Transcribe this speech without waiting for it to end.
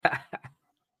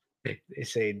They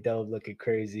say Dub looking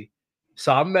crazy.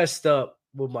 So I messed up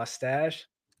with my stash.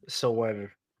 So when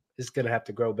it's gonna have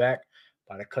to grow back,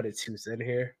 but I cut it too thin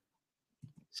here.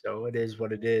 So it is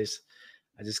what it is.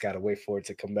 I just gotta wait for it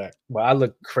to come back. But I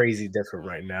look crazy different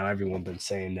right now. Everyone been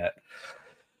saying that.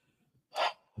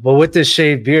 But with this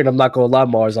shaved beard, I'm not gonna lie,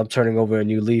 Mars. I'm turning over a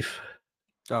new leaf.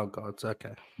 Oh God,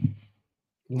 okay. Do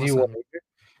What's you want that? to hear?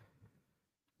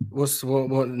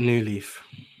 What new leaf?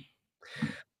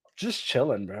 Just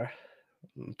chilling, bro.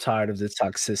 I'm tired of the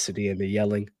toxicity and the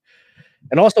yelling.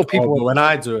 And also Oh, people but when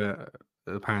I do it,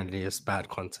 apparently it's bad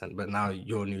content. But now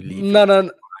your new leaf no is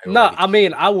no I no. already I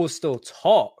mean, I will still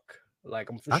talk. Like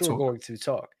I'm for I sure talk going to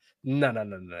talk.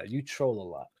 No. You troll a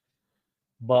lot.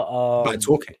 But by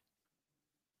talking.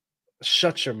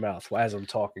 shut your mouth as I'm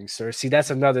talking, sir. See,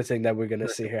 that's another thing that we're gonna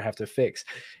sit here have to fix.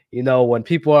 You know, when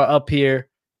people are up here,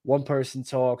 one person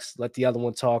talks, let the other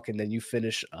one talk, and then you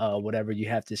finish whatever you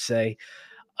have to say.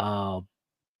 Um,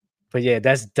 but yeah,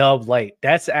 that's Dub Light.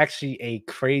 That's actually a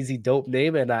crazy dope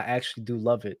name, and I actually do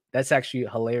love it. That's actually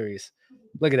hilarious.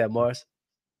 Look at that, Mars.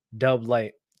 Dub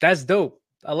Light. That's dope.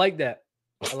 I like that.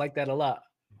 I like that a lot.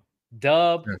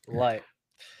 Dub Okay. Light.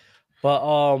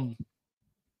 But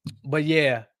but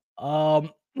yeah.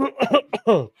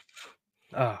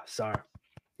 Sorry.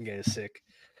 I'm getting sick.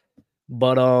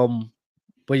 But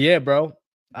but yeah, bro.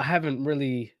 I haven't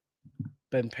really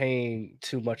been paying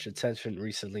too much attention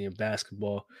recently in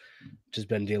basketball. Just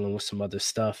been dealing with some other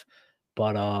stuff.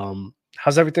 But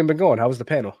how's everything been going? How was the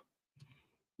panel?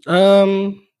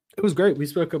 It was great. We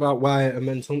spoke about why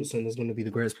Amen Thompson is going to be the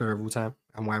greatest player of all time,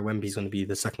 and why Wemby's going to be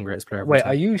the second greatest player of all Wait,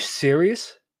 are time. you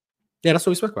serious? Yeah, that's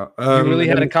what we spoke about. You really And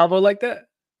had then a convo like that?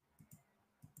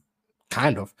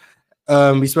 kind of.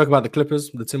 We spoke about the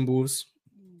Clippers, the Timberwolves,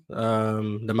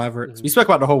 the Mavericks. We spoke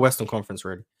about the whole Western Conference,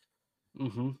 really.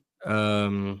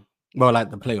 Mm-hmm. Well, like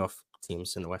the playoff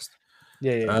teams in the West.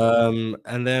 Yeah.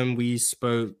 And then we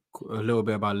spoke a little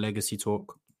bit about legacy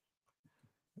talk.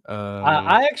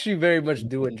 I actually very much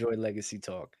do enjoy legacy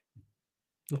talk.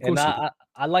 Of And course you do.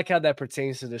 I like how that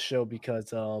pertains to the show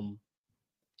because you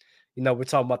know, we're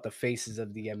talking about the faces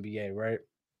of the NBA, right?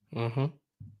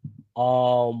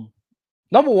 Um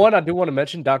Number one, I do want to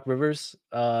mention Doc Rivers,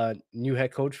 new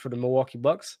head coach for the Milwaukee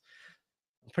Bucks.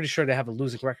 I'm pretty sure they have a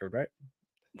losing record, right?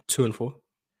 2-4,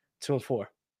 2-4. or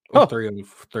Oh,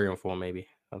 3-4, maybe.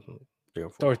 3-4.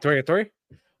 or 3-3.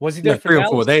 Was he there No, for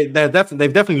 3-4. Dallas?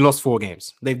 They've definitely lost 4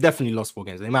 games. They've definitely lost 4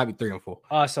 games. They might be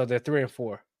 3-4. So they're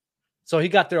 3-4. So he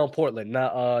got there on Portland,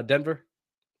 not Denver.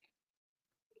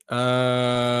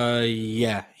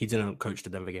 Yeah, he didn't coach the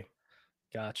Denver game.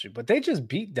 Got you. But they just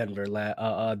beat Denver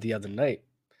the other night.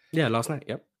 Yeah, last night.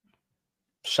 Yep.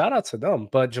 Shout out to them.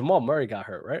 But Jamal Murray got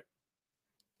hurt, right?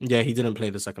 Yeah, he didn't play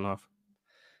the second half.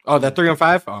 Oh, they're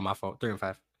 3-5. Oh, my fault.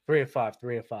 3-5. 3-5.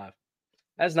 3-5.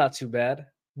 That's not too bad.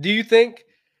 Do you think?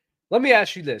 Let me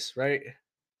ask you this, right?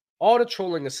 All the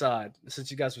trolling aside,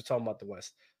 since you guys were talking about the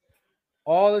West,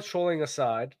 all the trolling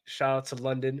aside, shout out to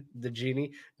London, the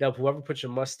genie. Now, whoever put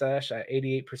your mustache at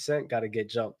 88% got to get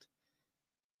jumped.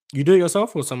 You do it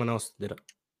yourself, or someone else did it?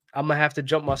 I'm gonna have to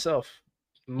jump myself.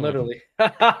 Mm-hmm. Literally,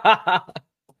 I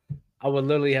would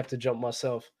literally have to jump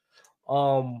myself.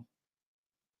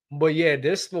 But yeah,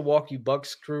 this Milwaukee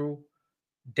Bucks crew,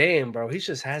 damn, bro, he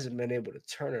just hasn't been able to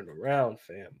turn it around,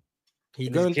 fam. He's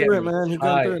And it's going through it, getting man. He's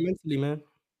going through tired. it mentally, man.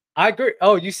 I agree.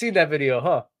 Oh, you seen that video,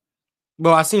 huh?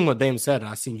 Well, I seen what Dame said.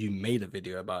 I seen you made a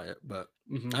video about it, but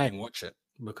Mhm. I didn't watch it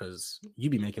because you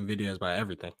be making videos about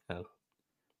everything. And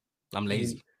I'm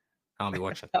lazy. I don't be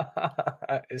watching.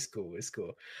 It's cool. It's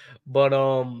cool. But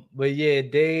yeah,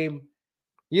 Dame.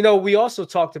 You know, we also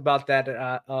talked about that.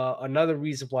 Another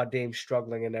reason why Dame's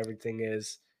struggling and everything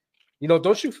is, you know,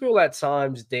 don't you feel at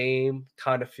times Dame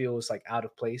kind of feels like out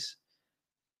of place,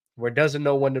 where doesn't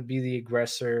know when to be the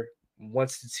aggressor,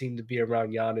 wants the team to be around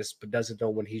Giannis, but doesn't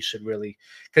know when he should really,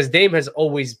 because Dame has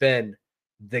always been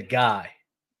the guy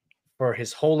for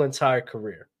his whole entire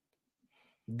career,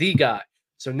 the guy.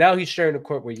 So now he's sharing the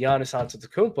court with Giannis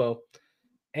Antetokounmpo,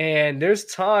 and there's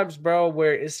times, bro,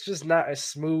 where it's just not as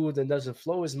smooth and doesn't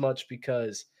flow as much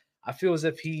because I feel as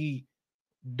if he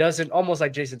doesn't, almost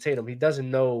like Jason Tatum, he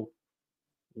doesn't know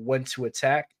when to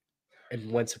attack and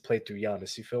when to play through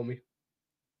Giannis. You feel me?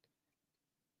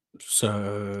 So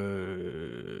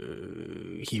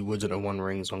he wouldn't have won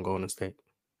rings on Golden State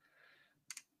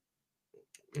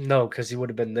No, because he would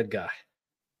have been the guy.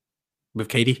 with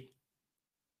KD.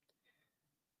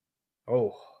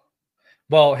 Oh,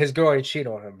 well, his girl ain't cheat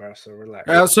on him, bro. So relax.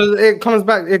 So it comes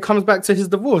back. It comes back to his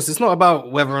divorce. It's not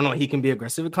about whether or not he can be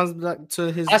aggressive. It comes back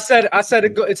to his. I said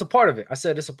it's a part of it. I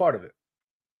said it's a part of it.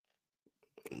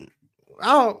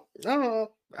 I don't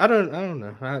know. I don't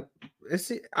know.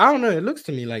 I don't know. It looks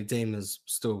to me like Dame is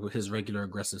still his regular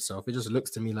aggressive self. It just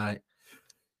looks to me like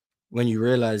when you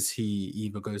realize he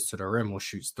either goes to the rim or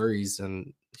shoots threes,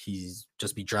 and he's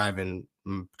just be driving,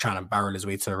 trying to barrel his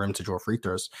way to the rim to draw free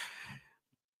throws.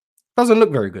 Doesn't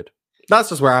look very good. That's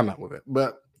just where I'm at with it.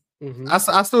 But I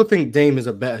still think Dame is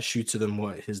a better shooter than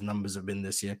what his numbers have been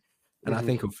this year. And I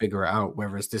think he'll figure it out,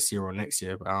 whether it's this year or next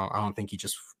year. But I don't think he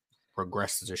just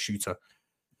regressed as a shooter.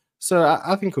 So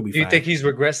I think he'll be fine. Do you think he's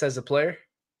regressed as a player?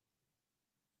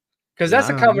 Because that's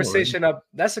a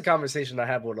conversation I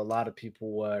have with a lot of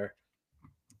people where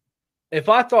if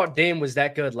I thought Dame was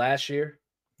that good last year,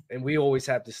 and we always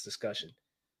have this discussion,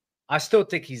 I still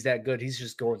think he's that good. He's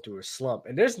just going through a slump.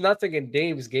 And there's nothing in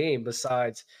Dame's game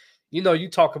besides, you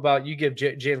talk about, you give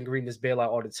Jalen Green this bailout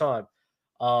all the time.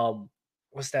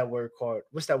 What's that word called?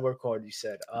 What's that word called you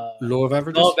said? Law of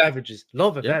averages? Law of averages. Law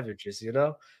of averages,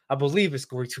 I believe it's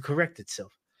going to correct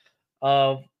itself.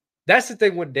 That's the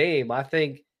thing with Dame. I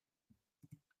think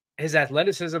his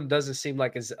athleticism doesn't seem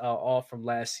like it's off from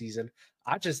last season.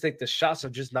 I just think the shots are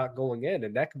just not going in,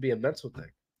 and that could be a mental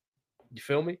thing. You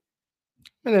feel me?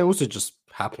 And it also just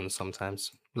happens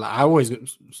sometimes. Like I always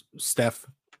Steph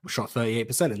shot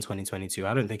 38% in 2022.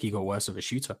 I don't think he got worse of a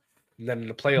shooter. And then in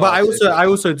the playoffs. But I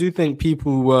also do think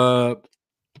people were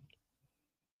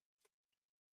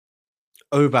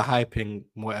overhyping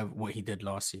what he did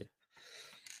last year.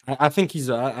 I think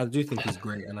I do think he's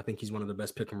great, and I think he's one of the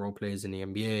best pick and roll players in the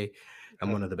NBA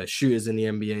and one of the best shooters in the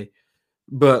NBA.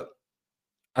 But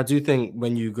I do think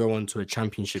when you go onto a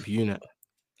championship unit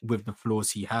with the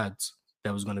flaws he had,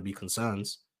 there was going to be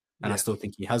concerns. And I still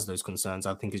think he has those concerns.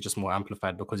 I think it's just more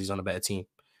amplified because he's on a better team.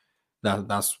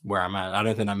 That's where I'm at. I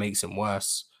don't think that makes him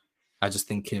worse. I just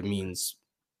think it means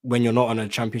when you're not on a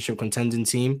championship contending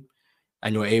team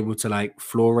and you're able to like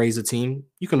floor raise a team,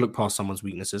 you can look past someone's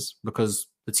weaknesses because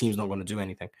the team's not going to do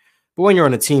anything. But when you're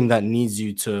on a team that needs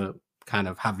you to kind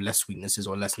of have less weaknesses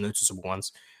or less noticeable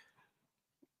ones,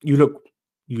 you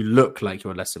look like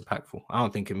you're less impactful. I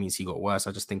don't think it means he got worse.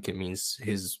 I just think it means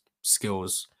his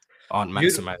skills aren't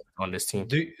maximized on this team.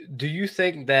 Do you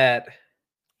think that,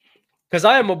 because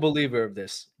I am a believer of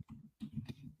this,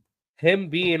 him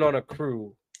being on a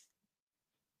crew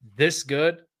this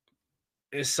good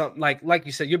is something like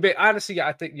you said, honestly,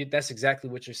 I think that's exactly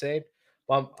what you're saying.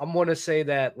 But I'm going to say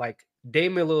that like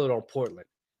Damian Lillard on Portland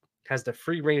has the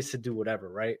free reign to do whatever,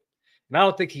 right? And I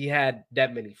don't think he had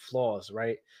that many flaws,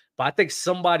 right? But I think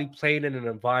somebody playing in an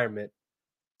environment,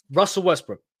 Russell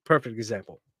Westbrook, perfect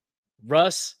example.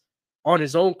 Russ on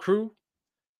his own crew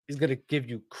is going to give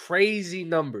you crazy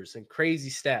numbers and crazy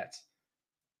stats.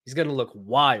 He's going to look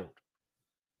wild.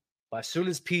 But as soon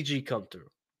as PG come through,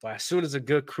 but as soon as a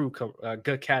good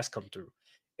good cast come through,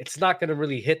 it's not going to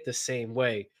really hit the same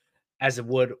way as it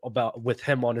would with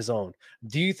him on his own.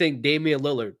 Do you think Damian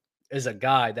Lillard is a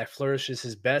guy that flourishes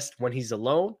his best when he's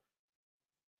alone,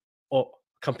 or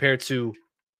compared to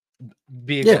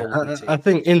being? Yeah, I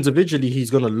think individually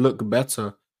he's going to look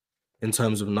better in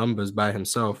terms of numbers by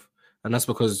himself, and that's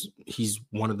because he's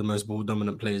one of the most ball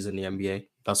dominant players in the NBA.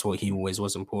 That's what he always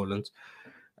was in Portland,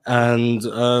 and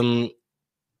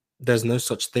there's no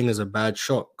such thing as a bad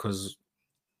shot because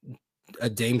a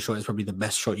Dame shot is probably the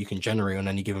best shot you can generate on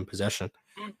any given possession.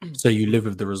 So you live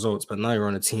with the results. But now you're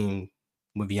on a team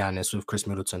with Giannis, with Chris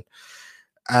Middleton,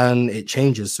 and it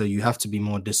changes. So you have to be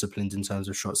more disciplined in terms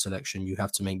of shot selection. You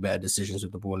have to make better decisions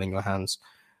with the ball in your hands.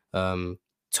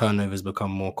 Turnovers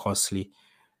become more costly.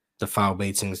 The foul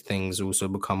baiting things also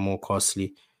become more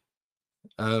costly.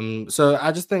 So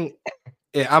I just think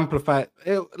it amplifies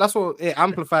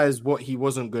what he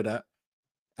wasn't good at.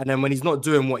 And then when he's not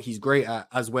doing what he's great at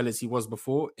as well as he was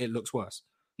before, it looks worse.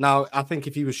 Now, I think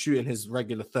if he was shooting his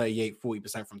regular 38,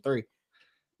 40% from three,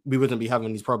 we wouldn't be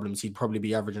having these problems. He'd probably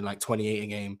be averaging like 28 a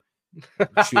game,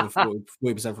 shooting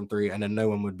 40% from three, and then no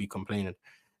one would be complaining.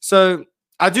 So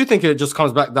I do think it just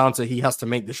comes back down to he has to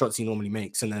make the shots he normally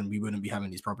makes, and then we wouldn't be having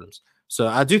these problems. So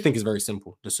I do think it's very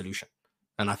simple, the solution.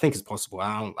 And I think it's possible.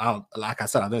 I don't like I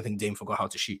said, I don't think Dame forgot how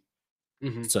to shoot.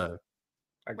 So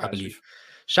I believe.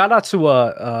 Shout out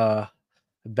to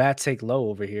Bad Take Low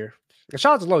over here.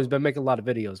 Shout out to Low. He's been making a lot of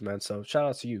videos, man. So shout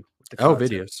out to you. L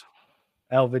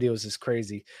videos is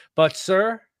crazy. But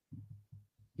sir,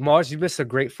 Mars, you missed a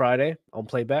great Friday on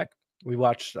Playback. We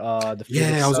watched the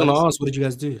Phoenix I was gonna ask, what did you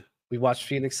guys do? We watched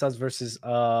Phoenix Suns versus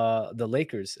the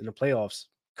Lakers in the playoffs.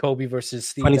 Kobe versus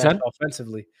Steve Nash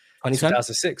offensively.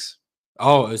 2006.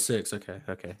 Oh, 06. Okay.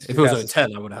 If it was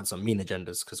 10, I would have had some mean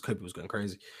agendas because Kobe was going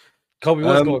crazy. Kobe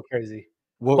was going crazy.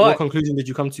 What conclusion did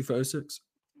you come to for 06?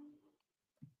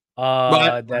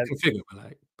 That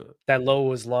Low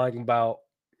was lying about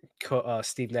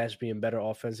Steve Nash being better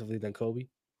offensively than Kobe?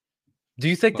 Do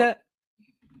you think Well, that?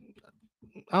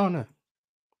 I don't know.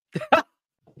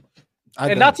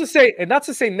 And not to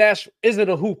say Nash isn't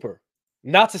a hooper.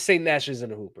 Not to say Nash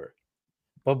isn't a hooper.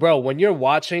 But bro, when you're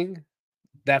watching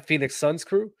that Phoenix Suns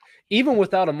crew, even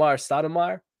without Amar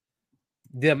Stoudemire,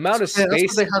 the amount of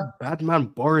space they had bad man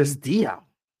Boris Diaw.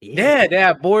 Yeah, they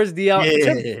have Boris Diaw.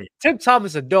 Yeah. Tim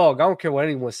Thomas a dog. I don't care what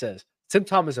anyone says. Tim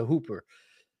Thomas a hooper.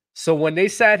 So when they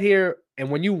sat here and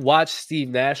when you watch Steve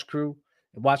Nash crew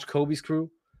and watch Kobe's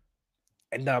crew,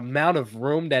 and the amount of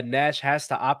room that Nash has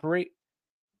to operate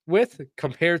with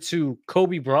compared to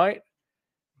Kobe Bryant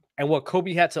and what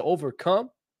Kobe had to overcome,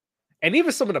 and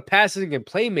even some of the passing and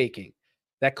playmaking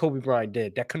that Kobe Bryant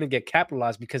did that couldn't get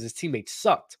capitalized because his teammates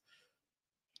sucked.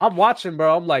 I'm watching,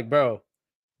 bro. I'm like, bro,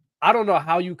 I don't know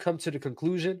how you come to the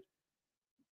conclusion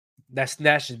that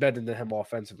Nash is better than him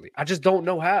offensively. I just don't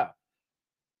know how.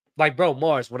 Like, bro,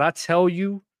 Mars, when I tell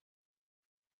you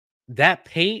that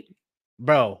paint,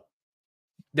 bro,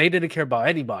 they didn't care about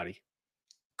anybody.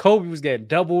 Kobe was getting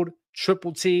doubled,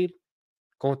 triple teamed,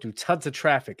 going through tons of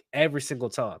traffic every single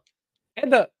time.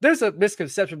 And there's a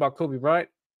misconception about Kobe Bryant.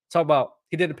 Talk about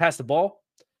he didn't pass the ball.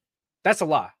 That's a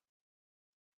lie.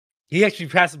 He actually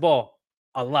passed the ball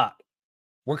a lot.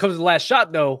 When it comes to the last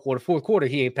shot, though, or the fourth quarter,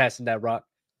 he ain't passing that rock.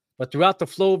 But throughout the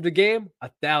flow of the game,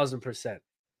 1,000%.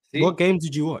 See? What game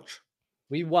did you watch?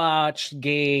 We watched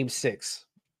Game 6.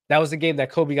 That was the game that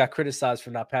Kobe got criticized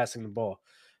for not passing the ball.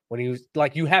 When he was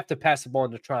like, you have to pass the ball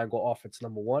in the triangle offense.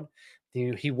 Number one,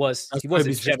 he wasn't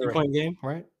Kobe's point game,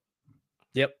 right?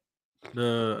 Yep.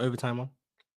 The overtime one.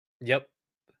 Yep.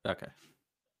 Okay.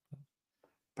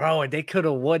 Bro, and they could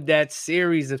have won that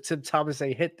series if Tim Thomas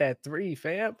ain't hit that three,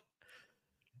 fam.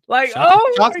 Like, shout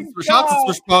out to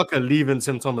Swish Parker leaving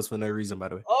Tim Thomas for no reason, by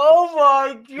the way. Oh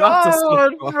my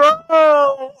God,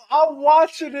 bro. I'm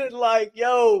watching it like,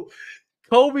 yo,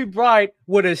 Kobe Bryant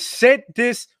would have sent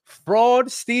this fraud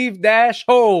Steve Nash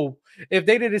home if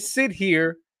they didn't sit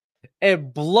here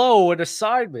and blow an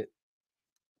assignment.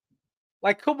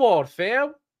 Like, come on,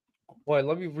 fam. Boy,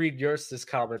 let me read this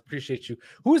comment. Appreciate you.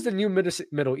 Who's the new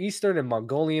Middle Eastern and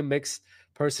Mongolian mixed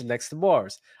person next to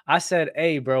Mars? I said,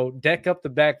 hey, bro, deck up the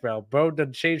background. Bro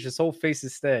done changed his whole face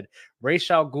instead. Ra's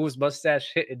al Ghul's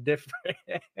mustache hitting different.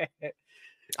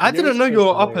 I didn't know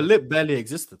your upper lip barely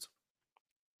existed.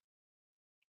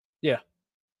 Yeah.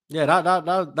 Yeah,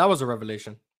 that was a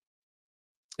revelation.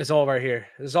 It's all right here.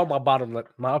 It's on my bottom lip.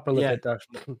 My upper lip right there.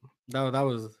 that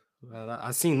was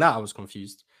I seen that. I was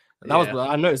confused.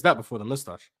 I noticed that before the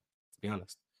mustache, to be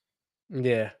honest.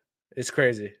 Yeah, it's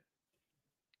crazy.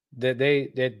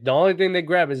 The only thing they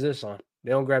grab is this one. They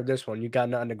don't grab this one. You got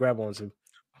nothing to grab onto.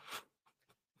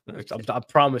 Okay. I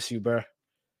promise you, bro.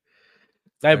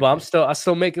 Hey, but I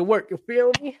still make it work. You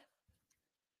feel me?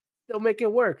 Still make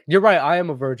it work. You're right. I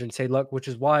am a virgin, say Luck, which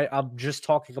is why I'm just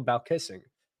talking about kissing.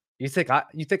 You think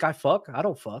I fuck? I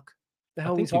don't fuck. The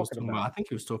hell are we talking about? I think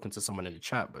he was talking to someone in the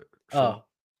chat, but sure.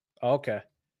 Oh, okay.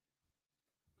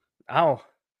 I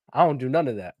don't do none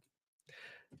of that.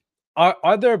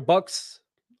 Are there Bucks?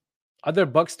 Are there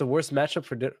Bucks the worst matchup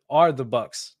for Are the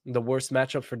Bucks the worst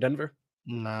matchup for Denver?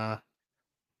 Nah.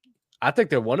 I think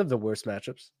they're one of the worst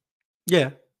matchups.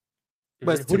 Yeah.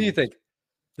 But who do you think?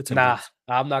 Nah,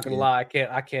 I'm not gonna lie.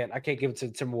 I can't give it to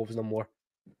the Timberwolves no more.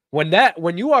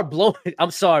 When you are blowing,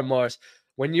 I'm sorry, Mars.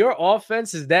 When your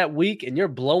offense is that weak and you're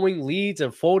blowing leads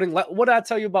and folding, like what did I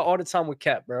tell you about all the time with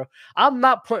Cap, bro? I'm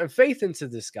not putting faith into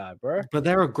this guy, bro. But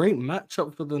they're a great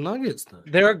matchup for the Nuggets, though.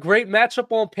 They're a great matchup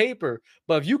on paper,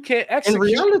 but if you can't execute, in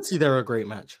reality, they're a great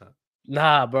matchup.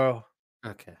 Nah, bro.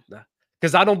 Okay. Nah,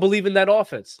 because I don't believe in that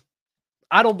offense.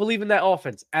 I don't believe in that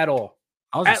offense at all.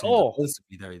 At all.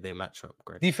 Defensively, they match up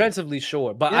great. Defensively,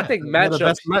 sure, but I think matchup the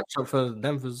best matchup for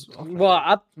Denver's offense.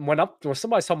 Well, when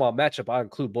somebody's talking about matchup, I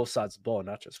include both sides of the ball,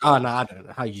 not just. Oh no, I don't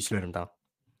know how you slow them down.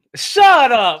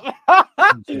 Shut up,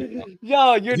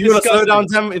 yo! You're. You want to slow down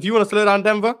Denver? If you want to slow down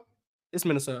Denver, it's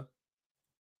Minnesota.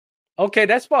 Okay,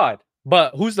 that's fine.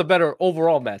 But who's the better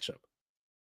overall matchup?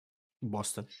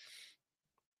 Boston.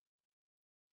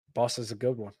 Boston's a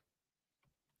good one.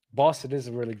 Boston is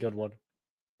a really good one,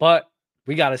 but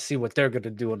we got to see what they're going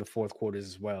to do in the fourth quarters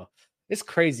as well. It's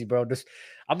crazy, bro.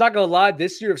 I'm not going to lie.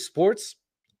 This year of sports,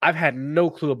 I've had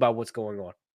no clue about what's going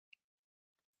on.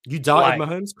 You doubted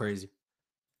Mahomes? Crazy.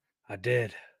 I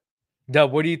did.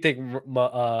 Dub, where do you think?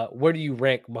 Where do you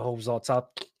rank Mahomes on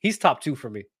top? He's top 2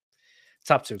 for me.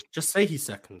 Top 2. Just say he's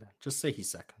second. Then. Just say he's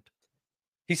second.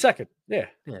 He's second. Yeah.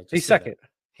 He's second. That.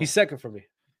 He's second for me.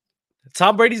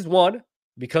 Tom Brady's 1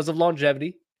 because of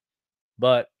longevity,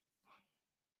 but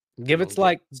give it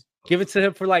to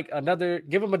him for like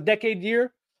give him a decade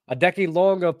year. a decade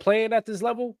long of playing at this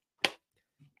level,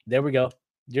 there we go.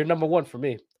 You're number one for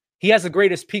me. He has the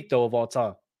greatest peak, though, of all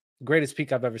time. Greatest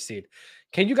peak I've ever seen.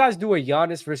 Can you guys do a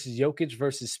Giannis versus Jokic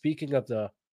versus speaking of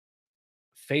the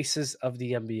faces of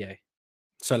the NBA?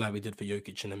 So like we did for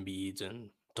Jokic and Embiid and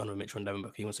Donovan Mitchell and Devin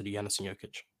Booker. He wants to do Giannis and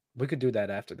Jokic. We could do that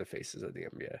after the faces of the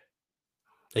NBA.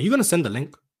 Are you gonna send the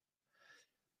link?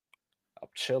 I'm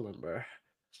chilling, bro.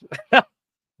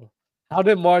 How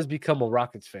did Mars become a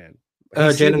Rockets fan?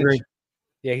 Jalen Green.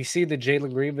 Yeah, he seen the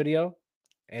Jalen Green video,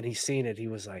 and he seen it. He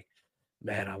was like,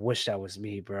 "Man, I wish that was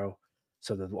me, bro."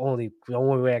 So the only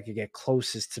way I could get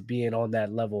closest to being on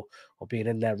that level or being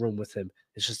in that room with him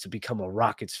is just to become a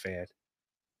Rockets fan.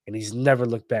 And he's never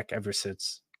looked back ever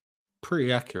since.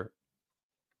 Pretty accurate.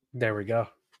 There we go.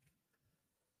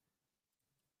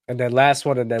 And then last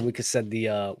one, and then we could send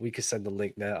the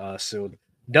link now soon.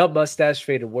 Dub mustache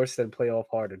faded worse than playoff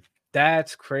Harden.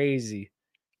 That's crazy.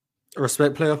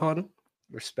 Respect playoff Harden.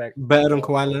 Respect. Better than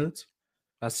Kawhi Leonard.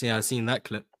 I seen that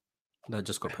clip that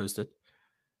just got posted.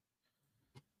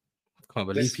 Can't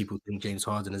believe people think James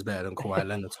Harden is better than Kawhi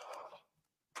Leonard.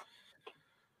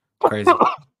 Crazy.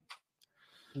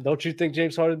 Don't you think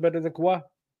James Harden is better than Kawhi?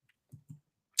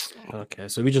 Okay,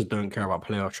 so we just don't care about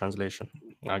playoff translation,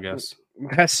 I guess.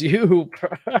 That's you,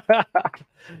 bro.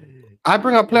 I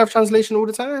bring up playoff translation all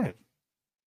the time.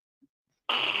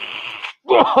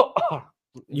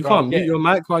 You can't mute your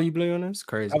mic while you blow on this?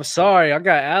 Crazy. I'm sorry. I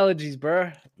got allergies,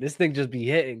 bro. This thing just be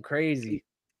hitting crazy.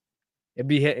 It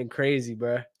be hitting crazy,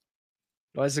 bro.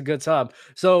 Well, it's a good time.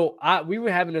 So we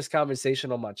were having this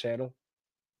conversation on my channel.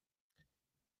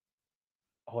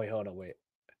 Oh, wait, hold on, wait.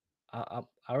 I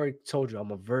already told you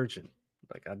I'm a virgin.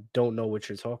 Like, I don't know what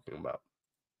you're talking about.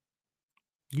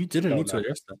 You didn't need to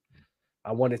address that.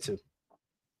 I wanted to.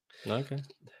 Okay.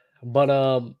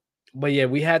 But yeah,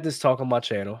 we had this talk on my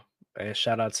channel. And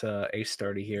shout out to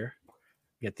Ace30 here.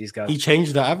 Get these guys. He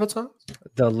changed the avatar?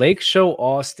 The Lake Show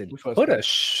Austin. Put a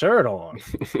shirt on.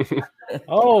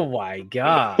 Oh my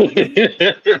God.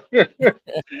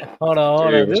 Hold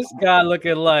on. This guy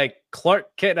looking like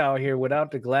Clark Kent out here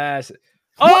without the glasses.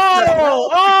 Oh!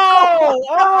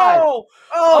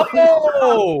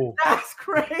 That's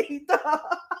crazy.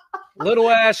 Little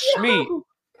ass Schmeat.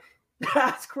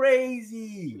 That's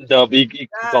crazy. Dub, he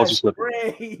called you slipping.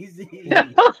 Crazy.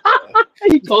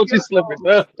 He called you slipping.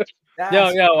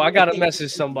 Yo, I gotta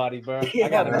message somebody, bro. I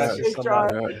gotta message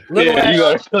somebody.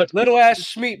 Little ass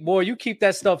Schmeat, boy, you keep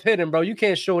that stuff hidden, bro. You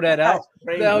can't show that out.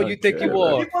 What the hell you think you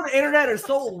are? People on the internet are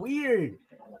so weird.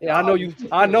 Yeah,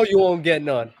 I know you won't get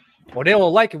none. Well, they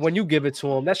don't like it when you give it to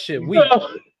them. That shit weak.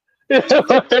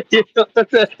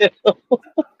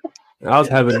 I was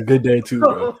having a good day too,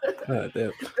 bro. God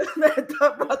damn. This man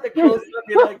talking about the close up.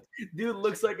 You're like, dude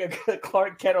looks like a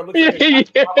Clark Kent or looks like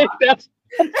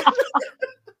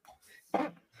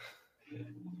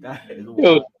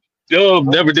Yo,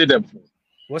 never did that before.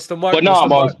 What's the mark? But no,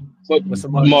 Mars. What's the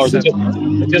mark? Mars, it's just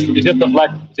the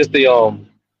black, it's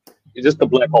just the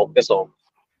Black Hulk. That's all.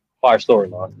 Fire story,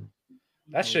 man.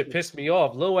 That shit pissed me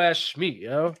off. Little ass Schmeat,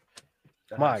 yo.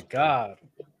 My God.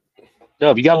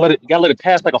 Dub, you gotta let it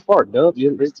pass like a fart, Dub.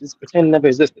 Just pretend it never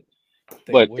existed.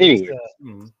 But anyway.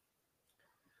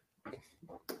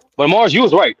 But Mars, you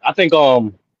was right. I think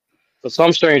for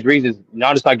some strange reasons,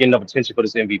 now just not getting enough attention for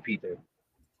this MVP thing.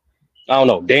 I don't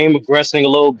know. Dame regressing a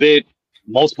little bit,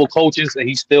 multiple coaches, and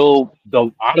he's the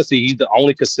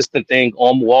only consistent thing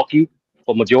on Milwaukee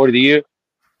for majority of the year.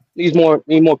 Need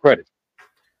more credit.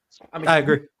 I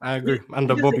agree. And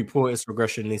the Bobby Portis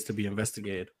regression needs to be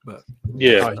investigated. But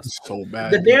yeah, it's so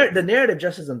bad. The narrative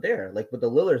just isn't there. Like with the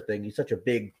Lillard thing, he's such a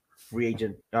big free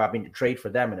agent. Trade for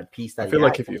them and a piece that I feel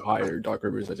like if you hire Doc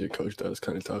Rivers as your coach, that's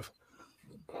kind of tough.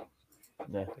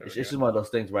 Yeah, it's just one of those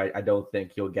things where I don't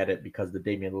think he'll get it because the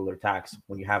Damian Lillard tax.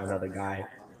 When you have another guy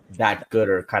that good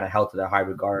or kind of held to that high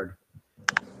regard,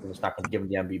 it's not going to give him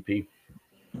the MVP.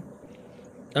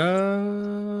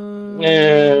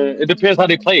 It depends how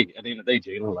they play at the end of the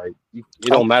day, Jalen. Like it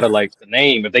don't matter like the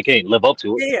name if they can't live up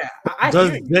to it. Yeah.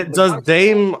 Does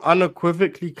Dame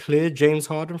unequivocally clear James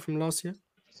Harden from last year?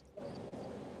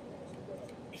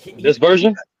 This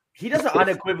version? He doesn't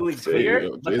unequivocally clear,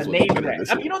 but the name brand.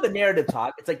 I mean, the narrative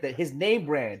talk. It's like his name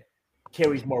brand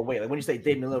carries more weight. Like when you say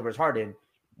Damian Lillard versus Harden,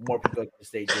 more people like to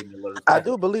say Damian Lillard. I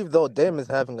do believe though Dame is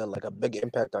having a big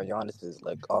impact on Giannis's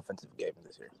offensive game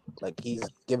this year. Like he's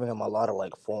giving him a lot of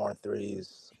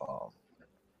 4-on-3s,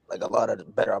 a lot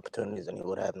of better opportunities than he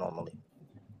would have normally.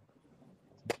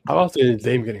 How often is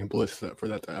Dame getting blitzed for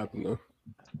that to happen though?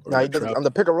 No, he doesn't. On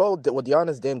the pick and roll with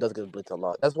Giannis, Dame does get blitzed a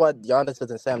lot. That's why Giannis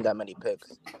doesn't Sam that many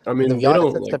picks. I mean, If they Giannis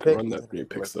don't hits the pick, run that many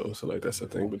picks though, so that's the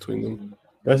thing between them.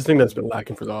 That's the thing that's been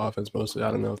lacking for the offense mostly.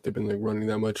 I don't know if they've been like running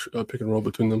that much pick and roll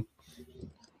between them.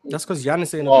 That's because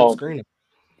Giannis ain't a Oh. good screener.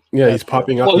 Yeah, he's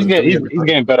popping up. Well, he's to getting every he's time.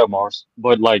 getting better, Mars.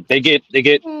 But like they get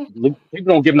people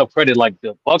don't give enough credit. Like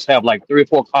the Bucks have like 3 or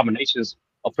 4 combinations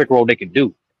of pick and roll they can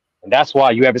do, and that's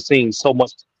why you haven't seen so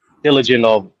much diligence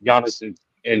of Giannis and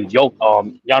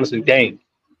Giannis and Dame.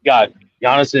 You got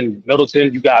Giannis and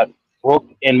Middleton. You got Brook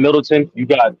and Middleton. You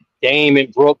got Dame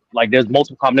and Brook. Like there's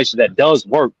multiple combinations that does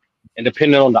work, and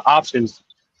depending on the options,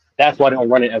 that's why they don't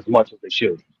run it as much as they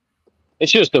should. They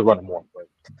should still run it more. But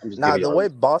I'm just Nah, giving the y'all- way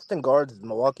Boston guards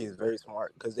Milwaukee is very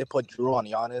smart because they put Drew on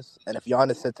Giannis, and if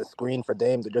Giannis sets a screen for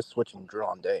Dame, they're just switching Drew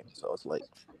on Dame. So it's like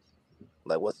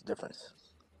what's the difference?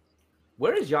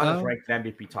 Where is Giannis Um, ranked in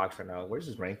MVP talks right now? Where's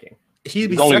his ranking? He'd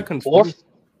be He's only second for me. fourth.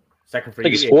 Second for I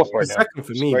think you. he's fourth right He's now. second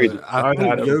for me, Crazy. but I I'd think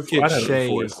have him- Jokic, I'd have him Shea.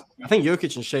 fourth. I think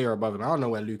Jokic and Shea are above him. I don't know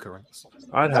where Luka ranks.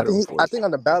 I'd I have him think, I fourth. think on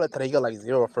the ballot today he got like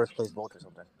 0 first place votes or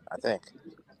something. I think.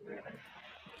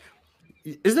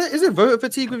 Is it voter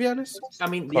fatigue with Giannis? I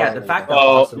mean, yeah, the Probably. fact that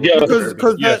Oh, Boston yeah,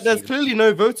 Because Yes. there's clearly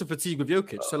no voter fatigue with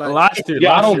Jokic. So like, Last year,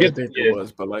 Yeah, I don't I get- think yeah. it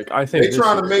was, but like I think They this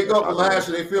trying to year- make up for last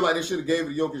year. They feel like they should have gave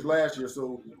it to Jokic last year,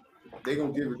 so they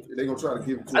gonna give it. They gonna try to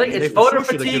give it to I think him. it's for voter sure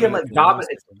should've fatigue given and it like to dominance.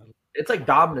 Giannis. It's like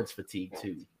dominance fatigue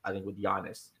too. I think with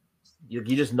Giannis, you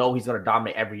just know he's gonna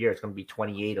dominate every year. It's gonna be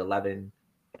 28, 11,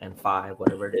 and 5,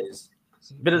 whatever it is.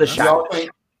 Bit of the Shaq.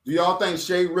 Do y'all think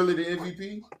Shea really the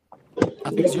MVP? I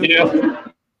think it's Jokic.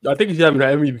 Yeah. I think he's having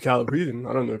an MVP caliber season.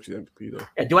 I don't know if he's MVP though.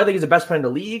 Yeah, do I think he's the best player in the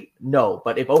league? No,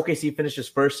 but if OKC finishes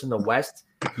first in the West,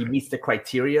 he meets the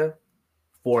criteria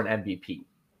for an MVP.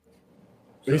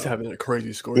 He's having a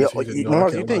crazy scoring Yeah, season. No, I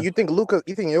Mars, can't you lie. think Luka?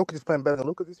 You think Jokic is playing better than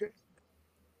Luka this year?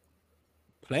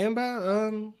 Playing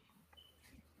bad.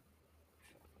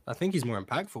 I think he's more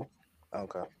impactful.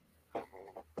 Okay.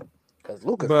 Because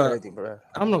Luka's But- crazy, bro.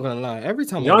 I'm not gonna lie. Every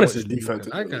time Giannis I watch is Luka,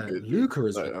 defensive that really guy, good. Luka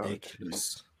is Like,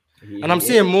 ridiculous. And I'm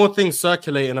seeing more things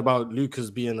circulating about Luka's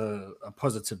being a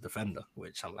positive defender,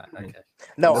 which I'm like, okay.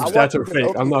 No, Those I stats watched are him fake.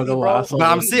 against I'm not OKC, gonna lie. I bro. saw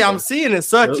But those. I'm seeing it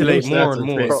circulate Those more stats and are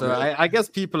more. fake, So man. I guess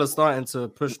people are starting to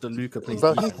push the Luka plays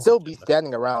Bro, he defense. still be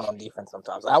standing around on defense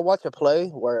sometimes. I watched a play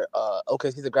where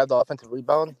OKC grabbed the offensive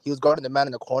rebound. He was guarding the man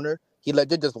in the corner. He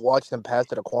legit just watched him pass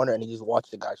to the corner, and he just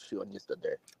watched the guy shoot, and he stood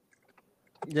there.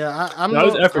 Yeah, I'm No,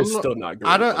 his not. effort's I'm not- still not good.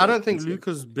 I don't think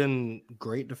Luka's been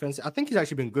great defensive. I think he's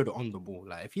actually been good on the ball.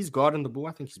 Like if he's guarding the ball,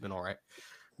 I think he's been all right.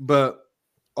 But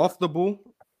off the ball,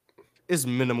 it's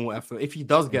minimal effort. If he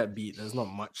does get beat, there's not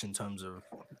much in terms of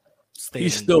staying.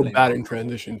 He's in still the lane. bad in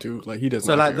transition too. Like he doesn't.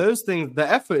 So like those things, the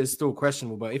effort is still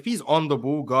questionable. But if he's on the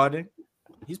ball guarding,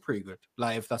 he's pretty good.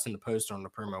 Like if that's in the post or on the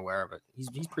perimeter, wherever,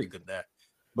 he's pretty good there.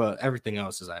 But everything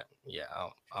else is like, yeah,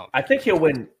 I think he'll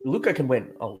win. Luka can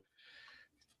win. Oh,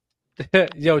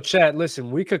 Yo, Chad, listen,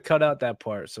 we could cut out that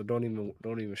part, so don't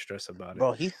even stress about it.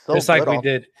 Bro, he's so just like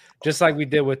good we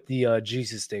did with the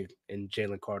Jesus thing and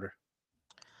Jalen Carter.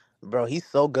 Bro, he's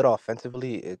so good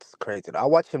offensively. It's crazy. I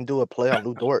watched him do a play on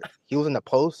Lou Dort. He was in the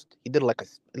post. He did like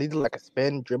a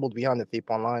spin, dribbled behind the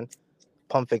 3-point line,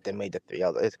 pump faked and made the 3.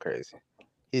 It's crazy.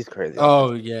 He's crazy.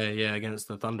 Oh yeah, against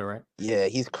the Thunder, right? Yeah,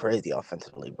 he's crazy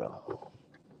offensively, bro.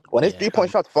 When his Yeah,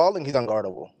 3-point shots falling, he's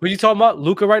unguardable. Who you talking about?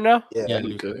 Luka right now? Yeah. Yeah,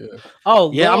 Yeah. Oh,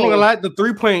 Yeah, I'm not Lowe- gonna lie. The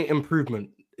 3-point improvement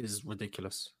is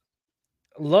ridiculous.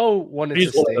 Lowe wanted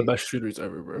He's to one of state. the best shooters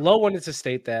ever, bro. Lowe wanted to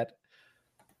state that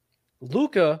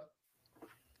Luka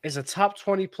is a top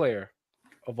 20 player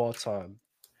of all time.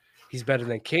 He's better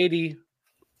than KD.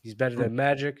 He's better than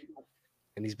Magic,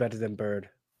 and he's better than Bird.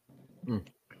 Who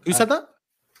said that?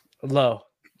 Lowe.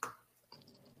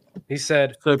 He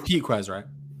said, So peak wise, right?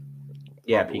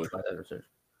 yeah, Probably. peak by the research.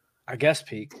 I guess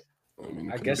peak. mean,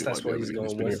 I couldn't guess be that's like what that. he's He's going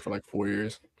been here with. for like 4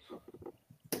 years.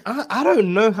 I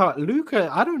don't know how Luka.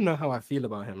 I don't know how I feel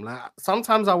about him. Like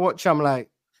sometimes I watch him, like,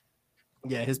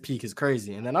 yeah, his peak is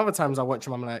crazy, and then other times I watch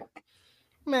him, I'm like,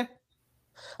 meh.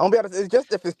 I'm gonna be honest, it's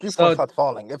just if his 3-point So, shots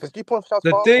falling. If his 3-point shots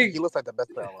the falling, thing- he looks like the best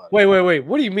player alive. Wait.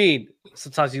 What do you mean?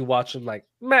 Sometimes you watch him like,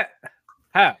 meh.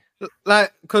 How?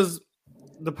 Like, because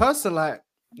the person, like,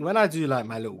 when I do like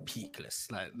my little peak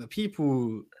list, like the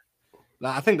people,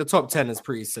 like I think the top 10 is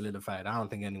pretty solidified. I don't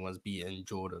think anyone's beating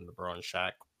Jordan, LeBron,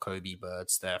 Shaq, Kobe, Bird,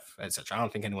 Steph, etc. I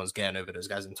don't think anyone's getting over those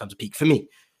guys in terms of peak for me.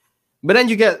 But then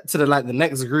you get to the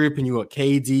next group, and you got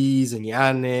KDs and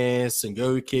Giannis and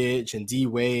Jokic and D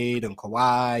Wade and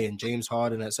Kawhi and James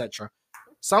Harden, etc.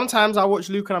 Sometimes I watch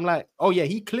Luka and I'm like, oh yeah,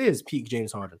 he clears peak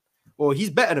James Harden, or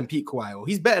he's better than peak Kawhi, or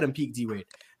he's better than peak D Wade. And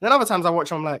then other times I watch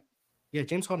him, I'm like, yeah,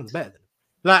 James Harden's better than him.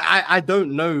 Like I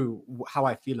don't know how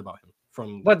I feel about him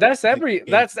from. But that's game every to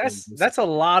that's game that's basis. that's a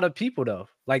lot of people though.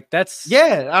 Like that's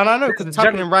Yeah, and I know because it's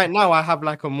General- happening right now. I have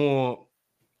like a more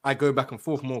I go back and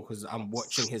forth more because I'm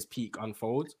watching his peak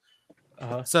unfold.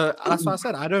 Uh-huh. So that's why I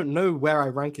said I don't know where I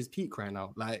rank his peak right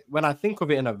now. Like when I think of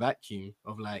it in a vacuum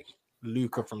of like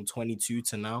Luka from 22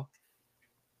 to now,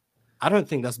 I don't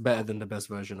think that's better than the best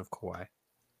version of Kawhi.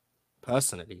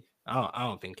 Personally, I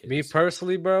don't think it Me is.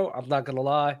 personally, bro, I'm not gonna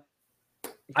lie.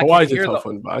 I Kawhi's can a hear tough the-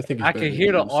 one, but I think he's I better can than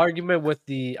hear the Giannis. argument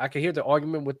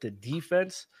with the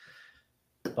defense,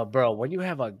 but bro, when you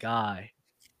have a guy,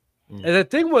 Mm. and the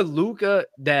thing with Luka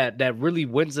that really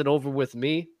wins it over with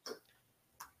me,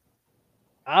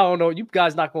 I don't know, you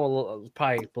guys not gonna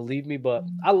probably believe me, but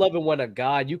I love it when a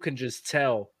guy you can just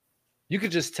tell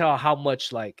how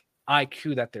much like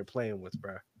IQ that they're playing with,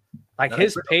 bro. Like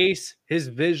his pace, his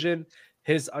vision,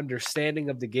 his understanding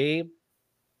of the game.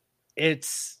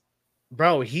 It's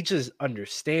bro, he just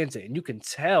understands it. And you can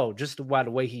tell just by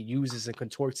the way he uses and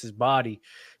contorts his body,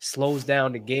 slows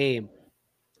down the game.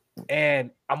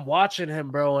 And I'm watching him,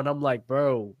 bro, and I'm like,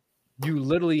 bro, you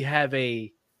literally have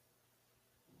a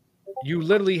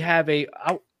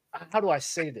how do I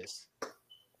say this?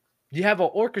 You have an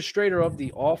orchestrator of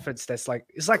the offense that's like,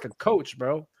 it's like a coach,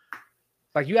 bro.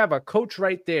 Like you have a coach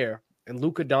right there in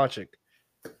Luka Doncic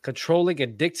controlling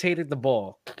and dictating the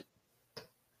ball.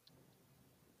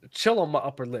 Chill on my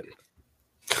upper lip.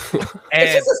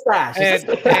 It's just a stash.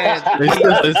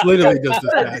 It's literally just a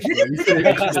stash. bro. You said Did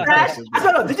it- you stash?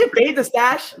 No, did you fade the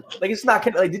stash? Like it's not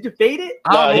like did you fade it?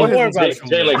 Nah, don't he- worry about it.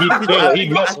 Jalen, he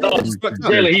messed up.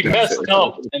 Jalen, he messed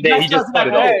up, and then he just cut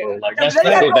it Hey. over. Like And that's then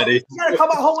that's you what that is. gotta come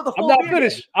out home with the I'm full not beard.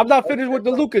 finished. I'm not finished with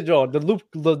the Luka John, the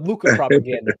Luka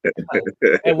propaganda.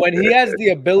 And when he has the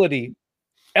ability,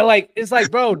 and like it's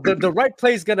like, bro, the right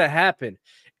play is gonna happen.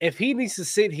 If he needs to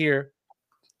sit here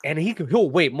and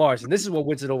he'll wait, Mars, and this is what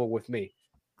wins it over with me.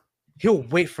 He'll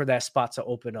wait for that spot to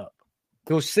open up.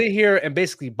 He'll sit here and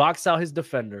basically box out his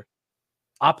defender,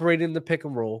 operate in the pick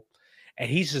and roll, and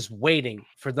he's just waiting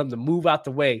for them to move out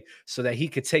the way so that he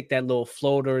could take that little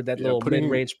floater, that little putting-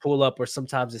 mid-range pull-up, or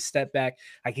sometimes a step back.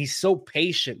 Like he's so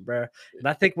patient, bro. And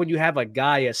I think when you have a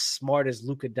guy as smart as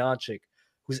Luka Doncic,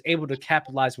 who's able to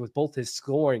capitalize with both his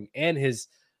scoring and his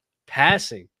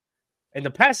passing, and the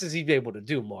passes he's able to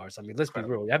do, Mars. I mean, let's be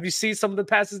real. Have you seen some of the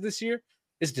passes this year?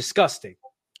 It's disgusting.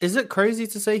 Is it crazy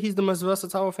to say he's the most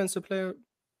versatile offensive player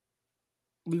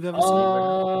we've ever seen?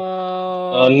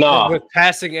 Nah. With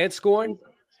passing and scoring,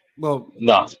 Well,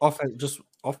 Nah, just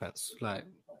offense. Like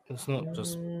it's not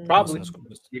just Probably.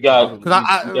 you got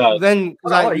because you got- then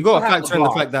Hold on, you got to you have factor in the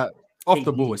LeBron. fact that off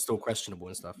the ball is still questionable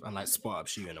and stuff, and like spot up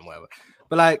shooting and whatever.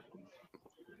 But like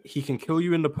he can kill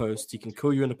you in the post, he can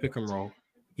kill you in the pick and roll,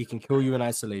 he can kill you in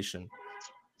isolation.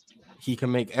 He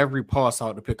can make every pass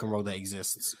out the pick and roll that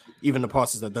exists, even the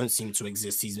passes that don't seem to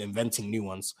exist. He's inventing new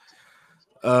ones.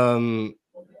 Can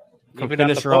Even at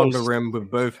finish the around the post. rim with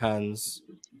both hands,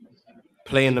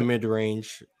 play in the mid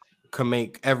range, can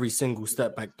make every single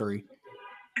step back three.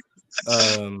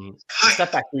 The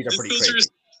step back threes are pretty crazy.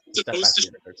 The step back threes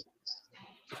are crazy.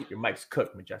 Your mic's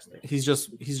cooked, Majestic.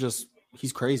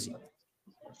 He's crazy.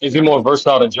 is he more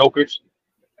versatile than Jokic?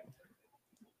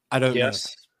 I don't know.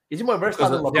 yes. Is he more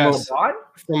versatile than Yes. LeBron?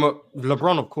 From a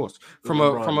LeBron, of course. From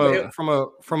LeBron.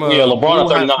 a Yeah, LeBron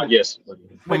ball at 39, yes.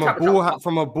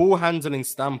 from a ball handling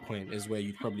standpoint is where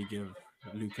you'd probably give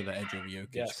Luka the edge over Jokic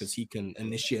Yes. because he can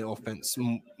initiate offense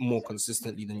more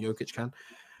consistently than Jokic can.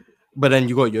 But then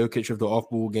you got Jokic with the off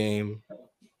ball game.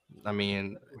 I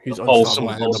mean, He's Awesome.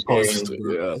 unstoppable in the post.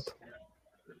 Yeah.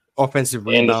 offensive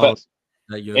And the rebound. fact,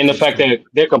 and the fact that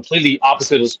they're completely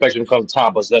opposite of the spectrum come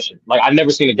time possession. Like I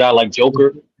never seen a guy like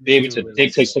Joker be able to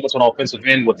dictate so much on offensive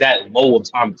end with that low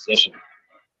of time possession.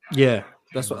 yeah,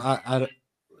 that's what I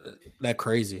they're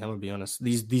crazy. I'm gonna be honest.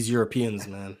 These Europeans,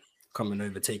 man, coming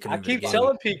over, taking I over keep the game.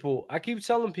 telling people. I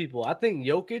think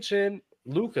Jokic and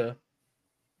Luka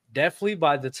definitely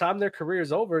by the time their career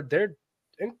is over, they're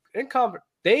in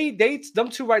them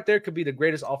two right there could be the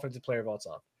greatest offensive player of all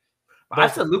time. I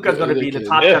said Luka's going to be in the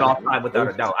top Yeah. 10 all time without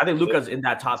a doubt. I think Luka's in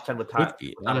that top 10 without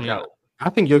a doubt. I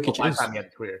think Jokic By the is. time he had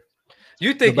his career.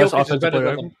 You think The best Jokic is offensive better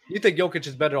player than you think Jokic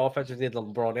is better offensively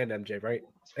than LeBron and MJ, right?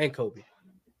 And Kobe.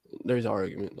 There's an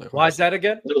argument. Like, Why is that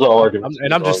again? Those are arguments.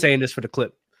 I'm just saying this for the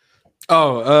clip.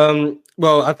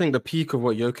 Well, I think the peak of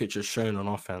what Jokic has shown on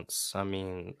offense. I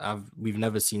mean, we've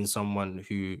never seen someone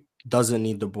who doesn't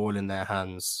need the ball in their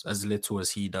hands as little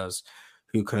as he does,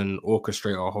 who can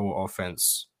orchestrate a whole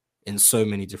offense in so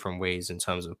many different ways in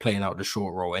terms of playing out the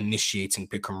short roll, initiating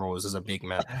pick and rolls as a big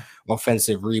man,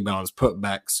 offensive rebounds,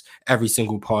 putbacks, every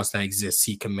single pass that exists,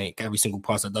 he can make. Every single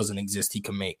pass that doesn't exist, he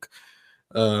can make.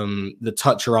 The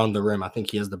touch around the rim, I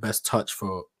think he has the best touch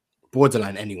for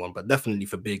borderline anyone, but definitely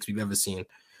for bigs we've ever seen.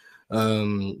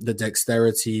 the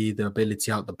dexterity, the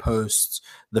ability out the post,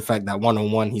 the fact that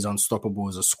one-on-one he's unstoppable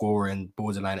as a scorer in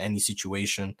borderline any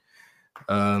situation.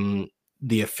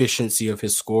 The efficiency of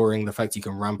his scoring, the fact he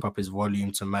can ramp up his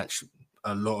volume to match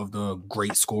a lot of the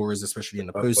great scorers, especially in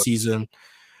the postseason.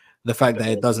 The fact that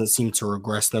it doesn't seem to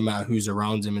regress no matter who's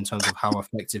around him in terms of how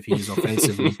effective he is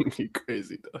offensively. You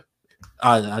crazy though.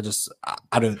 I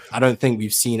don't think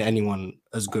we've seen anyone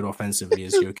as good offensively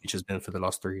as Jokic has been for the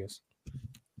last 3 years.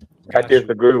 I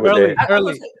disagree with that.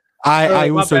 Early. I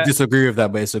also bad. disagree with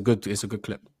that, but it's a good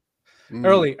clip.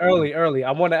 Early.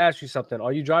 I want to ask you something.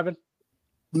 Are you driving?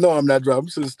 No, I'm not driving. I'm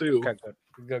sitting still. Okay, good.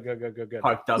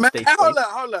 Parked up, Man, stay hold safe.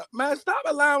 up. Man, stop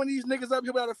allowing these niggas up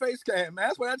here without a face cam, man.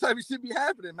 That's why that type of shit be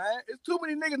happening, man. It's too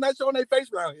many niggas not showing their face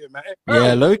around here, man.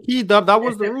 Yeah, low-key, that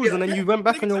was the rules, and then you went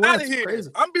back on your words. Crazy.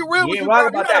 I'm be real He with ain't you,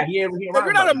 right bro. about that. He ain't If right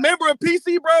you're not about a member of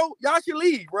PC, bro, y'all should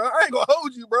leave, bro. I ain't gonna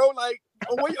hold you, bro. Like,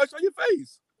 show your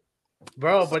face.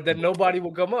 Bro, but then nobody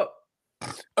will come up.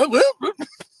 So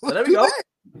there we go.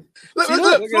 Look,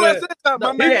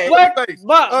 my man. Flex,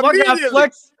 my guy Immediately.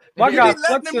 Flex. My You guy need to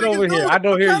let them flexing over niggas here. do I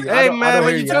don't hear you. Hey, man,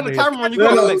 when you turn the camera on, you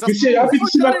gotta flex. You see, I think you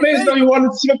see my face now. You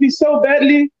want to see my face so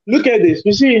badly. Look at this.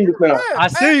 You see this now. I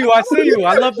see you.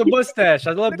 I love the mustache.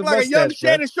 I love the Like a young mustache.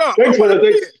 Shannon Sharp. Thanks for the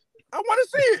I want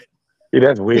to see it. See,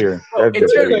 that's weird. That's In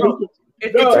terms weird. of-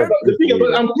 The thing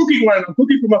about I'm cooking right now. I'm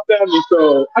cooking for my family,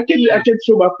 so I can't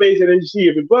show my face and then see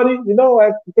everybody. You know,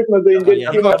 I pick my day and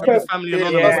get my pep. family Yeah,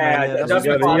 You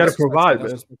gotta provide,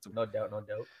 man. No doubt.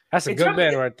 That's a In good terms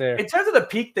man of- right there. In terms of the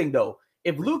peak thing, though,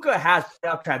 if Luka has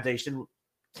playoff transition,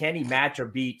 can he match or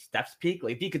beat Steph's peak?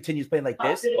 Like, if he continues playing like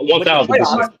this,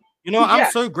 1000%. You know, Yeah.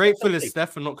 I'm so grateful it's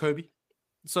Steph and not Kobe.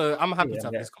 So I'm happy to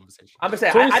have this conversation. I'm just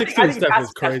saying, I think 2016 he Steph passes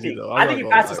is crazy, Steph's peak. though. I think he I'm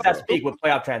not gonna passes lie, Steph's bro. peak with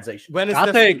playoff transition. When is I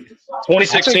Steph- think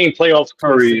 2016 playoffs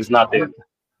Curry is not there.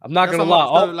 I'm not That's gonna what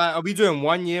I'm- lie. so, like, are we doing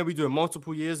 1 year? Are we doing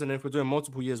multiple years? And if we're doing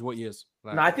multiple years, what years?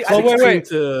 Like, No, I think So wait,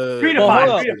 3 3 to Well, 5,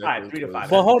 hold 3 up. to 5, 3 to 5.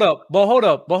 But hold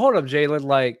up, Jalen.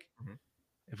 Like,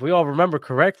 if we all remember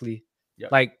correctly,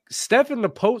 Yep. like Steph in the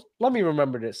post. Let me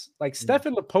remember this. Like Steph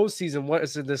in the postseason, what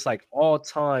is this like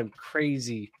all-time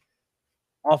crazy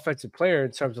offensive player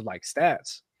in terms of like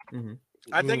stats?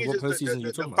 I think what it's just postseason you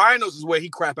the talking about? finals is where he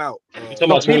crap out. You talking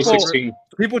about 2016?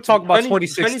 People talk about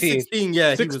 2016. 2016,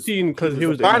 yeah, he was 16 because he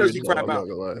was Finals, he elite, crap though, I'm out. not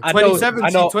gonna lie. I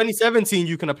know. 2017,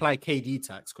 you can apply KD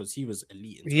tax because he was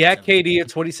elite. He had KD in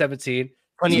 2017.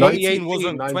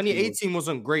 2018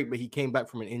 wasn't great, but he came back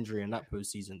from an injury in that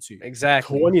postseason too.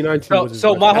 Exactly. 2019 was his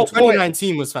So best. my whole point.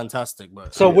 2019 was fantastic,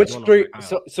 but So yeah, which I don't know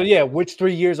three? about Which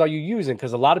 3 years are you using?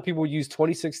 Because a lot of people use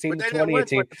 2016 But to they didn't win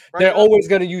 2018. 20, right? They're always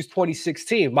going to use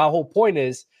 2016. My whole point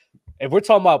is, if we're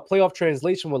talking about playoff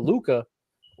translation with Luka,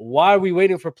 why are we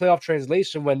waiting for playoff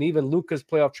translation when even Luka's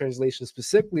playoff translation,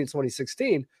 specifically in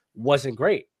 2016, wasn't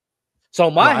great? So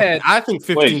in my head, I think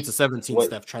 15 Wait, to 17 wait.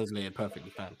 Steph translated perfectly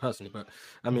fine, personally. But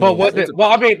I mean, but was it?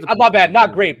 Well, I mean, my bad,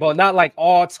 not great, but not like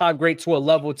all time great to a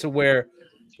level to where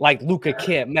like Luka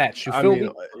can't match. You I feel mean,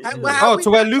 me? Oh, to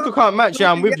where Luka can't match,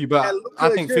 yeah, I'm with you, but That Luka I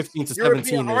is think just 15 to European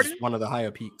 17 is Harden? one of the higher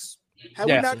peaks. Have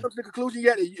Yeah. we not come to the conclusion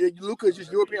yet that Luka is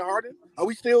just European Harden? Are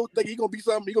we still thinking he's gonna be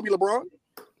something? He's gonna be LeBron?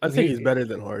 I think he's better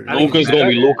than Harden. Luka's gonna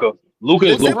be Luka. Luka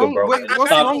is What's Luka, wrong, bro. wait, what's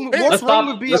Stop. wrong, Let's what's stop. wrong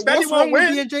with being, Let's bet he what's wrong won't with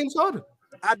win. being James Harden?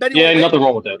 I bet he Yeah, won't ain't win. nothing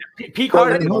wrong with that. Peak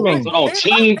Harden. Hold on. No,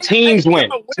 teams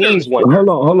win. Teams win. Hold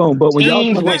on. But when y'all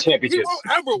Teams talk win about, He championships.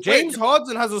 won't ever James win.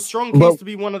 Harden has a strong case to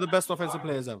be one of the best offensive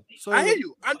players ever. So I hear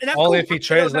you. And that's Only cool. if he But he'll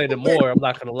translated never win. more. I'm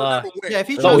not gonna lie. He'll never win. yeah, if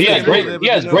he No, he has translated great. more, He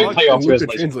has there great would be no playoff Luka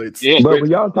translation. translates. Yeah, it's but great.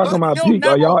 when y'all talking about He'll peak, are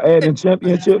never y'all win. adding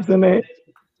championships in that?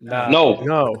 Nah. No,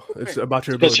 No, it's about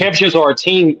your because ability. championships are our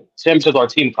team. Championships are our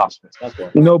team accomplishments. That's why.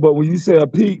 No, but when you say a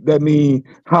peak, that means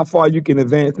how far you can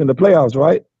advance in the playoffs,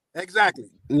 right? Exactly.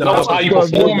 No, it's how you So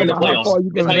if perform you're in the about how playoffs. far you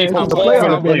It's can how you advance in the perform in the playoffs,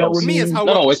 then that playoffs. would To me, it's mean how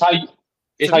No, it's how you.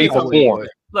 It's how you To me, perform.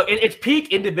 Look, it's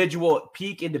peak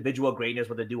individual greatness,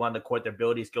 what they do on the court, their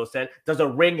ability, skill set. Does a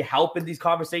ring help in these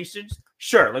conversations?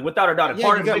 Sure, like without a doubt. If Yeah,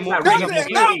 Harden you get brings more- that you ring, get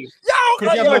in more- the game, Because you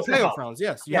have Yeah, more yeah. playoff rounds,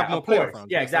 yes. You Yeah, have more of course. playoff rounds.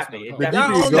 Yeah, Yes, that's exactly. gonna It help. Now,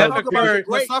 DP is don't good. talk about the But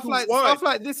greats stuff who like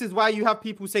won. this is why you have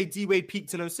people say D-Wade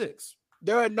peaked in 06.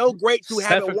 There are no greats who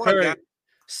haven't Stephen won, Curry. guys.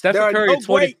 Stephen There are Curry no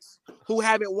 20. greats who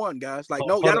haven't won, guys. Like, Oh,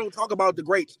 no, hold y'all on. don't talk about the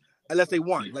greats unless they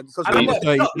won. Like, so I mean,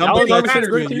 number- look, Number Number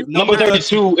 32. Number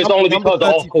 32 is only because of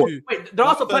off court. wait, there are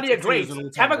also Number plenty of 32 greats. is an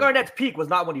all-time Kevin great. Garnett's peak was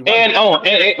not when he won.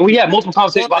 And we had multiple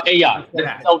conversations about AI.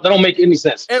 That don't make any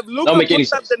sense. if Luka Don't make any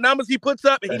puts up sense. the numbers he puts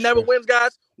up and he That's never true. wins,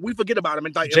 guys, we forget about him.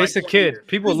 In like Jason 20 Kidd. years.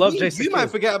 People love Jason You might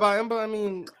Kidd. forget about him, but I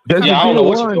mean, Jason Yeah, I don't Kidd know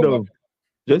what you're won talking though. about.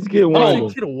 Just get one.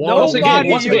 Once again,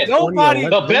 Nobody.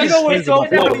 The best. You know what's so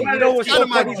funny? You know what's so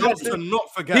funny?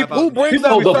 Not forget about Who brings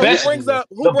up the best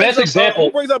example?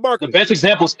 Who brings up Barkley? The best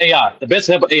example is AI. The best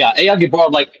example AI. AI get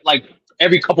brought like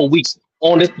every couple of weeks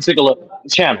on this particular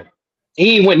channel.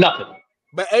 He ain't win nothing.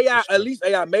 But AI, at least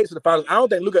AI made it to the finals. I don't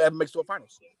think Luka ever makes it to the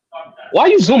finals. Why are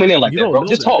you zooming in like that, bro?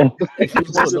 Just talk.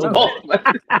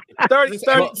 30.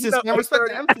 Respect the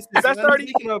emphasis. That's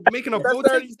 30. Making a bold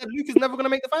take. He said Luka's never going to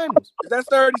make the finals. That's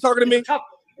 30 talking to me. Don't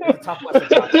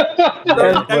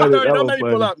let me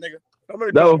pull up, nigga.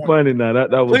 That was funny. Now that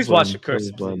was. Please funny. watch your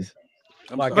curse, please.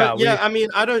 Oh my God. Yeah, I mean,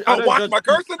 I don't watch judge my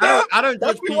cursing now. I don't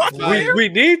judge people. We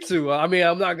need to. I mean,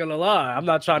 I'm not gonna lie. I'm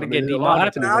not trying to get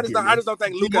demonetized. I just don't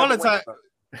think Luka.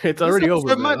 It's already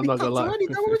over. Man. I'm not gonna lie.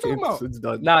 It's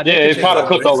done. Nah, it's probably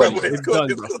cooked already.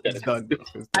 It's done.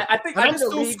 I think I'm the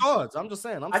still league, scarred. I'm just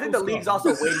saying. I think the league's also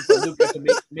waiting for Luka to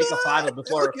make a final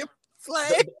before.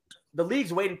 The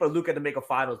league's waiting for Luka to make a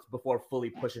finals before fully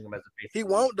pushing him as a face. He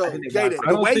won't though. Jaden,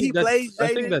 the way he plays,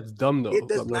 I think that's dumb though. It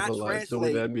does not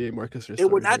translate. The NBA Marcus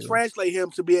it would not translate him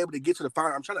to be able to get to the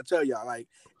final. I'm trying to tell y'all, like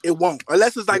it won't,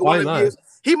 unless it's like one of the years.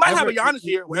 He might have a Giannis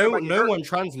year. No one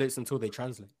translates until they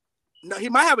translate. No, he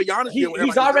might have a Giannis year.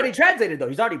 He's already translated though.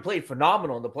 He's already played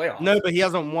phenomenal in the playoffs. No, but he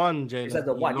hasn't won, Jalen. He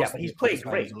hasn't won, yeah, but he's played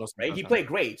great, right? He played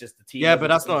great. Just the team. Yeah, but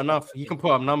that's not enough. He can put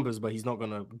up numbers, but he's not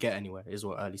gonna get anywhere. Is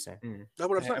what Early's saying. That's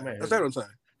what I'm saying. That's what I'm saying.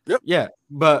 Yep. Yeah,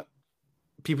 but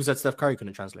people said Steph Curry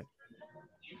couldn't translate.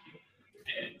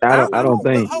 I don't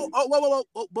think.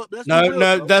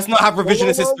 No, that's not have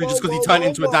revisionist history just because he turned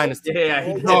into a dynasty.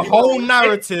 Yeah, the whole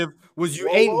narrative was you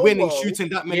ain't winning shooting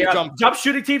that many jump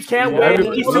shooting teams can't win.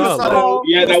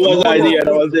 Yeah, that was the idea.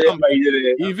 That was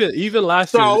it. Even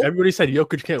last year, everybody said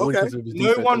Jokic can't win because of his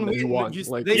defense. No one won.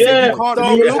 Yeah,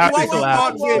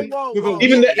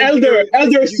 even the elder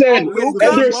said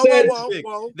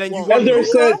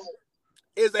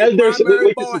is a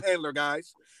primary ball handler,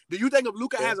 guys. Do you think if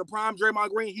Luka has a prime Draymond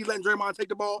Green, he's letting Draymond take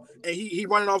the ball and he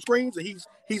running off screens and he's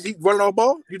running off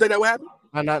ball? You think that would happen?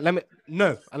 And let me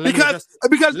because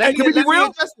can we be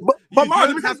real? But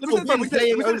Mars, let me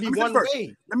say this first.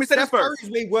 Let me say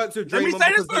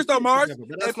this first, though, Mars.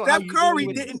 If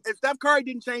Steph Curry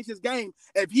didn't change his game,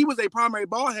 if he was a primary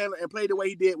ball handler and played the way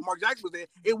he did when Mark Jackson was there,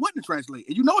 it wouldn't translate.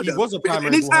 And you know it does. Was a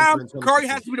primary anytime Curry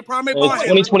has to be the primary ball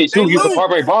handler. 2022, he was the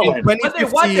primary ball handler.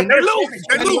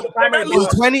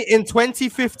 In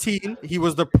 2015, he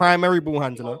was the primary ball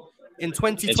handler. In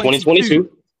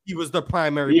 2022. He was the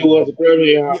primary.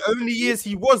 The only years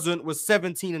he wasn't was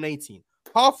 17 and 18.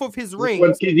 Half of his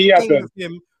rings came with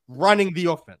him running the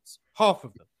offense. Half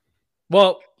of them.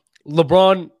 Well,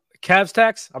 LeBron Cavs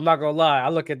tax. I'm not gonna lie. I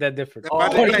look at that different.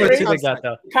 2022 they got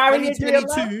though.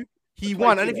 2022 he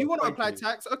won, and if you want to apply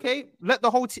tax, okay, let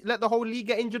the whole league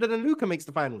get injured and then Luka makes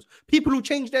the finals. People who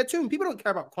change their tune, people don't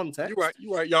care about context.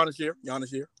 You're right. Giannis here.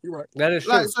 You're right. That is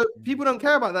true. So people don't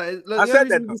care about that. I said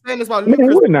that.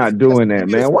 Man, we're not doing that,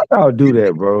 man. Why y'all do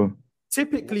that, bro?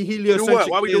 Typically, heliocentric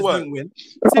players don't win.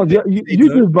 You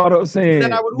just brought up saying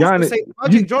then I would also say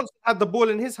Magic Johnson had the ball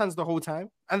in his hands the whole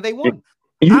time, and they won.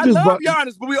 I love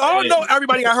Giannis, but we all know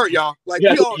everybody got hurt, y'all. Like, we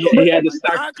all know. He had to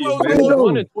start. We all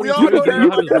know that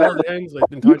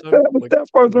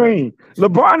first ring.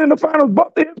 LeBron in the finals,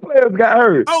 both of his players got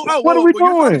hurt. What are we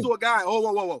doing? You're talking to a guy.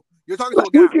 Whoa. You're talking to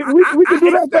a guy. We can do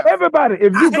that for everybody.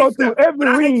 If you go through every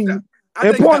ring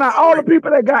and point out all the people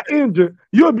that got injured,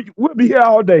 we'll be here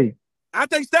all day. I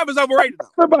think Steph is overrated.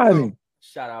 Everybody.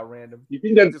 Shout out random. You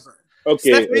think that's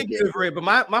okay? Steph may be overrated,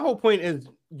 but my whole point is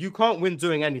you can't win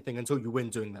doing anything until you win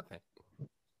doing that thing.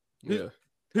 Yeah.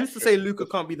 Who's to say Luka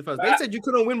can't be the first? They said you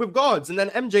couldn't win with guards, and then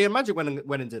MJ and Magic went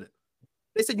and did it.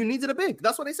 They said you needed a big.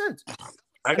 That's what they said.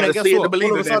 I gotta see it to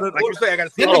believe it. Like you say, I gotta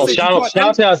see it. Shout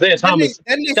out to Isaiah Thomas.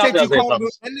 Then they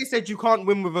said you can't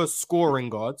win with a scoring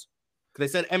guard. They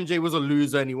said MJ was a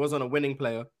loser and he wasn't a winning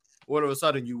player. All of a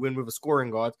sudden, you win with a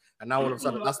scoring guard, and now all of a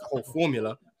sudden, that's the whole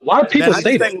formula. Why people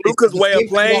say that? Luka's way of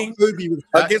playing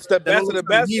against the best of the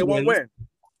best, it won't win.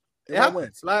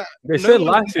 Like, they said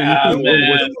last year, it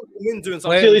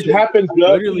happens,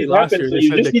 bro. It happens. So you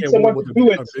just need someone to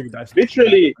do it.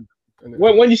 Literally,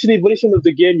 when you see the evolution of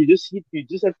the game, you just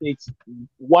have to need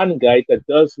one guy that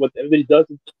does what everybody does.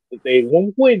 They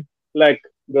won't win. Like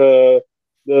the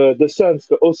Suns,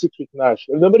 the 06 with Nash.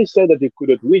 And nobody said that they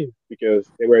couldn't win because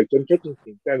they were a competing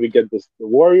team. Then we get the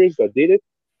Warriors that did it.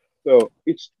 So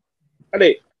we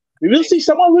will see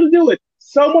someone will do it.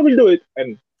 Someone will do it.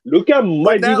 And Luka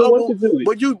might be the one to do it.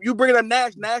 But you bringing up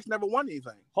Nash. Nash never won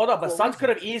anything. Hold up, but Suns could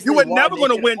have easily. You were never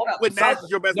going to win with Nash as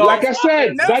your best. Like I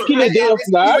said, back in the day of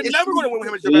Nash. You were never going to win with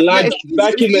him as your best.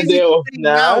 Back in the day of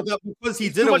Nash. Because he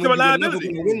didn't win, he was never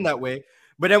going to win that way.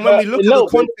 But then when we look at the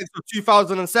context of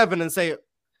 2007 and say,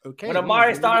 okay, when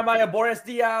Amari started by Boris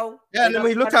Diaw, yeah, and then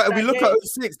we look at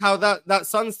 06, how that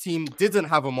Suns team didn't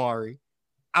have Amari,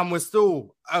 and we're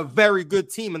still a very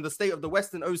good team in the state of the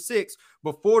West in 06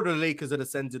 before the Lakers had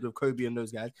ascended with Kobe and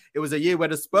those guys. It was a year where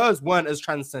the Spurs weren't as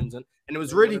transcendent, and it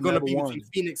was really going to be between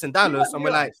Phoenix and Dallas. And we're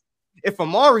like, if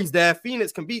Amari's there,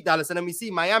 Phoenix can beat Dallas, and then we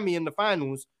see Miami in the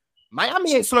finals.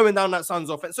 Miami ain't slowing down that Suns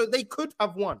offense, so they could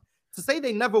have won. To say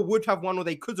they never would have won or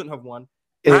they couldn't have won.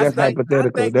 Yeah, that's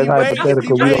hypothetical. That's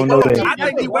hypothetical. We don't know that. I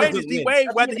think D-Wade is D-Wade,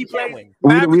 whether he plays.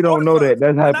 We don't know that.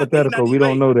 That's hypothetical. We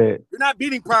don't know that. You're not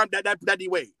beating Prime that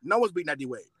D-Wade. No one's beating that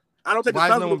D-Wade. I don't think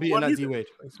why is no one beating that D-Wade?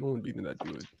 No one beating that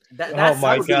D-Wade. Oh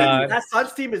my God! That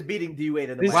Suns team is beating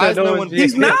D-Wade. Why is no one?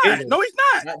 He's not. No, he's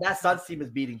not. That Suns team is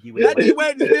beating D-Wade. That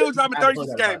D-Wade is still dropping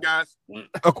 36 games, guys.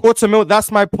 A quarter mil.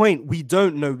 That's my point. We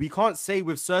don't know. We can't say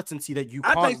with certainty that you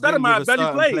can't win with a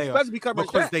certain player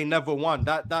because they never won.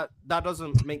 That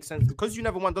doesn't make sense. Because you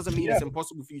never won doesn't mean it's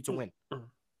impossible for you to win.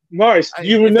 Morris,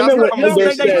 you remember what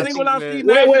Elder said? Wait, brother,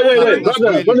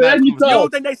 let me talk. You don't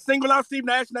think they single out Steve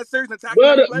Nash in that series and attack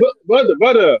brother,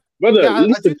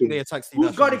 listen to me.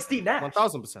 Who's guarding Steve Nash?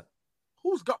 1000%.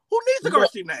 Who needs to guard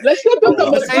Steve Nash? Let's not talk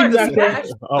about Steve Nash.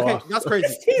 Okay, that's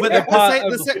crazy. But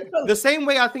the same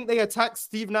way I think they attack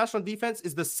Steve Nash on defense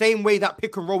is the same way that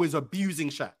pick and roll is abusing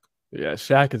Shaq. Yeah,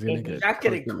 Shaq is gonna get. Shaq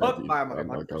getting cooked by him.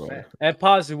 And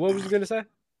pause. What was you gonna say?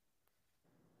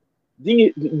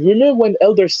 Remember when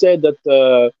Elder said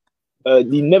that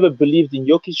he never believed in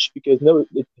Jokic because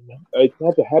it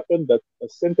never happened that a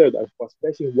center that was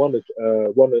passing won a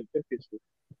championship.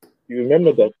 You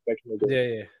remember that back in the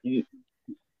day? Yeah.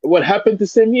 What happened the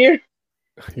same year?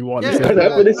 He won. But I think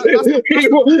everybody saw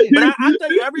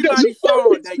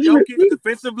that Jokic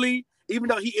defensively, even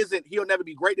though he'll never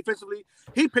be great defensively,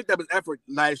 he picked up his effort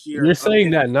last year. You're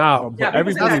saying that now, but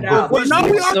everybody. I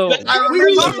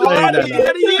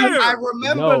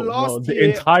remember last the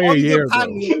year entire year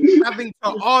having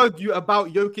to argue about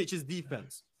Jokic's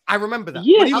defense. I remember that.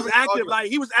 Yeah, he was active.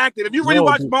 He was active. If you really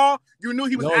watch ball, you knew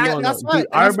he was active. That's right.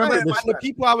 I remember and the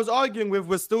people I was arguing with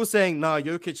were still saying, "Nah,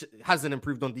 Jokic hasn't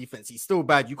improved on defense. He's still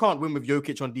bad. You can't win with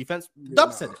Jokic on defense."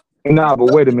 Dub said it. Nah,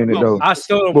 but wait a minute though. I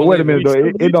still don't. But wait a minute though.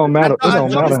 It don't matter. It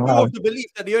don't matter how. The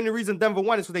belief that the only reason Denver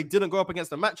won is because they didn't go up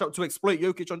against a matchup to exploit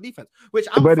Jokic on defense, which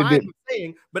I'm fine with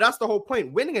saying. But that's the whole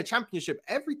point. Winning a championship,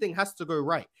 everything has to go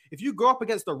right. If you go up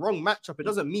against the wrong matchup, it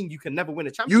doesn't mean you can never win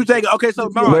a championship. You think okay? So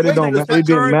but it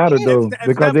didn't matter though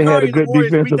because they had a good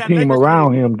defensive team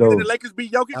around him though. The Lakers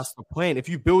beat Jokic. That's the point. If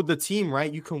you build the team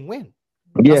right, you can win.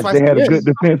 Yes, they had a good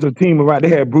defensive team right. They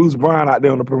had Bruce Brown out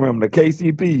there on the perimeter,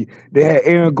 KCP. They had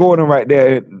Aaron Gordon right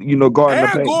there, guarding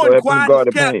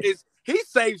the paint. He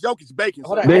saves Jokic's bacon.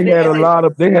 They had a lot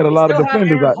of defenders out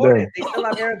there. They still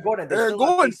have Aaron Gordon. Aaron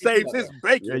Gordon saves his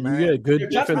bacon. Yeah, you get good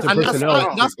defensive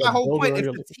personnel. That's my whole point.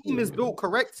 If the team is built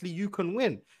correctly, you can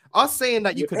win. Us saying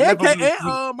that you can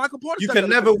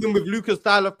never win with Luka's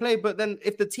style of play, but then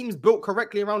if the team's built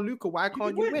correctly around Luka, why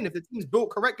can't you win? If the team's built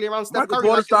correctly around Steph Curry,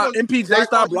 MPJ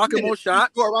start blocking more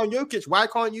shots. Built around Jokic, why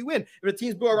can't you win? If the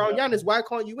team's built around Giannis, why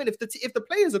can't you win? If the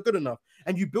players are good enough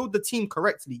and you build the team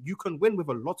correctly, you can win with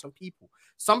a lot of people.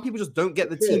 Some people just don't get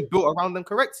the team built around them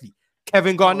correctly.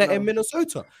 Kevin Garnett in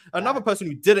Minnesota. Another person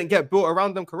who didn't get built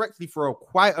around them correctly for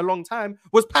quite a long time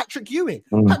was Patrick Ewing.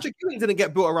 Patrick Ewing didn't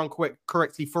get built around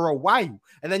correctly for a while.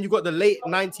 And then you got the mid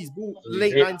 90s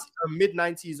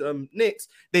Knicks.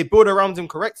 They build around him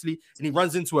correctly and he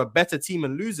runs into a better team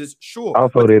and loses. Sure.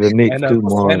 Also, they're the Knicks too,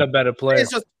 Mark. And a better player.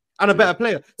 And a better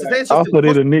player. Also,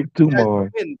 they're the Knicks too,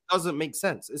 Mark. Doesn't make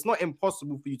sense. It's not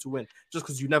impossible for you to win just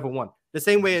because you never won. The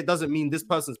same way it doesn't mean this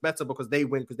person's better because they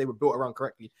win because they were built around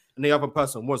correctly and the other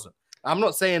person wasn't. I'm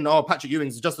not saying, Patrick Ewing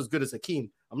is just as good as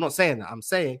Hakeem. I'm not saying that. I'm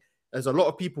saying there's a lot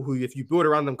of people who, if you build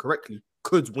around them correctly,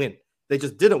 could win. They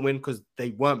just didn't win because they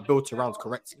weren't built around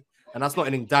correctly. And that's not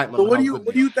an indictment. So what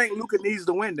do you think Luka needs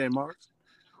to win then, Mark?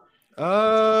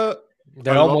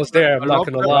 They're almost there. I'm not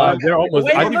gonna lie. They're almost.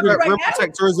 I think the rim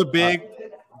protector is a big.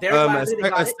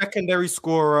 A secondary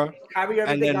scorer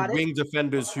and then wing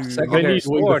defenders who secondary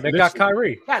scorer. They got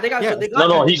Kyrie.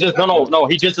 He's just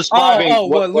describing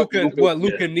what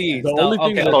Luka needs. The only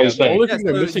thing they're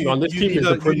missing on this team is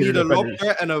the perimeter defenders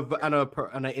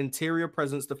and an interior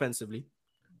presence defensively.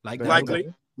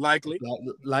 Likely. Like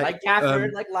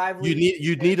Gafford, like Lively.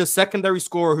 You need a secondary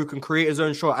scorer who can create his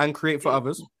own shot and create for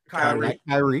others. Kyrie.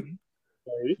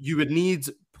 You would need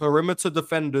perimeter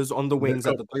defenders on the wings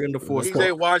at the 3 and the 4 spot.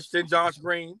 DJ Washington, Josh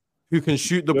Green, who can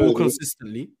shoot the ball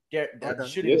consistently.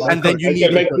 And then you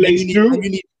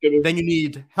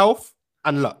need health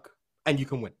and luck, and you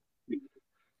can win.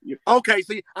 Okay,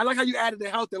 see, I like how you added the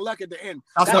health and luck at the end.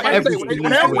 That's what every team needs. You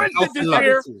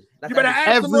better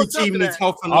add some every more stuff team to needs that.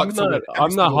 health and luck.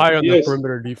 I'm not high on the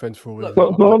perimeter defense for Wizards.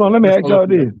 So hold on, let me ask y'all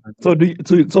this. So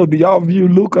do y'all view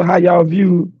Luka how y'all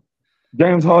view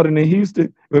James Harden in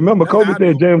Houston? Remember, Kobe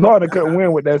said James Harden couldn't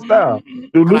win with that style.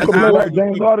 Do Luka play like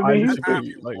James Harden in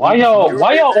Houston? Why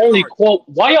y'all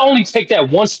only take that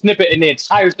one snippet in the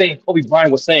entire thing Kobe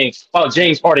Bryant was saying about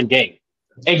James Harden game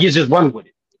and you just run with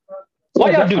it?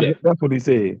 Why y'all do that? That's what he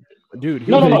said. Dude,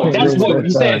 no. That's what he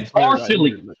said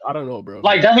partially. I don't know, bro.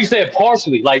 Like that's what he said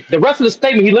partially. Like the rest of the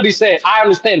statement, he literally said, "I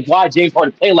understand why James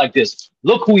Harden played like this.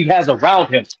 Look who he has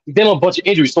around him. He's dealing with a bunch of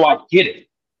injuries, so I get it."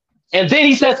 And then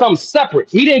he said something separate.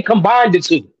 He didn't combine the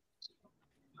two.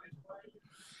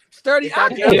 Sturdy. I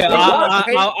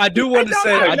do want to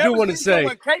say. I do want to say.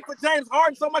 For James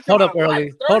Harden so much. Hold up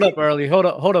early. Hold up early. Hold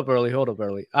up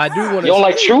early. I do want to. You don't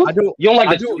like truth? I do. You don't like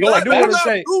I the. do. You don't like I do want to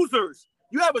say. Losers.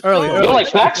 You have a early. You don't like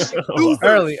facts?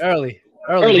 Early.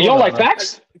 You don't like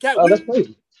facts? Oh, that's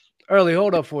crazy. Early,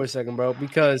 hold up for a second, bro.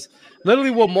 Because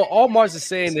literally, what all Mars is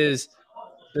saying is,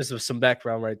 this is some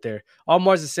background right there. All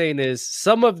Mars is saying is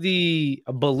some of the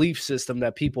belief system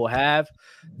that people have.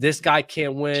 This guy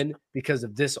can't win because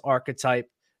of this archetype.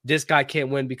 This guy can't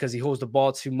win because he holds the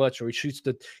ball too much or he shoots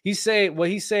the. He's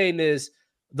saying is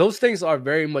those things are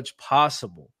very much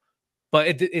possible.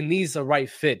 But it needs the right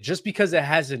fit. Just because it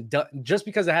hasn't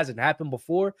happened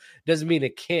before doesn't mean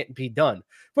it can't be done.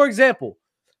 For example,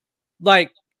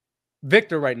 like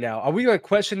Victor right now, are we going to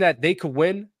question that they could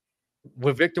win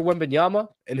with Victor Wembanyama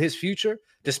in his future,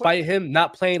 despite him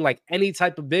not playing like any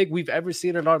type of big we've ever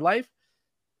seen in our life?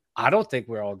 I don't think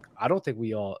we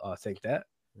all think that.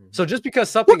 So just because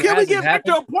something hasn't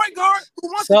happened, Victor a point guard who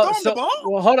wants to throw him the ball?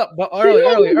 Well, hold up, but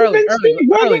early.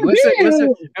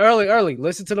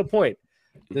 Listen to the point.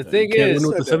 The thing is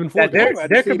that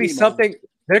there could be something.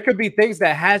 There could be things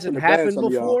that hasn't happened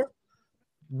before.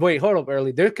 Wait, hold up,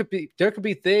 early. There could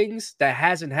be things that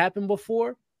hasn't happened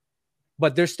before,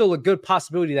 but there's still a good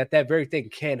possibility that very thing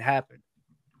can happen.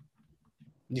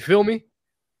 You feel me?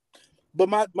 But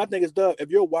my thing is, Doug, if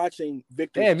you're watching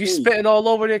Victor's damn, you spitting all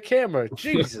over their camera.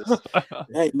 Jesus.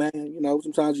 Hey, man,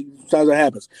 sometimes that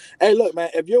happens. Hey, look, man,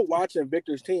 if you're watching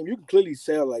Victor's team, you can clearly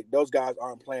tell, like, those guys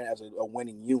aren't playing as a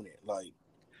winning unit. Like,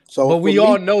 so. But we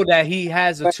all know that he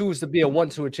has the tools to be a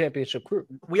championship crew.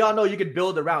 We all know you could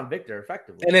build around Victor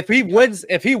effectively. And if he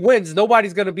wins,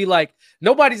 nobody's ever going to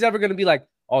be like,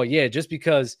 oh, yeah, just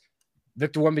because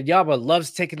Victor Wembanyama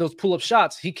loves taking those pull-up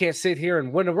shots, he can't sit here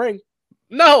and win a ring.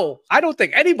 No, I don't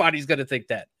think anybody's going to think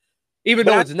that, even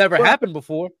though it's never happened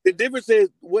before. The difference is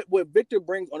what Victor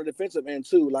brings on the defensive end,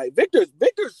 too. Like, Victor's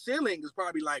ceiling is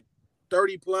probably like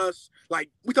 30 plus. Like,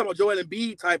 we talking about Joel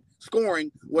Embiid type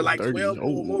scoring with like 12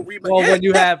 or more rebounds. Well, when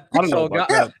you have, I don't know about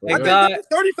that. I think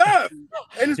 35.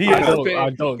 I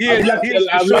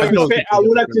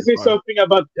would like to say something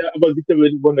about Victor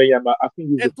Wembanyama. I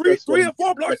think he's and 3 or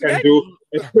 4 blocks can do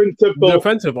a principle.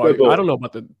 Defensive, I don't know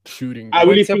about the shooting. I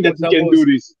really think that he can do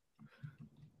this.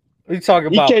 Are you talking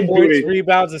about points,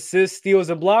 rebounds, assists, steals,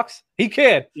 and blocks? He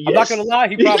can. Yes. I'm not going to lie.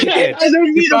 He probably can.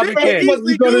 He probably can.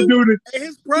 He's going to do this.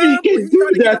 He can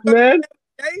do that, man.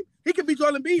 He can be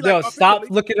Joel Embiid. Yo, stop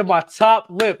looking at my top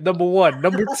lip, number one.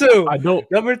 Number two. I don't.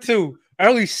 Number two,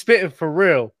 early spitting for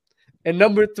real. And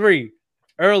number three,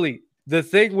 early. The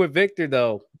thing with Victor,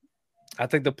 though, I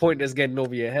think the point is getting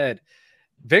over your head.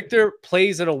 Victor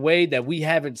plays in a way that we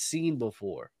haven't seen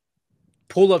before.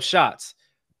 Pull-up shots.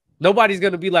 Nobody's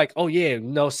going to be like, oh, yeah,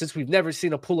 since we've never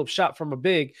seen a pull-up shot from a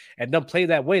big and them play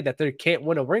that way that they can't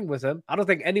win a ring with him. I don't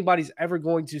think anybody's ever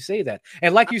going to say that.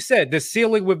 And like you said, the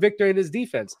ceiling with Victor and his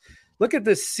defense. Look at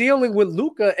the ceiling with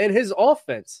Luka and his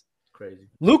offense. Crazy.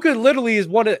 Luka literally is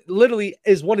one of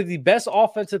the best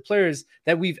offensive players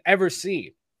that we've ever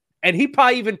seen. And he's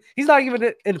not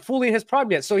even in fully his prime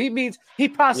yet. So he means he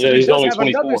possibly does have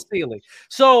 24. Another ceiling.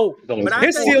 So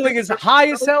his ceiling is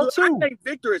high as hell too. I think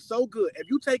Victor is so good. If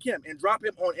you take him and drop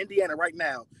him on Indiana right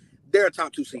now, they're a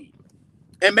top 2 seed.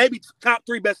 And maybe top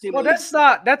 3 best team. Well, that's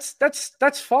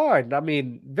fine. I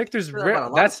mean, Victor's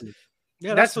that's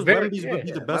very he's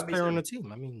the best player on the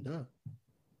team. I mean, duh.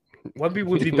 Wemby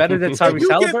would be better than Tyrese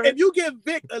Haliburton. If you give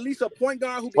Vic at least a point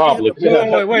guard who probably. Wait.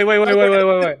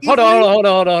 Hold on.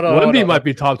 Wemby might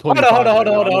be top 20. Hold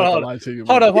on.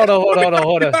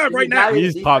 Right now,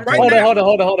 he's top 20. Hold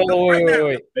on.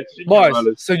 Wait. Mars,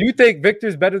 so you think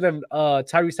Victor's better than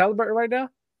Tyrese Haliburton right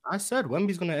now? I said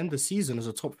Wemby's going to end the season as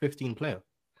a top 15 player.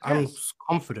 I'm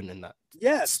confident in that.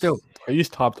 Yes. Still. He's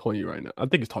top 20 right now. I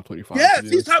think he's top 25. Yes,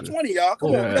 he's top 20, y'all.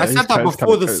 Come on. I said that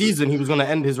before the season. He was going to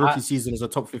end his rookie season as a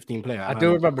top 15 player. I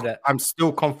do remember that. I'm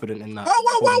still confident in that.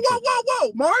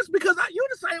 Whoa, Mars, because you're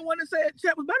the same one that said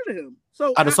Chet was better than him.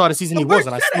 So at the start of the season, he was,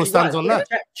 and I still stand on that.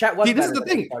 Chet was. See, this is the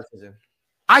thing.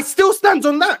 I still stand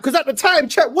on that because at the time,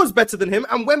 Chet was better than him,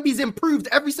 and Wemby's improved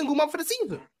every single month of the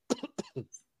season.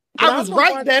 I was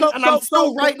right then, and I'm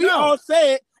still right now. We all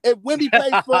said if Wemby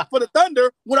plays for the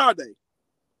Thunder, what are they?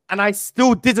 And I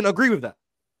still didn't agree with that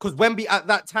because Wemby at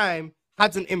that time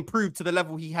hadn't improved to the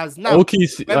level he has now.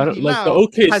 OKC, like the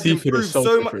OKC fit is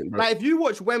so different, like if you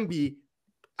watch Wemby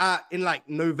in like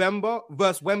November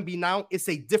versus Wemby now, it's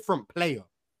a different player.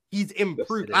 He's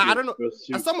improved. I don't know.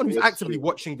 As someone who's actively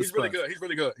watching the Spurs, He's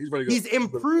really good. He's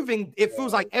improving. It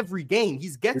feels like every game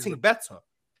he's getting better.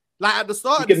 Like at the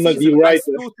start of the season, I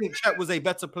still think Chet was a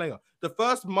better player. The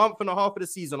first month and a half of the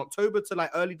season, October to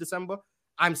like early December,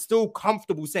 I'm still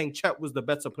comfortable saying Chet was the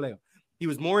better player. He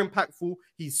was more impactful.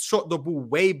 He shot the ball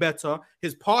way better.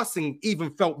 His passing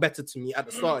even felt better to me at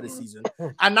the start of the season.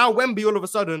 And now Wemby, all of a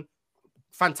sudden,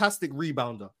 fantastic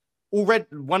rebounder. Already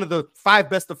one of the 5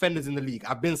 best defenders in the league.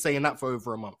 I've been saying that for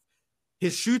over a month.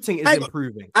 His shooting is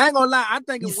improving. I ain't gonna lie. I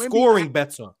think he's scoring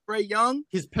better. Trae Young.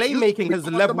 His playmaking has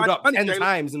leveled up 10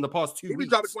 times in the past 2 weeks. He'd be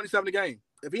dropping 27 a game.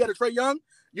 If he had a Trae Young,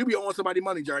 you'd be owing somebody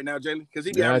money right now, Jalen. Because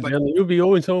he'd be you'll be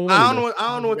owing someone money.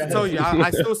 I don't know what to tell you. I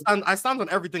still stand. I stand on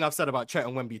everything I've said about Chet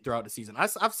and Wemby throughout the season.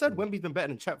 I've said Wemby's been better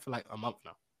than Chet for like a month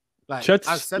now. Like, Chet's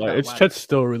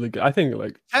still really good. I think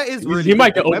like Chet is really he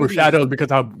might get overshadowed because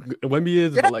how Wemby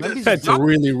is, but like Chet's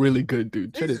really, really good,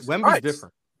 dude. Chet is Wemby's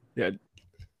different.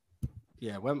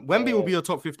 Yeah, Wemby will be a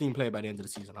top 15 player by the end of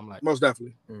the season. I'm like most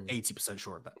definitely 80%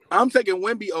 sure of that. I'm taking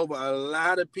Wemby over a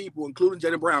lot of people, including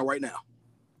Jaylen Brown, right now.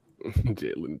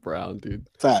 Jaylen Brown, dude.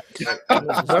 Fact.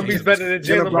 Wemby's better than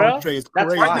Jaylen Brown.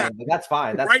 That's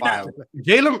fine. That's fine.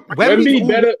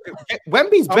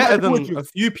 Wemby's better than a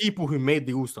few people who made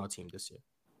the All-Star team this year.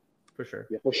 For sure.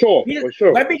 Yeah, for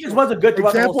sure. Wemby just wasn't good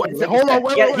throughout the whole season. Hold on,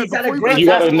 wait. He's had a great. You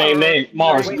gotta name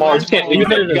Mars. Mars, you can't. You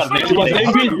gotta name. He's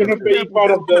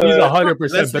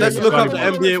 100%. Let's look up the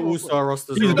NBA All-Star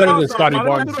roster. He's better than Scotty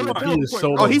Barnes. He is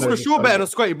so. Oh, he's for sure better than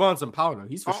Scotty Barnes and Powder.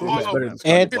 He's for sure better than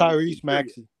and Tyrese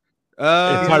Maxey.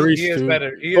 Tyrese he is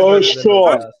better. For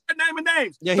sure. Name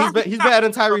names. Yeah, he's better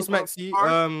than Tyrese Maxey.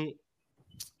 I'm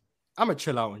gonna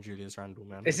chill out on Julius Randle,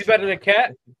 man. Is he better than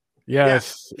Cat?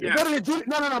 Yes. He's better than Julius.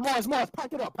 No, Mars,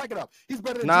 pack it up. He's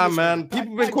better than Nah, Julius man. Randle.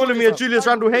 People been calling me a Julius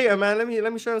Randle hater, man. Let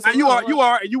me show him. You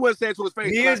are, and you wouldn't say it to his face.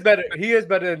 He is better. He is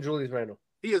better than Julius Randle.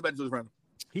 He is better than Julius Randle.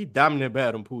 He damn near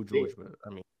better than Paul George, but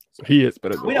I mean, he is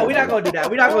better. We're not gonna do that.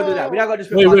 We're not gonna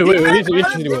just. Wait. We're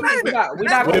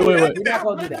not gonna do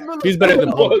that. He's better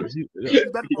than Paul. Who's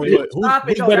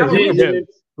better?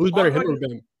 Who's better, him or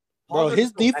Ben? Bro,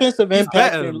 his defensive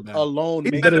impact alone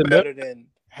makes him better than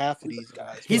half of these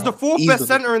guys. He's the 4th best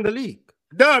center in the league.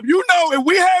 Dub, you know, if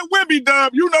we had Wemby,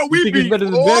 Dub, you know we'd be better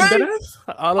than Ben.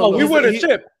 We would have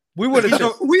chipped. We would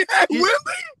have. We had Wemby.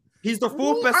 He's the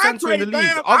 4th best center in the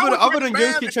league. Other than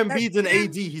Jokic, Embiid, and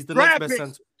AD, he's the next best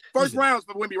center. First rounds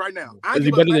for Wemby right now. Is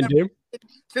he better than Dame?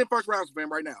 10 first rounds for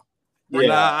him right now.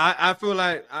 Yeah, I feel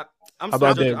like I'm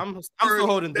still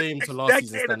holding Dame to last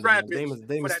season's standard.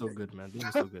 Dame is still good, man. Dame is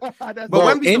still good. But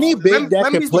Wemby's any big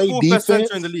that can play the 4th defense best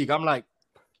center in the league. I'm like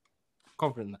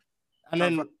confident in that. And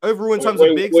then overall in terms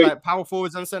of bigs, like power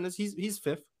forwards and centers, he's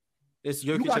 5th. It's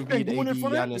Jokic, Embiid, AD,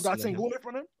 Giannis. You got Sengun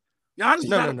for them? No,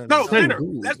 center.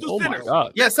 Let's do center.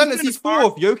 Yeah, centers, he's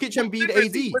 4th. Jokic, Embiid,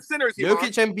 AD.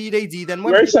 Jokic, Embiid, AD, then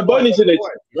Wemby. Where's Sabonis in it?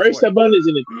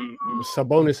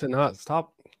 Sabonis and not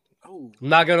stop. I'm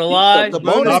not gonna lie. The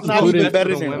bonus is not even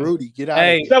better than Rudy. Get out of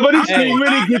here. Sabonis been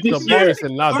really good this year. He's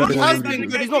not better than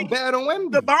Rudy. He's not better than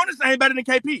Wemby. The bonus ain't better than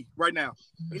KP right now.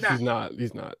 He's not.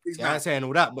 Yeah, I'm saying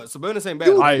all that, but Sabonis ain't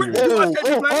better. I agree.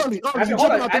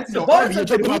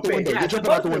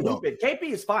 KP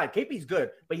is fine. KP's good,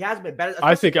 but he hasn't been better.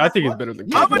 I think he's better than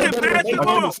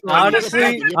KP.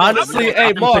 Honestly,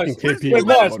 hey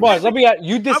Mars. Let me ask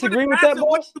you. Disagree with that,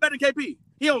 Mars? Better than KP.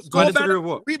 He don't score better.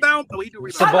 Rebound. Oh, he do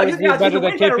rebound. Sabonis is better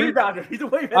than KP. He's a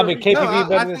way better. I mean, KP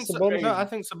better than Sabonis. No, I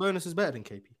think Sabonis is better than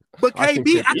KP. But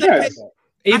KP, I think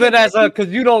even as because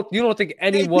you don't think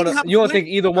you don't think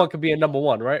either one could be a number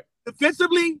 1, right?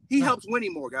 Defensively, he helps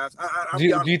winning more, guys. Do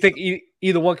you think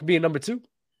either one could be a number 2?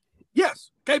 Yes,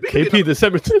 KP the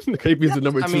 17. KP is the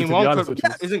number 2. To be honest with you,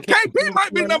 isn't KP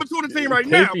might be number 2 on the team right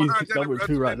now? KP is number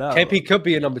 2 right now. KP could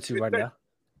be a number 2 right now.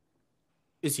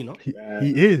 Is he not? He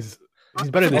is. He's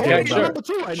better than Dame.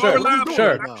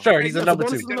 Sure. He's a number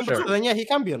 2. Sure. Then yeah, he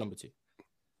can be a number 2.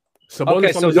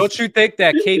 Okay, so don't you think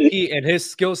that KP and his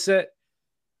skill set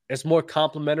is more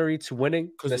complementary to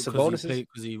winning than Sabonis?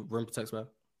 Because he rim protects well.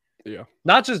 Yeah.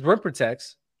 Not just rim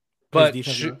protects, but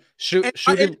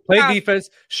shooting, play defense,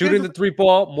 shooting the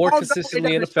 3-ball more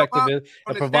consistently and effectively,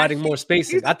 and providing more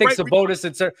spacing. I think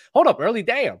Sabonis hold up, early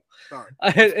damn. Sorry.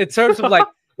 in terms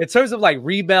of like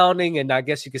rebounding and I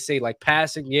guess you could say like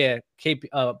passing, yeah,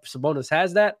 Sabonis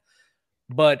has that,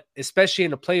 but especially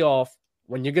in the playoff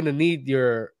when you're gonna need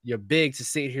your big to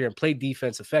sit here and play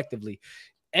defense effectively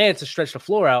and to stretch the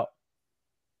floor out.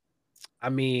 I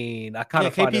mean, I kind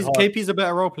of find it hard. KP's a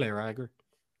better role player. I agree.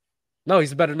 No,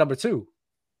 he's a better number 2.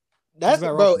 That's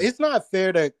bro. It's not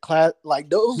fair to class like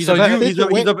those. He's a better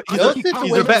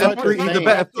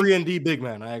 3-and-D big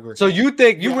man. I agree. So you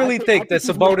really think that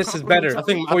Sabonis is better? I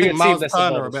think Miles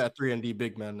Turner a better 3-and-D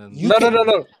big man.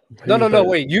 No.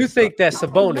 Wait, you think that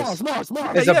Sabonis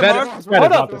is a better?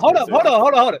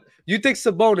 Hold up. You think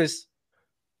Sabonis,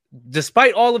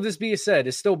 despite all of this being said,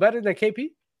 is still better than KP?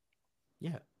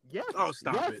 Yeah. Yeah. Oh,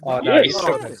 stop it. Oh, no,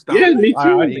 Yeah, me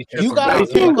too. You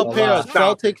guys can't compare a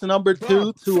Celtics number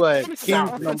 2 to a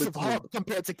Kings number 2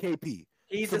 compared to KP.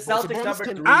 He's a Celtics number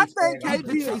 3. I think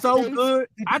KP is so good.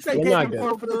 I think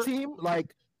KP is for the team.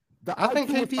 Like, I think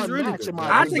KP's really good.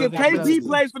 I think if KP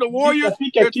plays for the Warriors,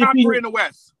 they're top 3 in the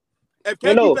West. If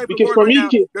KP because for me,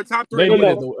 they're top 3.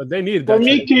 They needed that. For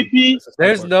me, KP.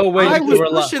 There's no way I was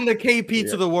pushing the KP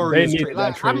to the Warriors. They needed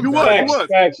that trade. You was.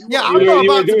 Yeah, I'm not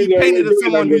about to be painted as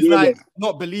someone who's like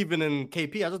not believing in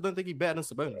KP. I just don't think he's better than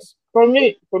Sabonis. For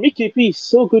me, KP is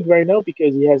so good right now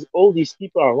because he has all these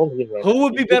people around him right now. Who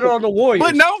would be better on the Warriors?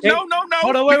 But no.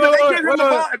 Hold on, wait.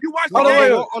 If you watch the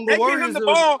game, on the Warriors,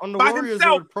 by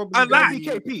himself a lot.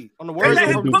 KP. On the Warriors,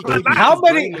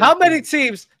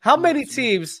 How many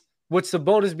teams would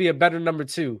Sabonis be a better number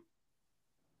 2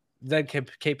 than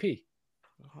KP?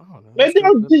 Man, they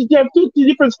have 2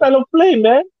 different style of play,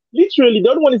 man. Literally,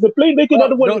 the other one is a playmaker, the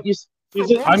other one is.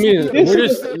 I mean,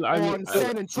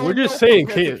 we're just saying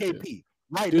KP.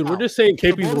 Dude, we're just saying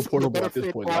KP's reportable at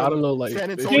this point. I don't know, like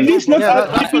KP's not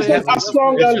as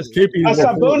strong as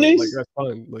Sabonis. That's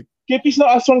fine. Like KP's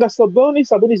not as strong as Sabonis.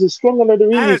 Sabonis is strong under the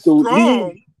ring.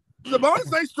 Strong.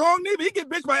 Sabonis ain't strong neither. He get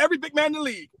bitched by every big man in the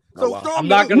league. So I'm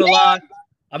not gonna lie.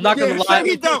 Say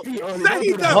he don't.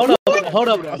 Hold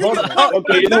up.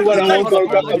 Okay, you know what? I won't talk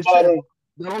about him.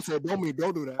 Don't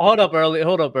do that. Hold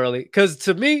up early. Because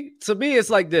to me, it's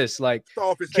like this. Like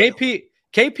KP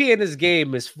in this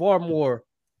game is far more.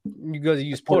 You got to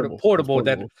use portable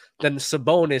than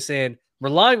Sabonis, and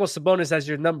relying on Sabonis as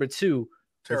your number 2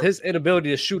 with his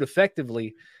inability to shoot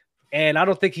effectively, and I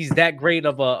don't think he's that great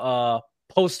of a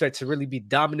poster to really be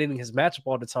dominating his matchup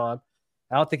all the time.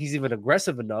 I don't think he's even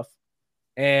aggressive enough.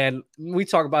 And we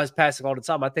talk about his passing all the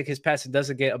time. I think his passing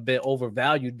doesn't get a bit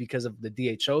overvalued because of the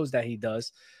DHOs that he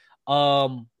does. I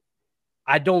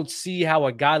don't see how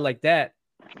a guy like that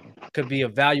could be a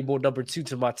valuable number 2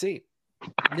 to my team.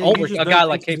 Over a guy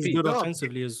like KP. Good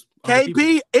offensively as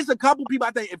KP, it's a couple people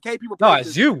I think if KP replaces,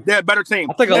 it's you. They're a better team.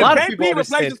 I think a lot of people KP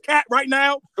replaces Cat right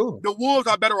now, the Wolves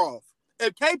are better off.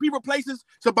 If KP replaces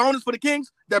Sabonis for the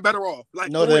Kings, they're better off.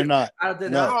 Like no, they're not.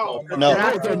 No.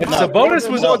 Sabonis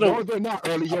was on the. They're not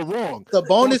early. You're wrong.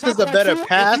 Sabonis is a better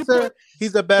passer.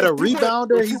 He's a better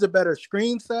rebounder. He's a better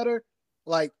screen setter.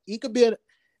 Like he could be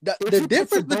the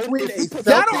difference between a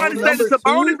Celtics number 2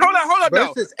 hold on,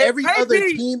 versus every other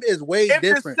team is way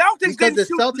different because the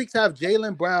Celtics have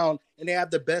Jaylen Brown and they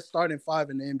have the best starting 5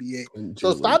 in the NBA.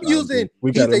 So stop using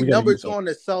he's a number 2 on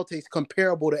the Celtics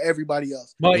comparable to everybody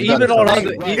else. But even on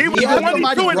other, he has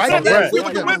somebody right there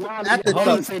with him at the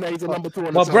team.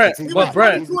 But Brett, He's number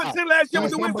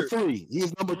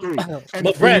 3.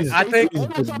 But Brett, I think he's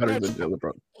better than Jaylen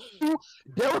Brown.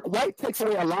 Derek White takes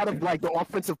away a lot of like the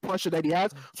offensive pressure that he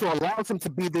has, so allows him to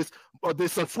be this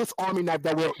Swiss Army knife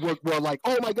that we're like,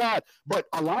 oh my god. But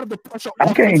a lot of the pressure.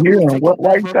 I can't hear him.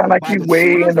 Why you sound like he's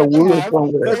way in the woods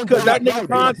somewhere? Because that nigga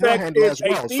contract is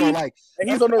 18, so like, and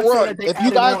he's on the run. If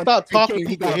you guys stop talking,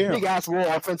 he can hear him. Big ass role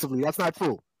offensively. That's not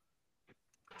true.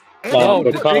 Con,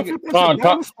 you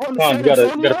gotta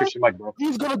fix your mic, bro.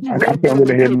 He's gonna do I can't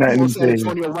really hear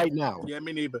nothing right now. Yeah,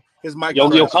 me neither. His mic.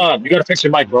 Yo, Con, you gotta fix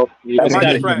your mic, bro. Yeah,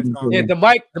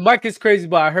 the mic is crazy,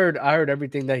 but I heard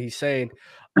everything that he's saying.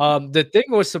 The thing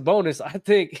with Sabonis, I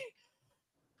think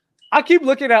I keep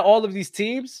looking at all of these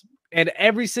teams, and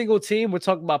every single team we're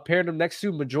talking about pairing them next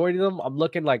to. Majority of them, I'm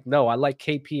looking like no, I like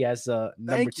KP as a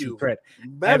number 2 threat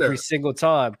every single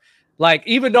time. Like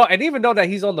even though that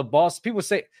he's on the Boston, people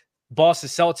say Boston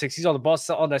Celtics, he's on the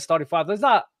Boston on that starting 5. Let's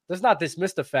not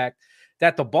dismiss the fact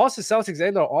that the Boston Celtics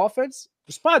and their offense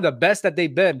It's probably the best that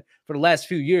they've been for the last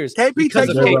few years. KP because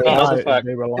of takes KP.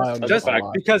 They rely on Just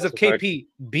because of KP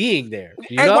being there.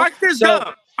 You Hey, know? watch this So-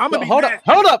 dub. I'm gonna be hold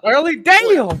up, early.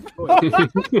 Damn.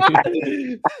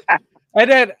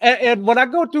 and when I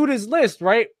go through this list,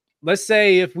 right? Let's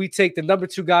say if we take the number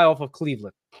 2 guy off of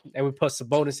Cleveland and we put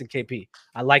Sabonis and KP.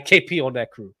 I like KP on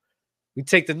that crew. We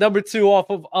take the number 2 off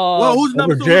of well, who's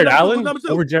number 2? Jared Allen? Who's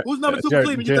number 2? Who's number 2 for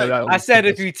Cleveland? You Jared think? Allen. I said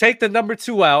if you take the number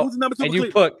 2 out Who's the number 2 and for you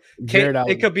Cleveland? put Jared Allen.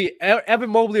 it could be Evan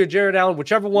Mobley or Jared Allen,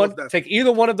 whichever one. that? Take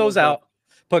either one of those out.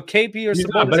 Put KP or He's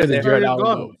not Sabonis better in than there. Jared Allen,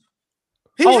 though.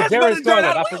 He Oh, has Darius better than Jared Garland. I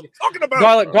Allen. What are forget. you talking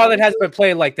about? Garland hasn't been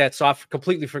playing like that, so I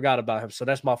completely forgot about him. So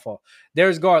that's my fault.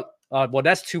 There's Garland. Well,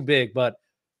 that's too big, but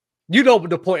you know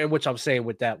the point in which I'm saying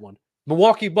with that one.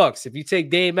 Milwaukee Bucks. If you take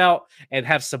Dame out and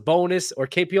have Sabonis or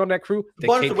KP on that crew, then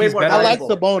Sabonis is KP's way more better. I like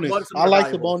Sabonis. I like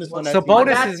Sabonis on that team.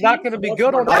 Sabonis is not going to be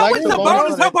good on that. How team. would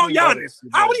Sabonis help on Giannis?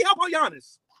 How would he help on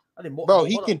Giannis? Bro,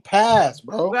 he can pass,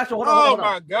 bro. Oh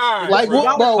my God! Like, bro,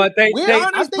 But they- I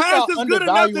Giannis think pass y'all is good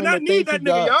enough to undervaluing not the need things that he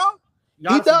nigga, does. y'all.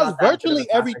 He does virtually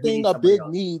everything a big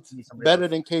needs better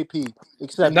than KP,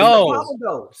 except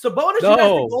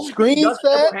Sabonis screen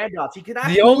set, handoffs. He can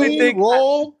The only screen, thing,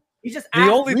 roll, He's just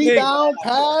the only rebound,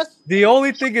 pass, the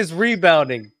only thing is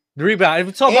rebounding. The rebound. If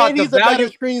you talk about and the he's a better value,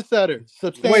 screen setter.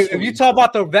 wait. If you talk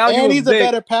about the value, and of he's a big,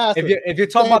 better passer. If you're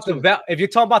talking about if you're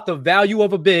talking about the value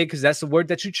of a big, because that's the word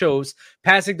that you chose,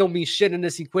 passing don't mean shit in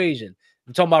this equation.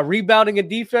 We're talking about rebounding and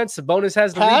defense. Sabonis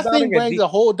has the Passing rebounding brings a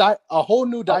whole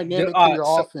new dynamic to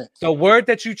your offense. The word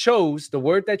that you chose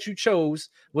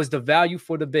was the value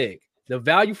for the big. The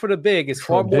value for the big is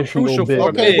far more crucial for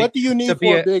a big. Okay, what do you need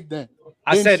for a big then?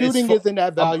 I said shooting isn't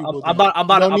that valuable. I'm about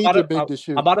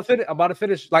to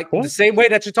finish. Like the same way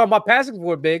that you're talking about passing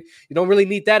for a big, you don't really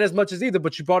need that as much as either.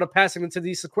 But you brought up passing into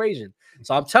this equation.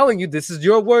 So I'm telling you, this is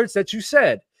your words that you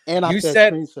said. And I you said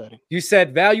screen setting. You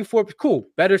said value for cool,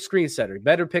 better screen setter,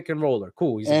 better pick and roller.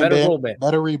 Cool. He's a better roll man.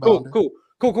 Better rebounder.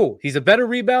 Cool. He's a better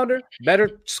rebounder,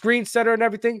 better screen setter and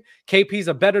everything. KP's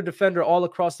a better defender all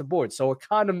across the board. So it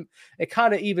kind of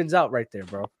evens out right there,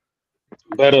 bro.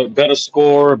 Better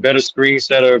scorer, better screen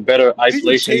setter, better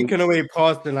isolation. Taking away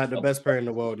passing like the best player in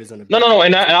the world isn't it? No,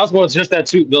 and I was going to just that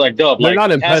too. Like Dub, They're like not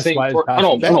impressed passing by his for,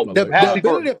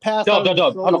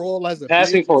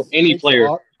 passing for any player.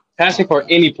 Passing for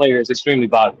any player is extremely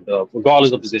valuable,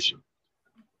 regardless of position.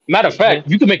 Matter of fact,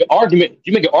 you can make an argument.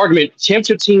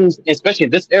 Championship teams, especially in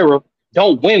this era,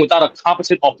 don't win without a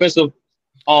competent offensive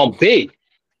big.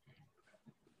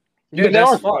 Yeah,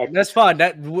 that's fine.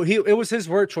 It was his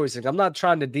word choicing. I'm not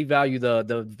trying to devalue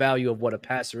the value of what a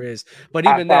passer is, but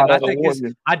even then,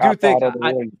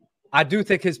 I do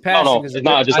think his passing is it's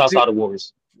not just outside of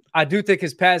Warriors. I do think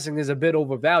his passing is a bit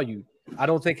overvalued. I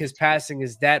don't think his passing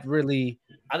is that really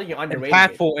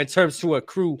impactful in terms to a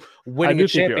crew winning a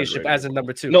championship as a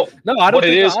number 2. No, I don't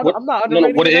think I'm not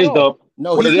underrated. What it is, though.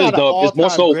 What it is, though, is more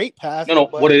so.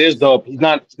 What it is, though, he's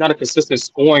not a consistent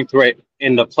scoring threat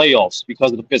in the playoffs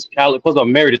because of the physicality, because of a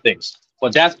myriad of things.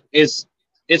 But it's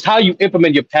how you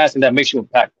implement your passing that makes you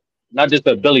impactful, not just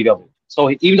the ability of it. So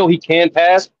even though he can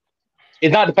pass,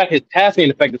 it's not the fact his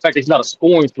passing effect, the fact that he's not a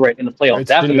scoring threat in the playoffs.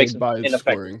 That's what makes him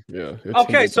ineffective. Yeah.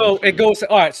 Okay, so it goes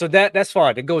all right. So that's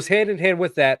fine. It goes hand in hand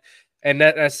with that, and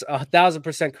that's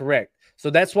 1,000% correct.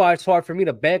 So that's why it's hard for me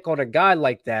to bank on a guy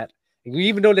like that.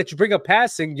 Even though that you bring up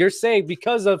passing, you're saying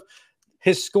because of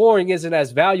his scoring isn't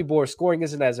as valuable or scoring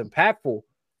isn't as impactful,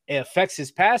 it affects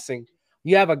his passing.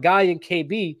 You have a guy in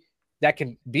KB that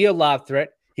can be a lob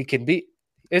threat. He can be.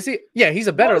 Is he? Yeah, he's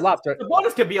a better lob threat.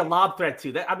 Sabonis can be a lob threat too.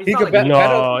 He's not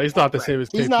the same as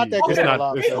KP. He's not that good.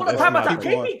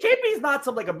 KP's not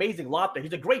some like amazing lob threat.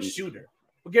 He's a great shooter.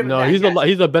 No, he's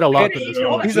a better lob threat.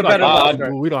 He's a better lob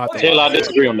threat. We don't have to. Taylor, I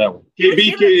disagree on that one.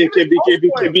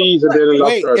 KB is a better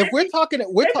lob threat. If we're talking,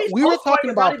 we were talking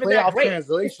about playoff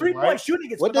translation, right?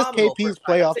 What does KP's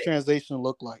playoff translation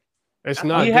look like? It's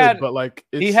not good, but like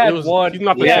he had one. He's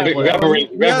not the same player.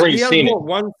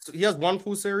 He has one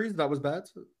full series that was bad.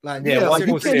 Like one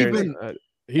full series.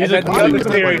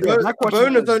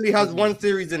 Bonus only has one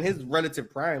series in his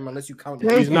relative prime, unless you count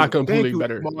it. He's not completely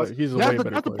better. He's a way better.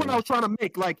 That's the point I was trying to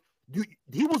make. Like,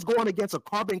 he was going against a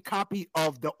carbon copy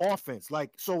of the offense.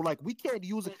 Like, so, like, we can't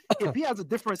use it. If he has a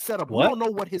different setup, we don't know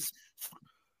what his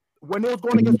when they was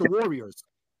going against the Warriors.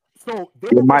 So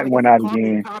they might win out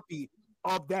again. Copy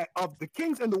of the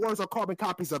Kings and the Warriors are carbon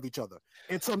copies of each other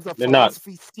in terms of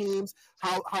philosophy, schemes,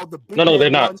 how the they're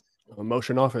not.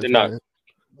 Motion offense. They're not.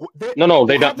 They don't.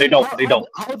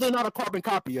 How are they not a carbon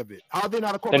copy of it? How are they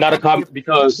not a carbon? They're not a copy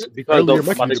because the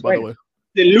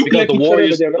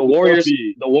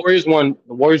Warriors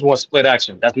won split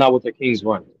action. That's not what the Kings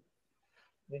run.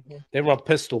 They run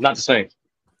pistol. Not the same.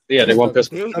 Yeah, they run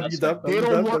pistol. They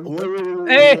don't want.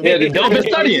 Hey, they've been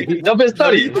studying. They've been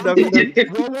studying.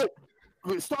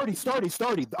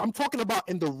 Starty. I'm talking about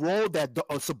in the role that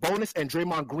Sabonis and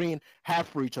Draymond Green have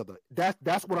for each other.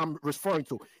 That's what I'm referring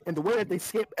to. And the way that they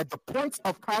skip at the points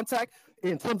of contact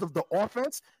in terms of the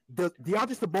offense,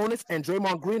 DeAndre Sabonis and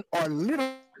Draymond Green are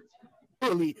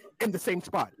literally in the same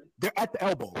spot. They're at the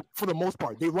elbow for the most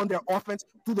part. They run their offense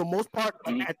through the most part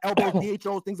at elbow,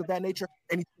 DHOs, things of that nature,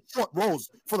 and he's short rolls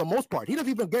for the most part. He doesn't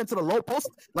even get into the low post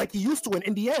like he used to in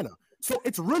Indiana. So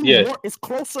it's really more. It's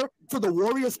closer to the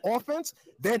Warriors' offense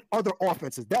than other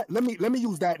offenses. Let me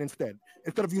use that instead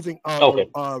of using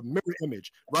mirror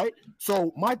image, right?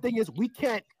 So my thing is we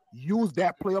can't use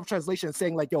that playoff translation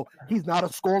saying like, yo, he's not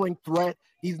a scoring threat.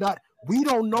 He's not. We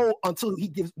don't know until he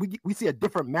gives. We see a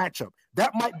different matchup.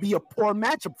 That might be a poor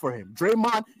matchup for him.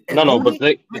 Draymond. And but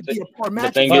the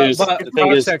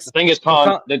thing is,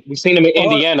 Con, that we've seen him in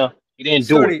Indiana. He didn't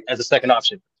do it as a second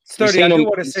option. Sturdy, I do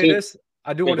want to say this.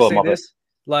 I do want to say this.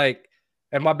 Like,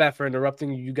 and my bad for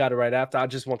interrupting you. You got it right after. I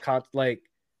just want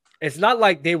it's not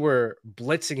like they were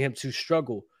blitzing him to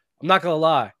struggle. I'm not gonna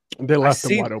lie. They left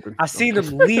him wide open. I seen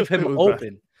them leave him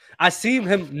open. I seen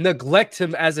him neglect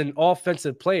him as an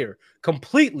offensive player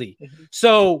completely.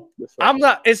 So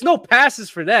it's no passes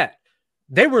for that.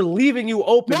 They were leaving you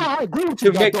open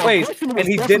to make plays, and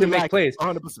he didn't make plays.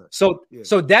 100%.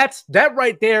 So that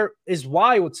right there is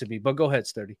wild to me. But go ahead,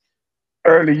 Sturdy.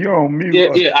 Early, you're on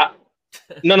mute.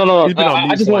 No.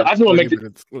 I just want to make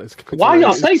it. Why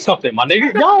y'all say something, my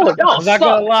nigga? Y'all I'm not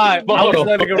gonna lie. I was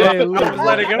letting it rock. I was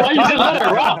letting it rock. Why you just let it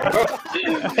rock, bro?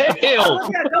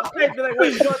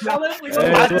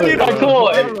 Come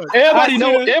on. Everybody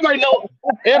know.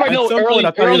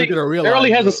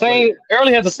 Early has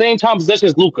the same time possession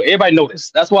as Luka. Everybody know this.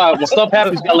 That's why when stuff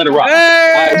happens, you gotta let it rock.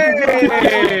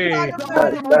 Hey!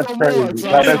 That's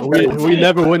crazy. We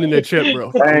never win in the chip,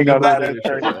 bro. I ain't gonna lie.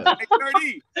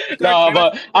 No,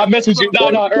 but I messaged you. No,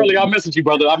 early. I messaged you,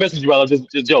 brother.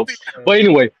 Just jokes. But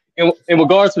anyway, in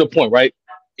regards to the point, right?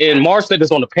 And Mars said this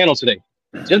on the panel today.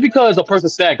 Just because a person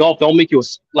sat golf don't make you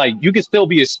you can still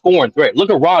be a scoring threat.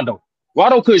 Look at Rondo.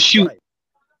 Rondo could shoot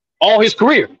all his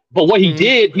career, but what he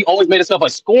did, he always made himself a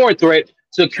scoring threat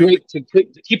to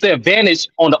keep the advantage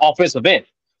on the offensive end.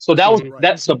 So that was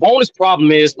that Sabonis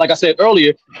problem is, like I said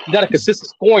earlier, he got a consistent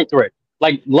scoring threat.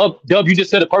 Like Dub, you just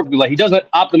said it perfectly. Like he doesn't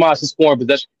optimize his scoring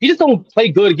possession. He just don't play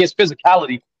good against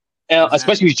physicality,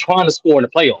 especially if he's trying to score in the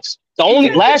playoffs.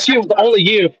 Last year was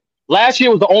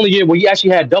the only year where he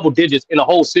actually had double digits in the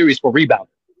whole series for rebounding.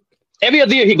 Every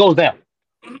other year he goes down.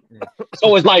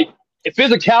 So it's like if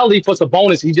physicality for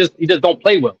Sabonis, he just don't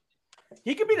play well.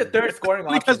 He could be the third scoring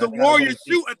option because the Warriors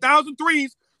shoot 1,000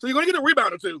 threes, so you're gonna get a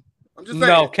rebound or two. I'm just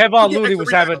saying. No, Kevon Looney was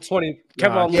having 20.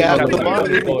 Kevon Looney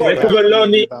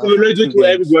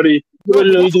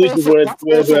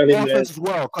as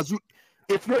well, because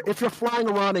if you're flying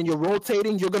around and you're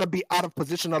rotating, you're going to be out of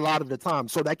position a lot of the time.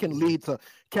 So that can lead to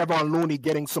Kevon Looney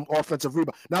getting some offensive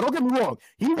rebound. Now, don't get me wrong.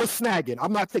 He was snagging.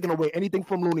 I'm not taking away anything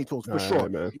from Looney Tunes for sure.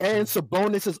 Man. And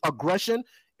Sabonis' aggression,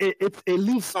 it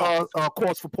leaves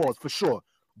cause for pause for sure.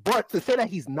 But to say that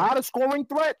he's not a scoring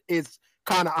threat is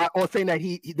kind of, or saying that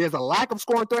there's a lack of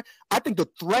scoring threat. I think the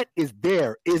threat is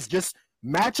there. It's just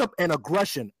matchup and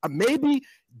aggression. Maybe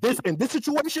in this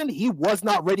situation, he was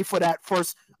not ready for that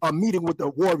first meeting with the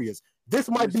Warriors. This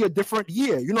might be a different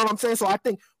year. You know what I'm saying? So I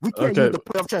think we can't use the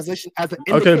playoff transition as an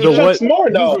indicator. Okay, but what's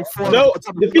more though? No,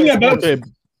 the thing about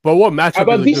but what matchup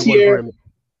about this year?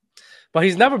 But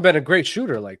he's never been a great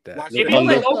shooter like that. It's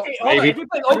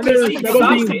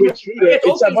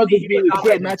about being a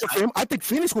great matchup for him. I think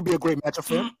Phoenix will be a great matchup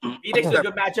for him. Phoenix is a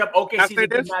good matchup. OKC is a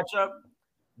good matchup.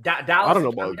 Dallas. I don't know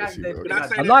about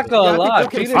OKC. I'm not gonna lie.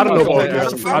 I don't know about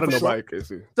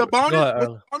OKC.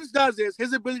 Sabonis does is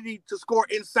his ability to score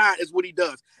inside is what he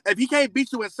does. If he can't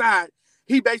beat you inside,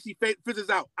 he basically fizzes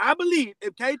out. I believe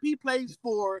if KP plays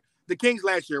for the Kings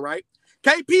last year, right?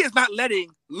 KP is not letting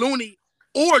Looney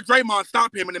or Draymond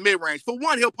stop him in the mid-range. For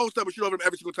one, he'll post up and shoot over him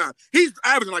every single time. He's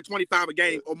averaging like 25 a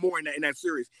game or more in that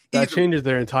series. That changes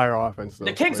their entire offense, though.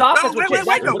 The Kings' offense wait.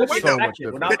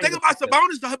 The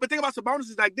thing about Sabonis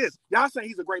is like this. Y'all saying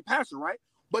he's a great passer, right?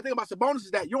 But the thing about Sabonis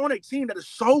is that you're on a team that is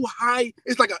so high.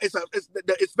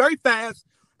 It's very fast.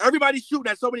 Everybody's shooting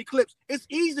at so many clips. It's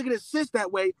easy to get assists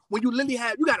that way when you literally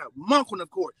you got a Monk on the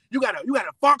court. You got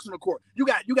a Fox on the court. You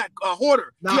got a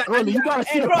Hoarder. You got to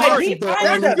see the passes.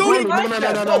 No.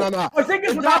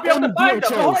 Porzingis would not be able to find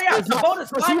them. Hold on,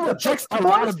 Sabonis he rejects a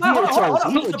lot of DHOs.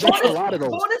 He rejects a lot of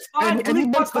those. And he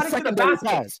makes the secondary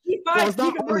pass. So it's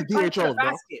not only DHOs,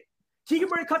 bro. Keegan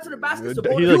Murray cuts to the basket.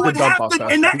 You would have to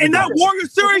in that Warrior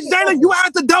series, Jalen. You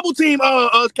have to double team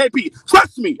KP.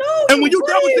 Trust me. And when you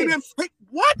double team him,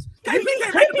 what? KP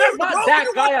is not that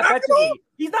guy offensively.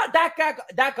 He's not that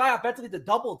guy offensively to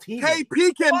double team.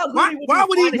 KP can. Why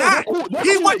would he not?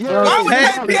 He would. Why would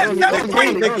KP have 7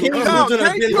 points? The Kings was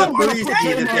gonna be the breeze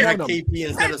team if they had KP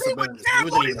instead of Sabonis. He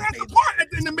wasn't even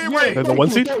in the mid range. The 1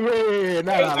 seed?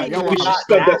 We should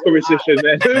stop that conversation,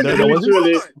 man.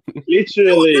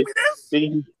 Literally.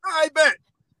 I bet.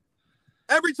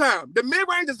 Every time. The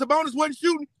mid-range that Sabonis wasn't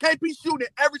shooting, KP shooting it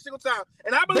every single time.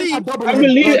 And I believe they're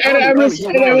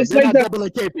not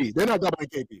doubling KP. They're not doubling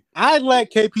KP. I'd let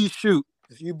KP shoot.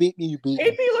 If you beat me, you beat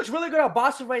me. KP looks really good at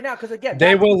Boston right now because, again,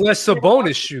 they will let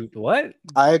Sabonis shoot. What?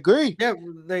 I agree. Yeah,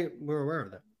 we're aware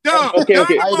of that. Okay. You let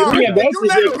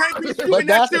KP shoot in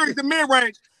that series, the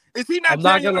mid-range. Is he not? I'm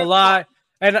not going to lie.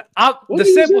 And the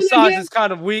sample size is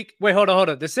kind of weak. Wait, hold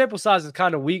on. The sample size is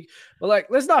kind of weak. But, like,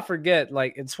 let's not forget,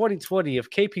 like, in 2020, if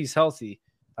KP's healthy,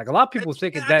 like, a lot of people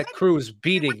thinking that crew is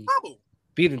beating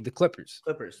the Clippers.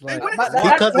 Like,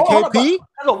 because of KP?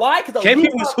 Why?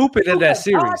 KP was hooping in that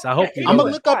series. I hope you know I'm going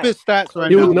to look up his stats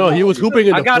right now. No, he was hooping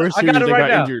in the first series. They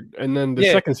got injured. And then the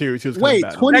second series, he was Wait,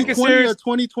 2020 or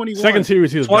 2021? Second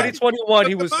series, he was 2021,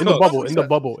 he was in the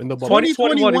bubble.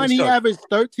 2021, he averaged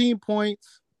 13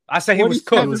 points. I said he was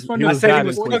cooked. I said he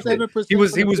was cooked. He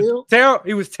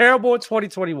was terrible in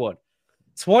 2021.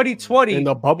 2020, in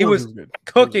the bubble, he was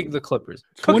cooking the Clippers.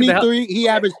 23, he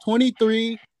averaged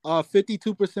 23,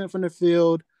 52% from the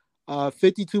field,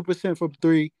 52% from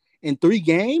 3 in 3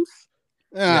 games.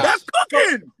 That's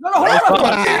cooking. No, hold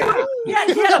on. He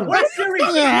had a win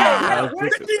series. He had a win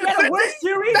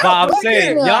series. But I'm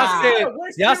saying,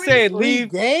 y'all saying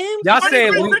leave. Y'all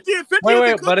saying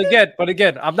wait. But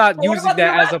again, I'm not using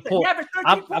that as a point.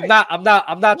 I'm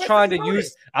not trying to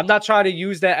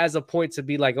use that as a point to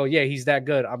be like, oh yeah, he's that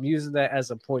good. I'm using that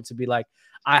as a point to be like,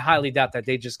 I highly doubt that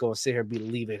they just gonna sit here and be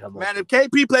leaving him. Man, if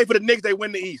KP played for the Knicks, they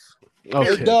win the East.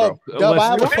 Okay, Dub, I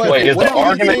have a question. Wait, is the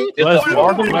argument?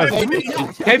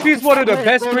 KP's one of the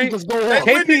best three.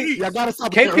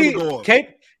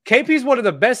 KP's one of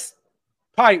the best.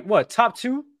 Probably top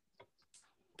 2.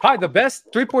 Probably the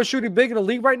best 3-point shooting big in the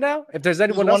league right now. If there's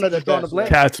anyone else that's on the blame,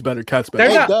 Cat's better.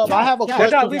 Hey, Dub, I have a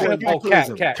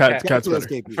question. Cat's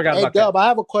better. Hey, Dub, I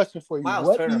have a question for you.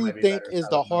 What do you think is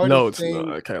the hardest thing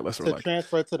to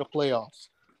transfer to the playoffs?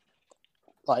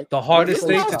 Like the hardest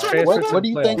thing to transfer. What do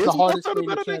you think the hardest thing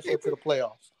to transfer to the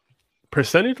playoffs?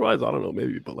 Percentage-wise, I don't know,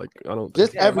 maybe, but like I don't.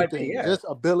 Just everything, just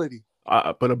ability.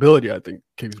 But ability, I think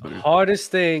KP's better. Hardest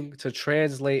thing to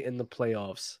translate in the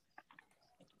playoffs.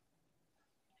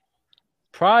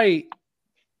 Probably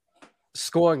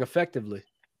scoring effectively.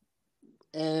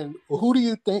 And who do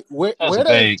you think? Where I want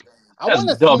to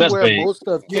see where most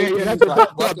of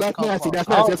that's nasty.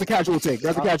 That's a casual take.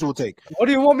 What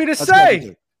do you want me to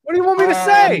say? What do you want me to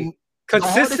say?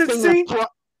 Consistency.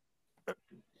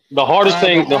 The hardest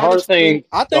thing to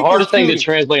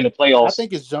translate in the playoffs. I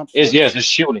think it's jump shot. It's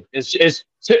shooting. It's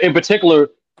in particular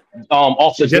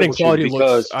off the getting quality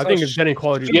because I think it's getting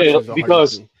quality. Yeah,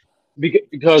 because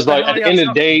like at the end of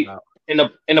the day, in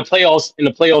the playoffs,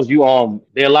 you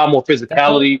they allow more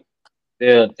physicality.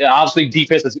 They're obviously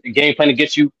defense is a game plan to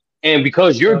get you, and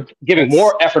because you're giving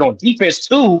more effort on defense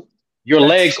too, your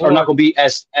legs are not going to be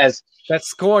as. That's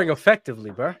scoring effectively,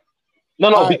 bro.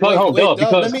 No,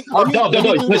 because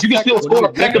you can still score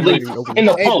effectively in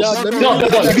the post. You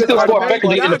can still score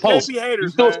effectively in the post. You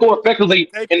still score effectively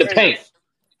in the paint.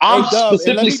 I'm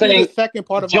specifically saying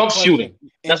jump shooting.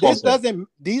 This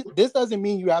doesn't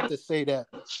mean you have to say that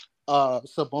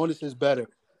Sabonis is better,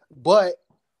 but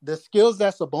the skills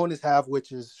that Sabonis have,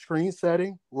 which is screen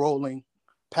setting, rolling,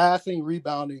 passing,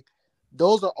 rebounding,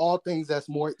 those are all things that's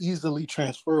more easily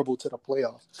transferable to the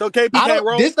playoffs. So KP can't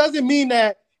roll. This doesn't mean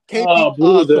that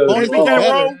Sabonis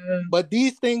can't roll, but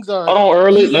these things are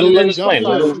let him explain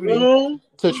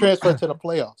to transfer to the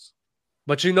playoffs.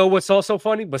 But you know what's also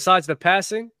funny? Besides the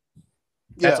passing,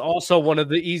 that's also one of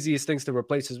the easiest things to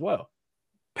replace as well.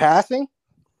 Passing?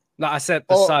 No, I said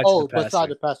besides the passing. Besides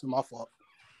the passing, my fault.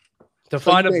 To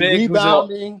find a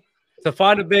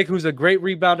big who's a great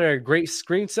rebounder and a great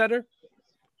screen setter,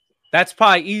 that's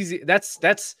probably easy. That's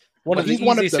one of the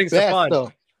easiest things to find.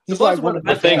 He's like one of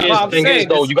the thing is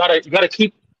though, you gotta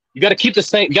keep the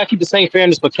same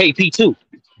fairness for KP too.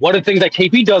 One of the things that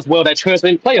KP does well that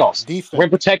translates in playoffs: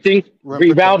 rim protecting,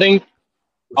 rebounding,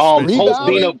 post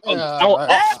being a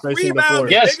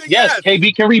yes,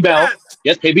 KB can rebound.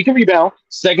 Yes, KB can rebound.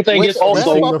 Second thing is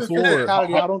also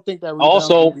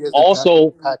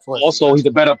he's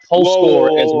a better post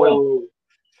scorer as well.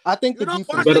 I think the defense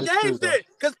watch the games then,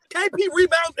 because KP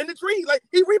rebounds in the tree. Like,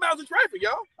 he rebounds in traffic,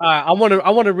 y'all. All right, I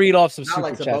want to read off some super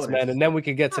like chats, Sabonis. man, and then we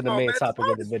can get to the main topic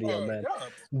of the video, man.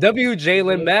 W.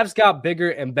 Jalen, Mavs got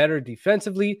bigger and better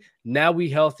defensively. Now we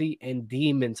healthy and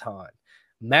demon time.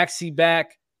 Maxi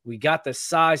back. We got the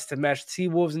size to match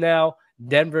T-Wolves now.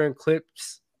 Denver and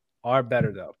Clips are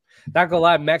better, though. Not gonna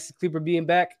lie, Maxi Clipper being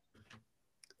back,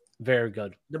 very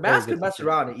good. The Mavs can mess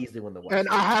around and easily win the West. And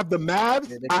I have the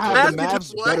Mavs. I have the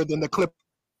Mavs better than the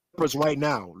Clippers right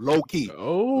now. Low key.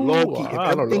 Low key.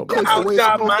 I don't know. I got the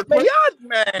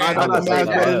Mavs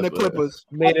better than the Clippers.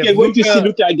 I can't wait to see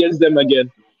Luka against them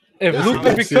again. If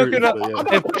Luka be cooking up,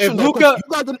 if Luka,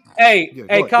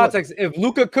 hey, context. If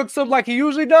Luka cooks them like he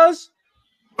usually does,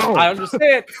 I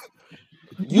understand.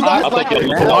 I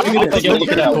think you're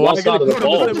looking at one side of the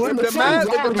ball. The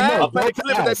Mavs play the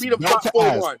Clippers that beat them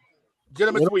 4-1.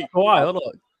 Gentlemen sweep. Kawhi, hold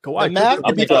on.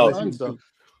 Kawhi.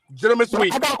 Gentlemen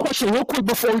sweep. I got a question real quick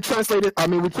before we translate it. I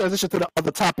mean, we transition to the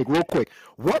other topic real quick.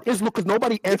 What is Luka's?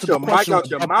 Nobody answered the question. Mic out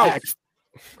your mouth.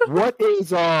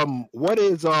 What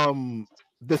is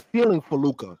the ceiling for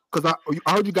Luka? Because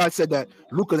I heard you guys said that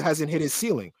Luka hasn't hit his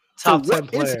ceiling. Top 10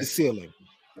 what is his ceiling?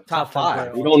 Top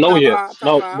 5. We don't know yet.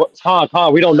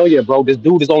 We don't know yet, bro. This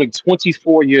dude is only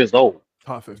 24 years old.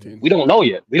 Top 15. We don't know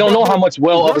yet. We don't know how much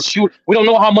of a shoot. We don't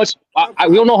know how much.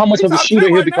 We don't know how much of a shooter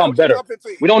he'll become better.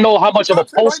 We don't know how much of a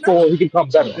post scorer he can become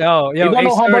better. Yo,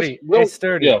 it's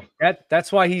 30. Yeah.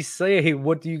 That's why he's saying,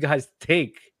 "What do you guys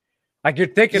take?" Like you're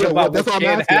thinking about that's what what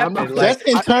I'm can asking. happen. Just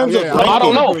in terms of I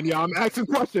don't know. Yeah, I'm asking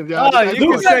questions. You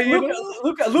can say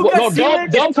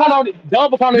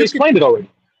Dub kind of explained it already.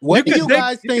 What do you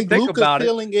guys think Luka's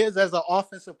ceiling is as an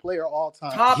offensive player all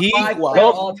time? Top 5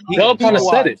 Dub kind of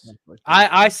said it.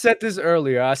 I said this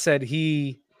earlier. I said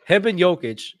him and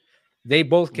Jokic, they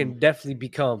both can definitely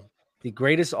become the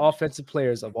greatest offensive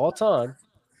players of all time.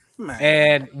 Man.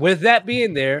 And with that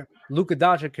being there, Luka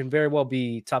Doncic can very well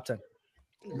be top 10.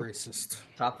 Racist.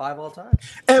 Top 5 all time.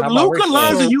 If Luka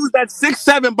learns to use that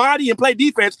 6'7" body and play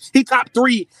defense, he top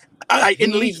 3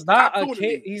 in the league. He's not a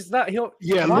kid. He's not.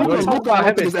 Luka I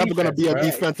don't think is ever going to be a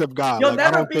defensive guy. You'll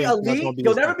never be elite.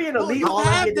 You'll never be an elite. You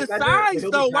have the size,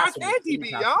 though. Why can't he be,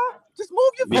 y'all? Just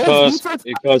move your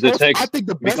because it takes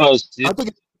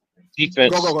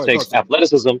defense takes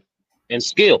athleticism and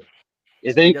skill.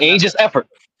 It ain't just effort.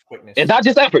 It's not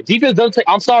just effort. Defense doesn't take.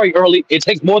 I'm sorry, early. It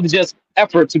takes more than just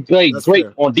effort to play great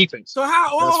on defense. So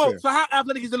how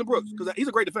athletic is Dylan Brooks? Because he's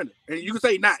a great defender, and you can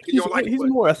say not because you don't like him. He's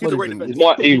more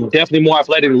athletic. He's definitely more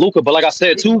athletic than Luka. But like I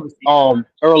said too,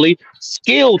 early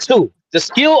skill too. The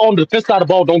skill on the defense side of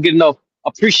the ball don't get enough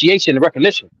appreciation and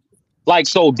recognition. Like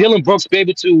so, Dylan Brooks be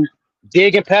able to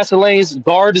dig and pass the lanes,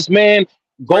 guard this man,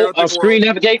 go screen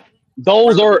navigate.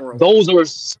 Those are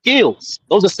skills.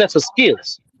 Those are sets of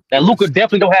skills. That Luka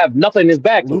definitely don't have nothing in his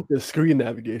back. Luka's screen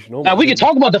navigation. Now we can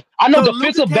talk about the. I know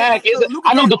defensive back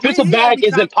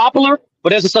isn't popular, but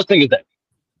there's a such thing as that.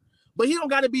 But he don't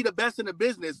got to be the best in the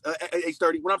business.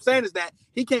 H30. What I'm saying is that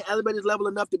he can't elevate his level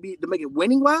enough to make it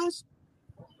winning wise.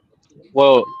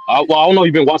 Well, I don't know.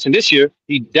 You've been watching this year.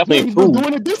 He definitely improved. Been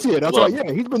doing it this year. That's right.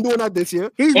 Yeah, he's been doing that this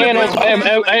year.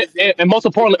 And most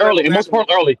importantly,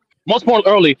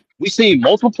 early, we seen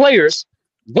multiple players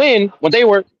win when they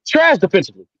were trash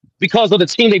defensively because of the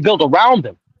team they built around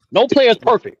them. No player is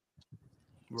perfect.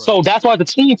 Right. So that's why the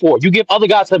team for it. You give other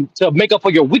guys to make up for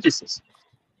your weaknesses.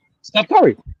 Steph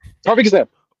Curry, perfect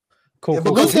example. If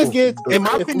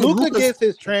Luka gets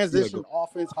his transition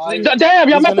offense higher, damn,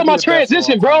 y'all messed up my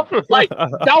transition, bro. Like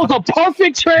that was a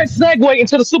perfect segue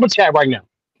into the super chat right now.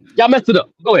 Y'all messed it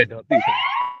up. Go ahead, Doug.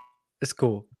 It's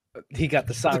cool. He got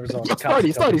the sirens on.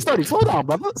 Study. Slow down,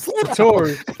 brother. Slow down.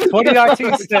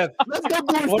 2019 Steph.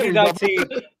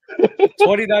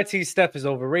 2019 Steph is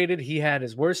overrated. He had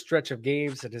his worst stretch of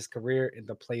games in his career in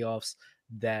the playoffs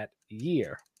that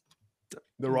year.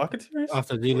 The Rocket series?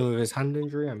 After dealing with his hand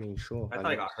injury, I mean, sure. I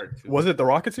thought he got hurt too. Was it the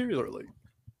Rocket series or like?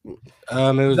 It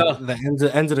was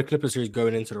the end of the Clippers series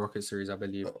going into the Rocket series, I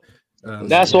believe.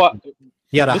 That's why.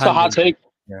 Yeah, it's a hot take.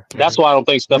 Yeah. That's why I don't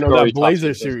think Steph Curry.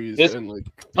 Blazer series.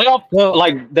 Playoff,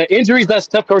 like the injuries that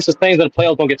Steph Curry sustains in the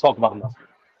playoffs don't get talked about enough.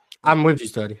 I'm with you,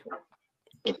 Study.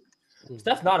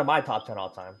 Steph's not in my top 10 all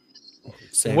time.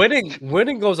 Same.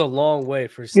 Winning goes a long way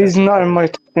for Steph. He's not in my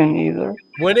top 10 either.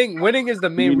 Winning is the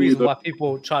main reason why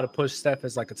people try to push Steph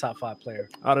as like a top 5 player.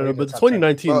 I don't know, but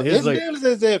 2019, bro, his games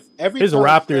as if his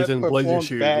Raptors and Blazers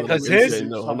series because his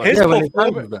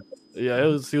performance. Yeah,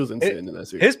 he was insane in that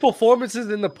series. His performances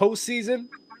in the postseason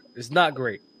is not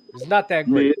great. It's not that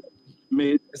great.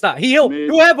 It's not. He'll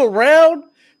have a round.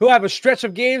 He'll have a stretch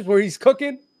of games where he's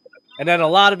cooking, and then a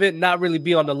lot of it not really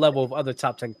be on the level of other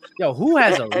top 10. Yo, who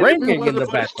has a ranking in the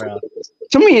background?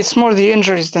 To me, it's more the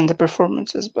injuries than the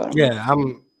performances. But Yeah,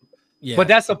 but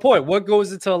that's the point. What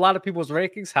goes into a lot of people's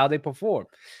rankings? How they perform,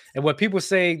 and when people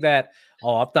saying that,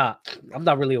 oh, I'm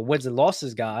not really a wins and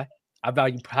losses guy. I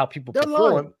value how people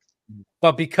perform.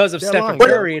 But because of Stephen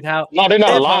Curry and how they're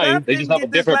not lying. They just have a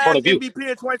different point of view. MVP in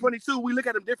 2022, we look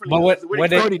at them differently. But when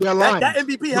that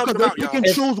MVP helps them out, y'all.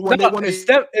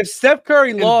 If Steph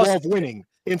Curry lost winning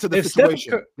into the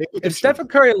situation, if Stephen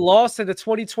Curry lost in the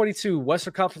 2022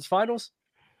 Western Conference Finals,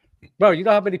 bro, you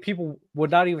know how many people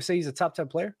would not even say he's a top 10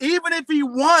 player? Even if he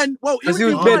won, because he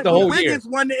was bid the whole year. Wiggins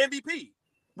won the MVP.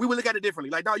 We would look at it differently.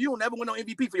 Like, dog, you don't ever win no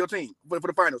MVP for your team for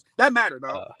the finals. That matters,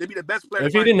 dog. They'd be the best player.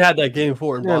 If he didn't have that game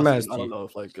 4 in Boston, I don't know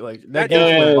if like that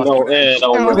game 4 you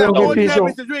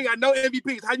ain't got no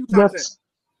MVPs. How you top 10?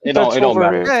 It don't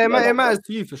matter. Yeah, it matters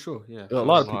to you for sure. Yeah, a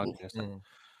lot of people.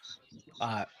 All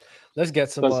right, let's get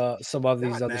some of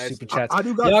these other super chats.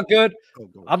 Y'all good?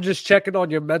 I'm just checking on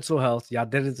your mental health. Y'all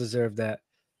didn't deserve that.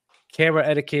 Camera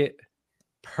etiquette,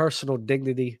 personal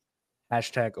dignity.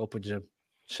 # open gym.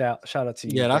 Shout out to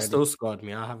you. Yeah, that still scarred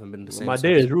me. I haven't been the same. My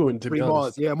day is ruined, to be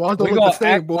honest. Yeah, Mars don't look the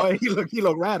same, boy. He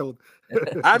look rattled.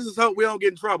 I just hope we don't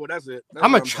get in trouble. That's it.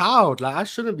 I'm a child. Like, I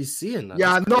shouldn't be seeing that.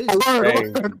 Yeah, I know.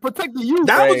 Protect the youth.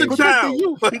 That was a child.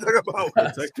 What are you talking about?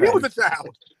 He was a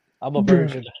child. I'm a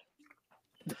virgin.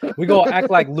 We're going to act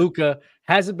like Luka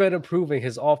hasn't been improving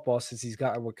his off ball since he's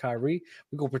gotten with Kyrie.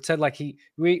 We're going to pretend like he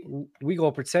ate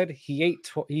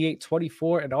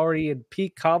 24 and already in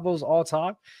peak combos all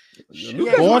time.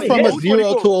 Going from a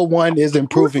 0 to a 1 is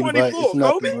improving, but it's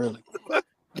nothing really.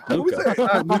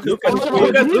 Luka. Luka's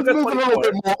a little bit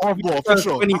more off ball for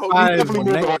sure. 25 this month.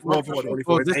 I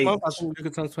think Luka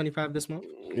turns 25 this month.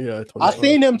 Yeah, I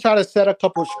seen him try to set a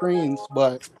couple screens,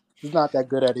 but he's not that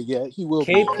good at it yet. He will.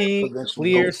 KP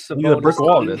clears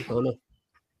Sabonis.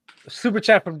 Super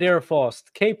chat from Darren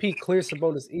Faust. KP clears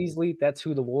Sabonis easily. That's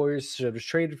who the Warriors should have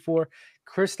traded for.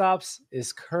 Kristaps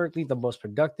is currently the most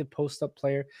productive post-up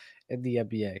player in the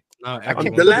NBA.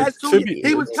 The last 2 years,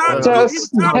 he was top.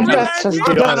 That's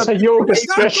a yoga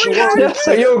stretch. That's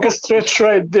a yoga stretch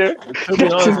right there. To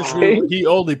be honest with you, he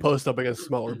only posts up against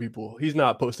smaller people. He's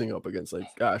not posting up against like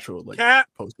actual like Cap.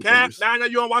 Now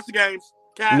you don't watch the games.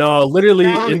 No, literally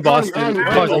in Boston.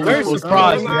 I'm very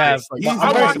surprised you have.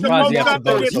 I'm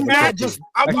very surprised you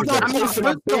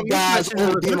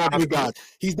have to guys.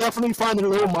 He's definitely finding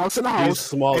little mouse in the house. He's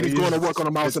small. And he's going to work on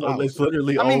the mouse in the house. It's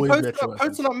literally always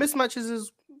personal mismatches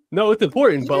is. No, it's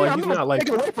important, but like he's not like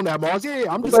taking away from that, Mars.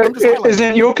 I'm just.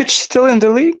 Isn't Jokic still in the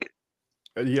league?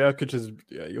 Yeah,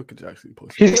 Jokic actually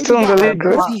posted. He's still in the league,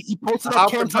 right? He posted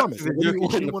up Cam Thomas.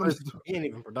 He ain't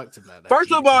even productive like that.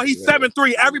 First of all, he's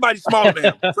 7'3". Everybody's smaller than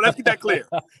him. So let's get that clear.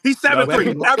 He's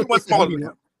 7'3". Everyone's smaller than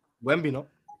him. Wemby, no.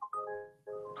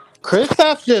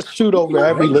 Kristaps just shoot over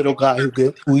every little guy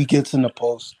who he gets in the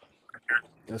post.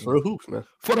 That's real hoops, man.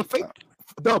 For the fake,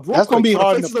 Dub, that's gonna be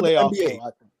hard in the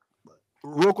playoffs.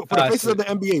 Real quick, for the faces of the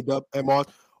NBA, Dub and Mars,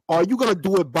 are you gonna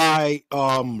do it by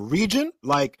region,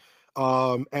 like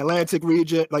Atlantic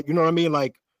region, like you know what I mean,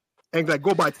 like and like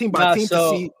go by team to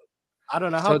see? I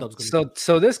don't know how that's gonna be.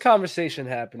 So this conversation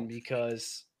happened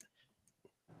because,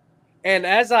 and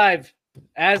as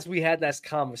we had that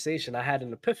conversation, I had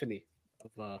an epiphany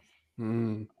of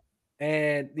and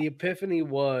the epiphany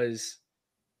was,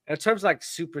 in terms of like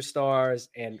superstars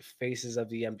and faces of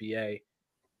the NBA,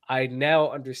 I now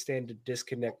understand the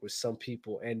disconnect with some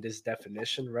people and this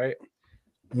definition, right?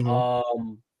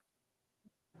 Mm-hmm.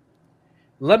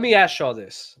 Let me ask y'all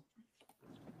this.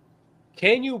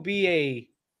 Can you be a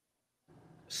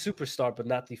superstar but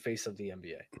not the face of the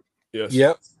NBA? Yes.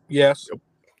 Yep. Yes.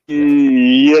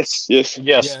 Yes.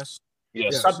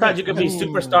 Sometimes you can be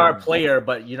superstar player,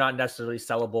 but you're not necessarily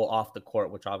sellable off the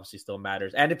court, which obviously still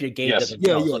matters. And if your game doesn't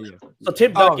sell. So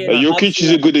Tim Duncan. Jokic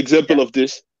is a good example of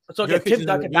this. So Tim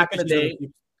Duncan back in the day.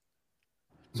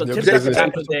 So Tim Duncan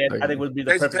back in the day, I think would be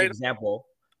the perfect example.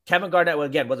 Kevin Garnett,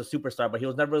 again, was a superstar, but he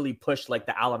was never really pushed like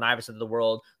the Allen Iverson of the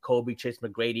world, Kobe, Chase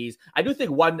McGrady's. I do think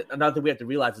another thing we have to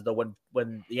realize is that when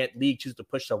the league chooses to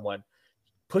push someone,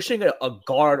 pushing a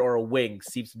guard or a wing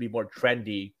seems to be more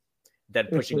trendy than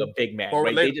pushing a big man.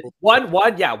 Right? They just, one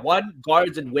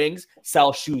guards and wings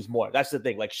sell shoes more. That's the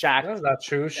thing. Like Shaq. That's not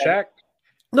true. Shaq.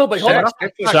 No, but hold on.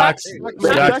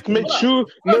 Shaq makes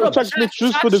shoes. Shaq makes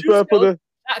shoes for the.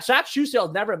 Shaq's shoe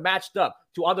sales never matched up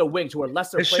to other wings who were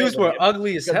lesser. His shoes were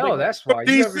ugly as hell. That's why.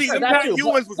 DC,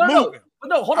 Ewens was moving.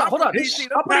 No, hold on.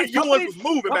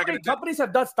 Companies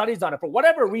have done studies on it. For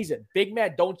whatever reason, big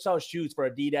men don't sell shoes for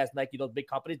Adidas, Nike, those big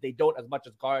companies. They don't as much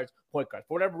as guards, point guards.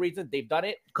 For whatever reason, they've done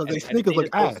it because they sneakers look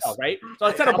ass, right? So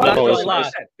instead of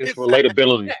it's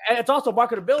relatability, and it's also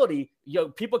marketability.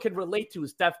 People can relate to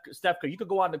Steph Curry. You could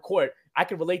go on the court. I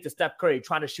can relate to Steph Curry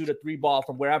trying to shoot a 3-ball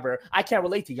from wherever. I can't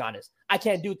relate to Giannis. I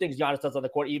can't do things Giannis does on the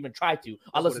court, even try to.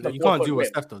 Unless you can't do what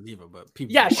Steph does either. But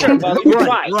people, sure. Well, you can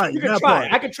try. You can try.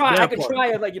 I can try. I can try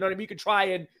and you know what I mean. You can try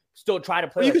and still try to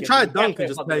play. You can try dunk and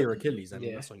just play your Achilles. I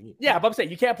mean, that's on you. Yeah, but I'm saying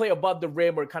you can't play above the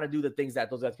rim or kind of do the things that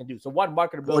those guys can do. So one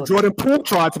marketability. Well, Jordan Poole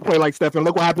tried to play like Steph, and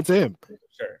look what happened to him.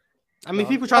 Sure. I mean,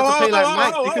 people tried to play like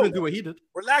Mike. They couldn't do what he did.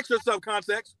 Relax yourself,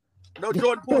 context. No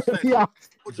Jordan Poole. Yeah.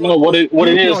 No, what it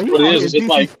is just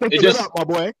like it's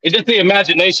just the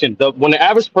imagination. When the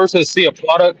average person see a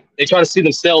product, they try to see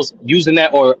themselves using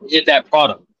that or in that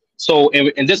product. So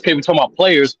in this case, we're talking about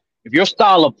players. If your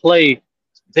style of play,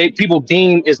 people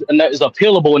deem is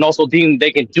appealable and also deem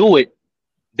they can do it,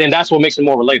 then that's what makes it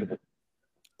more relatable.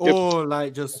 Or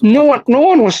like just no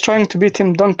one was trying to beat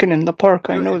Tim Duncan in the park.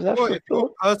 I know that.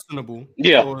 Personable.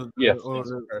 Yeah.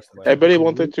 Everybody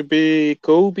wanted to be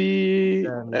Kobe,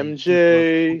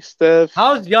 MJ, Steph.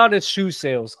 How's Giannis shoe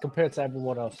sales compared to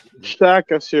everyone else?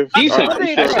 Shaq, as your decent. I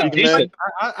think if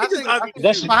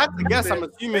I had to guess, I'm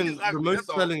assuming the most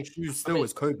selling shoes still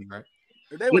is Kobe, right?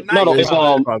 No, it's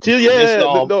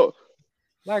no.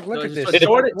 Like, look at this.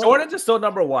 Jordan's is still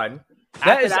number one.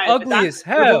 That is ugly as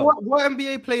hell. What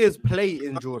NBA players play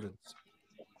in Jordans?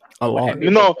 A lot.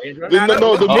 No,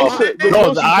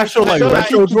 the actual like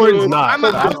retro Jordans not.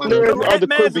 Are the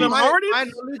Kobe's.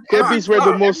 Kobe's were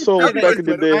the most sold back in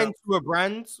the day. To a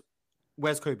brand,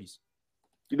 where's Kobe's?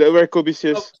 They wear Kobe's,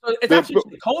 yes. So it's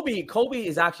actually Kobe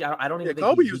is actually I don't even think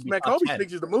Kobe used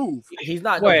the move. He's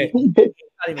not. Wait. Not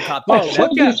even top 10.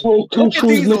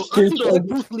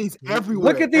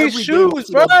 Look at these shoes,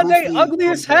 bro. They ugly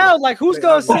as hell. Like, who's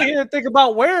gonna sit here and think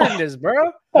about wearing this,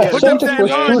 bro? Hey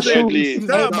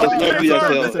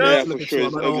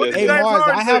Mars,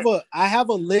 I have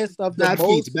a list of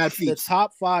the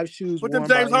top 5 shoes worn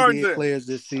by NBA players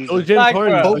this season.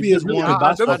 Kobe is one.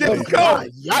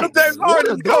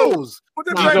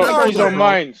 These are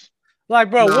mine. Like,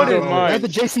 bro, what is mine? That's the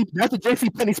JC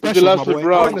Penny special. Show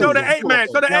the 8 man.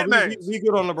 Show the 8 man. We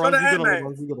good on LeBron.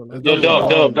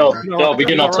 Dub, we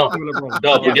getting off topic.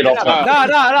 Dub, we getting off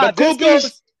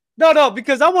topic. No,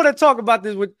 because I want to talk about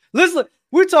this with. Listen,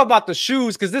 we're talking about the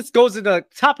shoes because this goes into the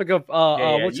topic of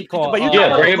what you call. Bring it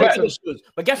back to the shoes.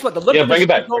 But guess what? The look of the shoes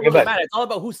don't matter. It's all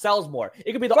about who sells more.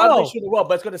 It could be the ugliest shoe in the world,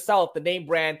 but it's going to sell if the name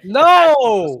brand.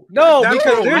 No,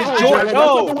 because there's Jordan.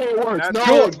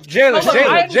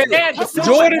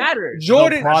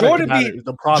 Jordan.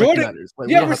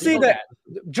 You ever see that?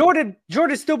 Jordan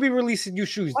still be releasing new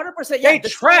shoes. 100%. They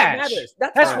trash.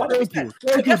 That's what.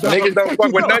 Niggas don't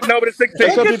fuck with nothing over the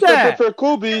 16. Some people prefer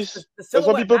Kobe's.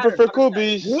 Some people prefer Kobe's.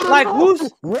 Like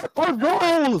who's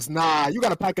those? Nah, you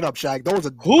gotta pack it up, Shaq. Those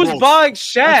are who's buying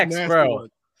Shaqs, bro?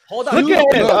 Hold on. Look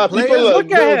at him. People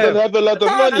don't have a lot of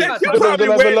money. People don't have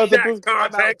a lot of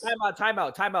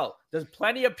Time out. There's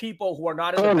plenty of people who are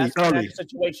not in the best financial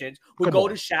situations who go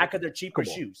to Shaq and their cheaper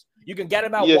shoes. You can get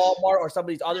them at Walmart or some of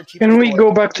these other cheaper. Can we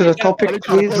go back to the topic,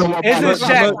 please?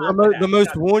 The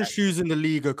most worn shoes in the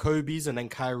league are Kobe's, and then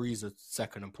Kyrie's are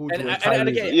second. And Paul George.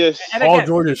 Yes. All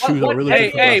Jordan's shoes are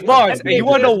really. Hey, Mars. You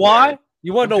want to know why?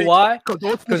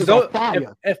 Because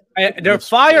they're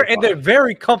fire and they're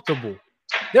very comfortable.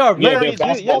 They are very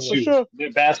basketball shoes. Sure.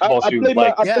 They're basketball shoes. I play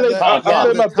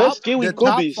my best game with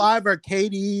Kobe's. The top 5 are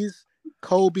KD's,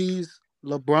 Kobe's,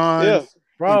 LeBron's,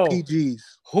 bro. And PG's.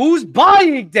 Who's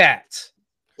buying that?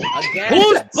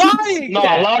 Who's buying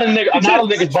that? A lot of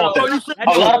niggas bought that.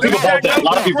 A lot of people bought that.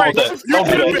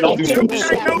 Don't do that.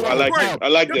 I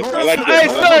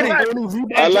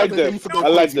like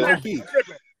that.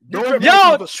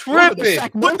 Y'all tripping.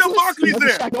 Put the Barclays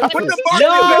there.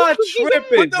 Y'all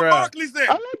tripping, bro. Barclays there.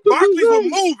 Barclays were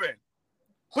moving.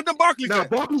 Put the Barclays there.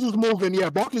 Barclays was moving. Yeah,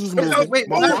 Barclays was moving. Wait,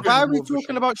 why are we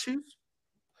talking about shoes?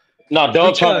 No,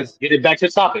 don't try to get it back to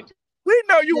the topic. We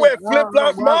know you wear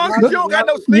flip-flops, Mom. You don't got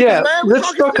no sneakers, man.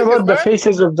 Let's talk about the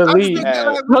faces of the league,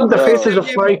 not the faces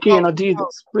of Nike and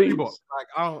Adidas, please.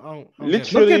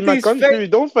 Literally, in my country, we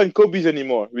don't find Kobe's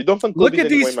anymore. Look at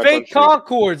these fake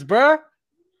Concords, bro.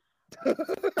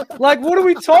 Like, what are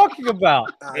we talking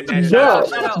about?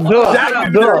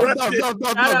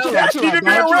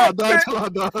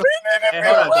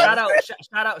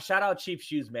 Shout out Cheap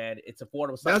Shoes, man. It's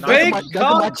affordable. That's my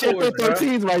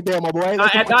 13s right there, my boy.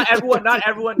 Not everyone.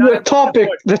 The topic.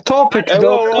 So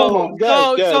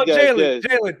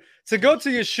Jalen, to go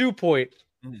to your shoe point,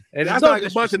 And that's like a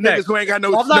bunch of niggas who ain't got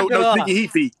no sneaky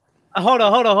heat feet. Hold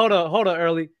on,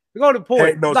 early. We're going to the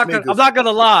point. No I'm not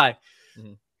gonna lie.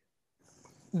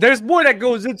 There's more that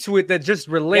goes into it than just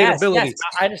relatability. Yes,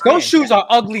 I understand. Those shoes are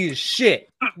ugly as shit.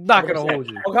 I'm not gonna hold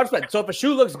you. Okay, so if a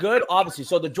shoe looks good, obviously,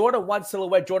 so the Jordan 1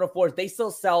 silhouette, Jordan 4s, they still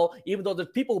sell, even though there's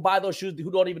people who buy those shoes who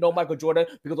don't even know Michael Jordan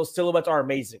because those silhouettes are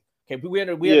amazing. Okay, we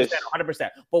understand 100%.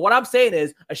 But what I'm saying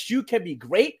is a shoe can be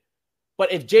great,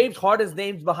 but if James Harden's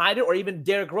name's behind it, or even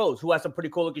Derrick Rose, who has some pretty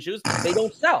cool looking shoes, they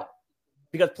don't sell.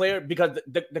 Because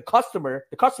the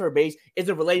customer base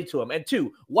isn't related to them. And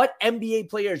two, what NBA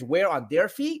players wear on their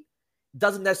feet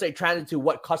doesn't necessarily translate to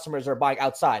what customers are buying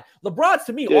outside. LeBron's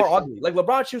to me are ugly. Like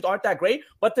LeBron shoes aren't that great,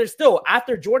 but they're still,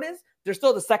 after Jordans, they're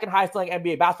still the second highest selling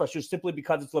NBA basketball shoes simply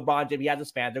because it's LeBron James. He has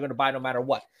his fans. They're going to buy no matter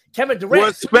what. Kevin Durant.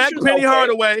 Respect Penny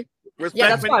Hardaway.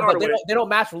 That's fine, but they don't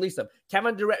mass release them.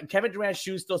 Kevin Durant's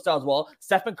shoes still sells well.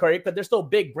 Stephen Curry, but they're still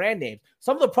big brand names.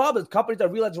 Some of the problems companies are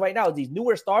realizing right now is these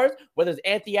newer stars, whether it's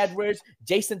Anthony Edwards,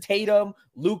 Jason Tatum,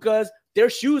 Lucas,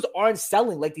 their shoes aren't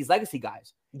selling like these legacy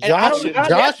guys. Josh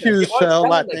shoes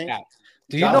sell, I think.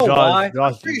 Do you know why?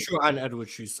 I'm pretty sure Anthony Edwards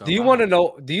shoes sell. Do you want to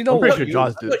know? Do you know what? You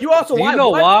also do you know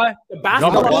why?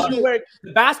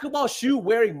 The basketball shoe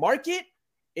wearing market.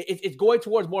 It's going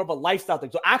towards more of a lifestyle thing.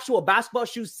 So actual basketball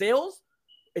shoe sales,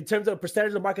 in terms of the percentage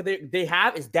of the market they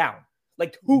have, is down.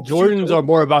 Like Jordans are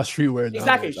more about streetwear now.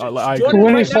 Exactly.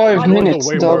 25 minutes.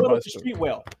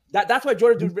 Streetwear. That's why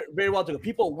Jordan do very well too.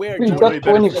 People wear Jordans. Got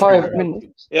 25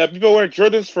 minutes. Yeah, people wear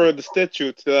Jordans for the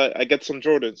statue. I get some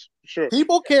Jordans. Sure.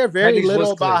 People care very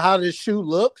little about how the shoe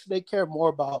looks. They care more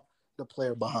about the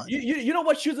player behind. You know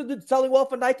what shoes are selling well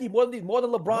for Nike more than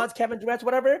LeBron's, Kevin Durant's,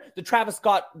 whatever? The Travis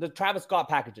Scott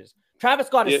packages. Travis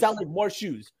Scott is selling more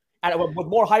shoes with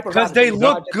more hyper because they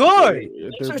look good.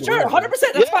 Sure, 100%.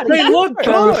 That's fine. They look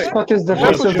good. Scott is the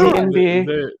face of the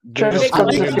NBA. Travis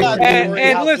Scott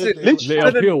and listen, they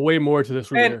appeal way more to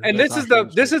this. And this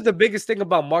is the biggest thing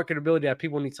about marketability that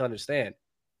people need to understand.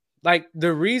 Like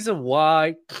the reason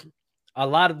why a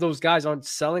lot of those guys aren't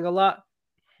selling a lot.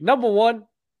 Number one,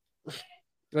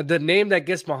 the name that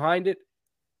gets behind it,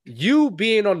 you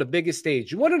being on the biggest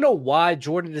stage. You want to know why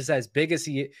Jordan is as big as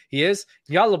he is?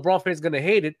 Y'all LeBron fans going to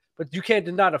hate it, but you can't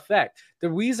deny the fact. The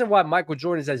reason why Michael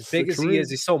Jordan is as big as he is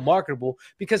he's so marketable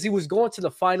because he was going to the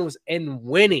finals and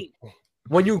winning.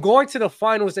 When you're going to the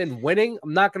finals and winning,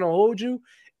 I'm not going to hold you,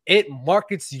 it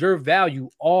markets your value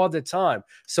all the time.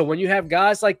 So when you have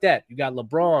guys like that, you got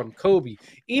LeBron, Kobe,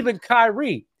 even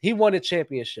Kyrie, he won a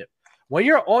championship. When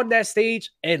you're on that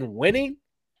stage and winning,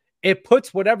 it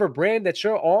puts whatever brand that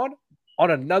you're on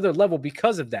another level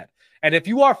because of that. And if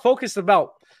you are focused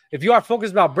about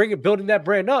building that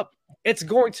brand up, it's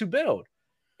going to build.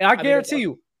 And I guarantee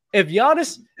you, if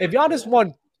Giannis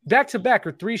won back-to-back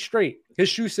or 3 straight, his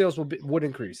shoe sales would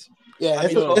increase. Yeah,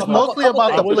 it's mostly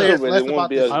about the players, less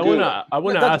about the I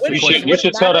want to ask you a question. You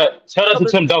should tell that to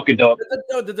Tim Duncan, dog.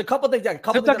 There's a couple things that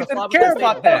Tim Duncan didn't care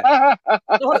about that.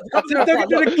 Tim Duncan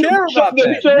didn't care about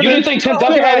that. You didn't think Tim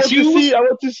Duncan had shoes?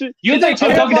 You didn't think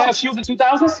Tim Duncan had shoes in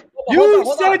 2000s?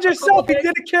 You said yourself he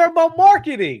didn't care about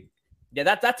marketing.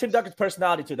 Yeah, that's Tim Duncan's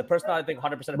personality too. The personality, I think,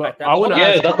 100% affect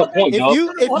that. That's the point.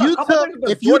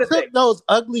 If you took those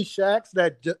ugly Shaqs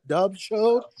that Dub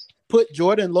showed, put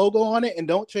Jordan logo on it, and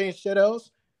don't change shit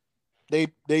else,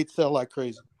 they'd sell like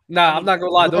crazy. Nah, I'm not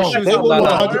gonna lie. Those shoes are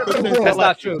not. That's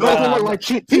not true.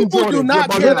 People do not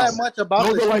care that much about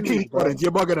the shoes.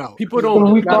 You're bugging out. People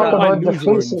don't. We talk about the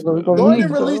faces.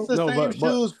 Jordan released the same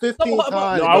shoes 15 times.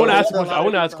 No, I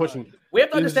want to ask a question. We have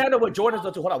to understand what Jordan's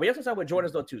though too. Hold on, we have to understand what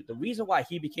Jordan's though too. The reason why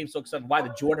he became so excited, why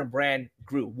the Jordan brand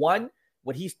grew. One,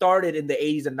 when he started in the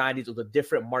 80s and 90s, it was a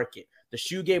different market. The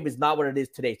shoe game is not what it is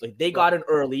today. So they got in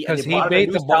early because he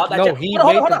made the market. No, he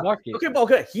made the market.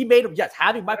 Okay, he made them. Yes,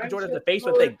 having Michael Jordan as the face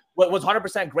of the thing was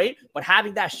 100% great, but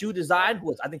having that shoe design, who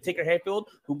was I think Tinker Hatfield,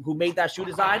 who made that shoe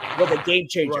design, was a game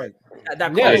changer. Right.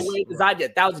 That colorway design,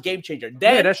 that was a game changer.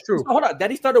 Then that's true. Hold on. Then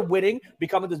he started winning,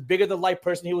 becoming this bigger than life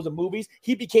person. He was in movies.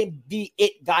 He became the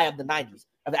it guy of the 90s.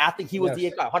 Of the athlete, he was the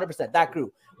it guy. 100%. That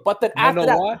grew. But then after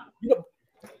that,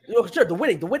 sure, the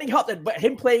winning helped, but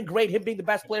him playing great, him being the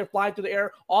best player, flying through the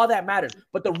air, all that matters.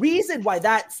 But the reason why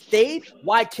that stayed,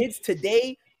 why kids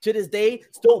today, to this day,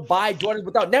 still buy Jordan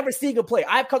without never seeing him play.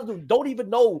 I have cousins who don't even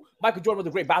know Michael Jordan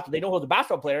was a great basketball. They know he was a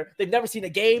basketball player. They've never seen a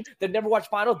game. They've never watched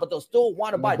finals, but they'll still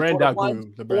want to buy Jordan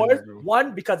 1.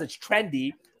 One, because it's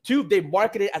trendy. 2, they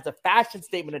market it as a fashion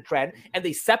statement and trend, and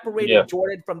they separated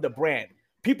Jordan from the brand.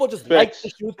 People just like the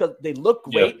shoes because they look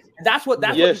great. Yeah. And that's what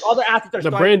these other athletes are the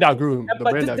starting. brand outgrew him.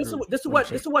 But this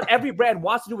is what every brand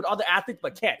wants to do with other athletes,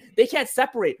 but can't. They can't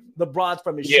separate LeBron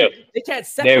from his shoes. They can't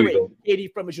separate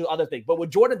KD from his shoes, other things. But with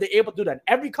Jordan, they're able to do that. And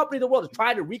every company in the world is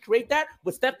trying to recreate that.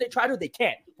 With Steph, they try to, they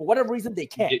can't. For whatever reason, they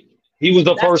can't. He was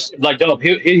the first, like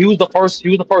he was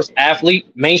the first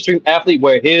athlete, mainstream athlete,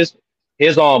 where his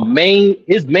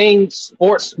main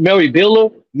sports memorabilia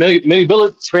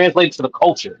translated to the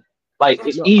culture. Like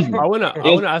it's easy. I wanna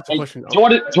ask a question.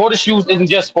 Jordan shoes isn't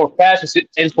just for fashion;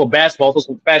 it's for basketball. It's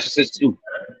for fashion sense too.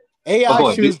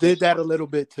 AI shoes did that a little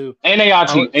bit too. And AI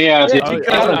too.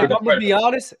 If I'm gonna be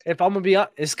honest,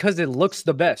 it's because it looks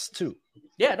the best too.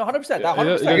 Yeah, no, 100%.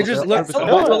 100%. It just looks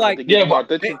like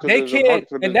they can't,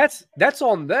 and that's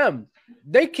on them.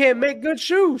 They can't make good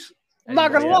shoes. I'm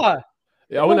not gonna lie.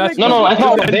 Yeah, I want to ask. No, that's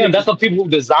not them. That's the people who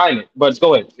design it. But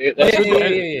go ahead.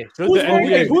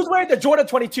 Who's wearing the Jordan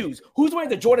 22s? Who's wearing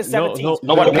the Jordan 17s?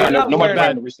 Nobody wearing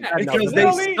them because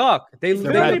they suck. They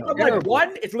literally from like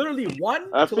one. It's literally one.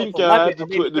 I think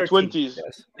the 20s.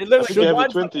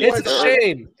 It's a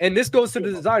shame, and this goes to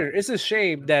the designer. It's a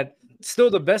shame that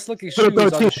still the best looking shoes are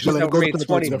the shoes that were made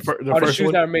 20 the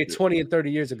shoes that were made 20 and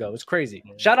 30 years ago. It's crazy.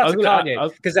 Shout out to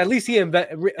Kanye because at least he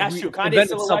invented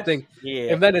something.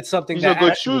 Invented something. These are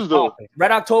good shoes though.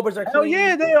 Red Octobers are clean.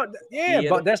 Yeah, they are. Yeah,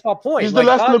 but that's my point. He's the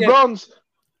last LeBrons.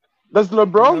 That's the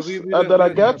LeBrons that I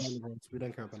get.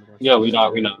 Yeah, we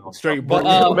not. Straight. But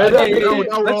let's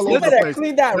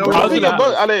clean that.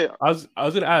 I was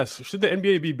gonna ask, should the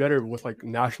NBA be better with like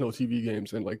national TV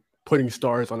games and like putting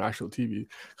stars on national TV?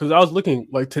 Because I was looking,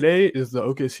 like today is the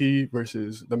OKC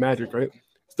versus the Magic, right?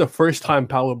 It's the first time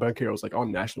Paolo Banchero was like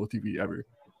on national TV ever.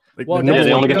 Like,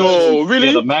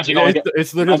 really? The Magic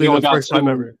it's literally the first time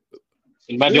ever.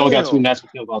 The Magic only got 2 national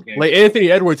TV games. Like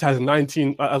Anthony Edwards has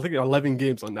 19, I think 11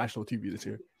 games on national TV this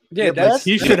year. Yeah,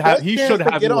 he should have. He should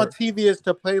have get on TV is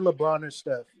to play LeBron and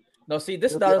Steph. No, see,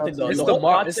 this is the other thing though. It's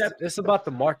about the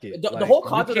market. The whole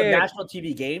concept of national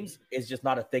TV games is just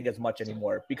not a thing as much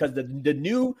anymore because the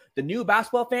new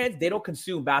basketball fans, they don't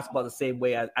consume basketball the same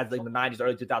way as like the 90s,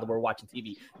 early 2000s were watching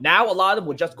TV. Now a lot of them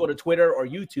would just go to Twitter or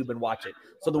YouTube and watch it.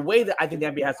 So the way that I think the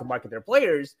NBA has to market their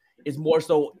players is more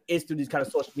so is through these kind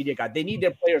of social media guys. They need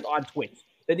their players on Twitch.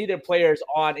 They need their players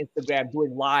on Instagram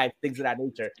doing live things of that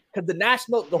nature. Because the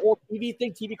whole TV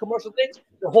thing, TV commercial thing,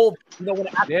 the whole,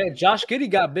 Josh Giddey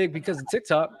got big because of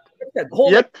TikTok.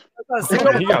 Yep. He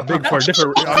got big for a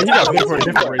different. He got big for a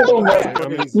different reason.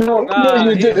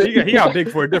 He got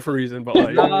big for a different reason, but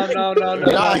like,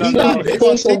 no.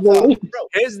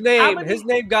 His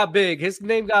name got big. His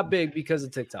name got big because of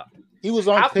TikTok. He was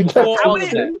on TikTok.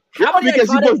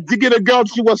 Because he was digging a girl.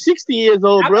 She was 60 years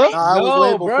old, bro.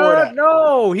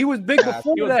 No, he was big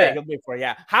before that.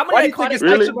 How many? Why do you think it's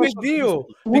such a big deal?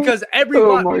 Because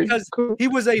everybody, because he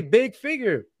was a big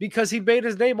figure because he made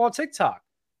his name on TikTok.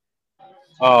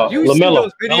 LaMelo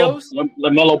videos.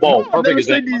 LaMelo Ball, perfect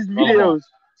example.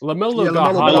 LaMelo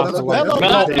got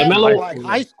LaMelo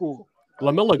high school.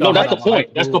 LaMelo got no, that's the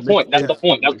point. That's the point. That's the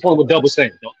point. That's the point. What Dub was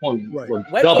saying. The point. Dub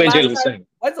and Jalen was saying.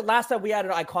 When's the last time we had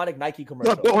an iconic Nike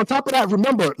commercial? No, on top of that,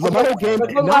 remember, LaMelo game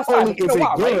not only is it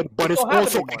good, but it's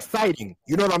also exciting.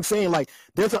 You know what I'm saying? Like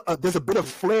there's a bit of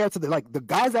flair to the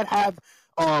guys that have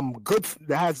good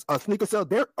that has a sneaker sale.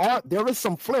 There is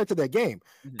some flair to their game.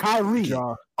 Kyrie,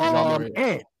 John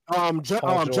Morant,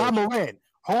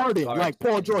 Harden, like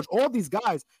Paul George, all these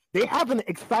guys, they have an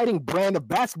exciting brand of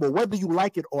basketball, whether you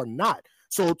like it or not.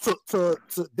 So to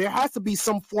there has to be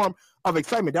some form of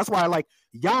excitement. That's why I like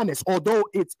Giannis, although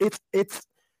it's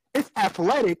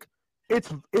athletic,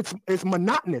 it's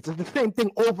monotonous. It's the same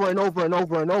thing over and over and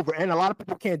over and over, and a lot of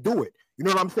people can't do it. You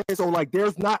know what I'm saying? So like,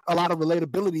 there's not a lot of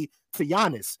relatability to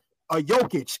Giannis.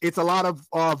 Jokic, it's a lot of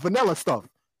vanilla stuff,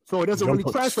 so it doesn't really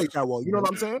translate that well. You know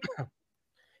what I'm saying?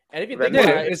 And if you think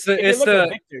it's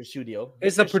the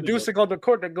producing on the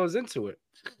court that goes into it.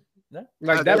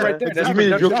 Like that right there.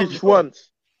 Even the Jokic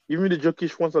ones. Even the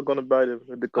Jokic ones are gonna buy them.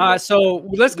 So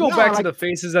let's go back to the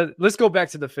faces of the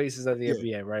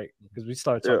NBA, right? Because we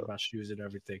started talking about shoes and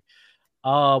everything.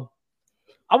 I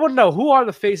want to know, who are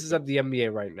the faces of the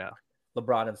NBA right now?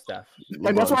 LeBron and Steph.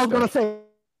 And that's what I was gonna say.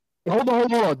 Hold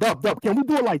on. Dub. Can we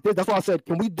do it like this? That's why I said,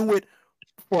 can we do it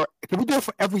for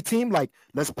every team? Like,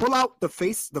 let's pull out the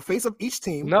face of each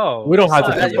team. No, we don't have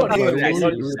to. You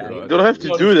don't have to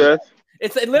do that.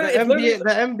 It's literally the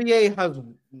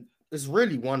NBA is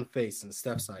really one face, and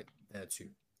Steph's like that too.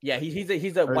 Yeah, he's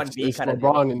a 1B kind of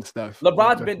LeBron and Steph.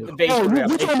 LeBron's been the face.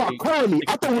 We're talking about currently.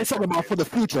 I thought we were talking about for the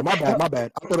future. My bad. I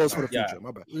thought it was for the future.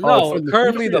 My bad. No,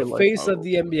 currently the face of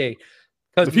the NBA.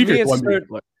 Because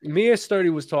me and Sturdy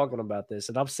was talking about this,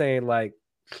 and I'm saying, like,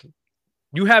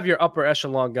 you have your upper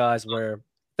echelon guys where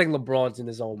I think LeBron's in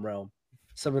his own realm,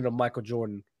 similar to Michael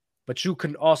Jordan, but you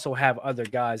can also have other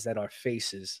guys that are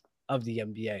faces of the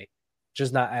NBA,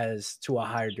 just not as to a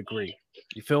higher degree.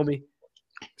 You feel me?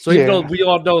 So even though we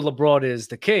all know LeBron is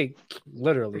the king,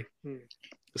 literally,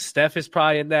 Steph is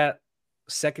probably in that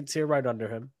second tier right under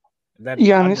him. And then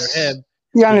Giannis, under him,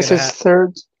 Giannis is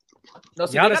third. No,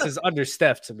 so Giannis is under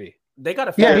Steph to me. They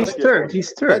got Yeah, he's third.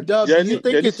 He's third. But do you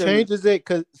think it changes it?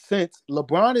 Because since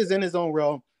LeBron is in his own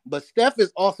realm, but Steph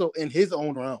is also in his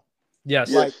own realm.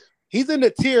 Yes. Like he's in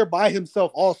the tier by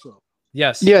himself also.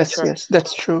 Yes. Yes,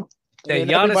 that's true. Then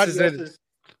Giannis is in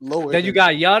lower. Then you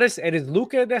got Giannis, and is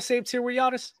Luka in that same tier with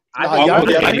Giannis? I put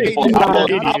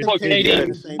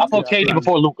KD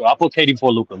before Luka. I put KD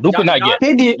before Luka. Luka not yet.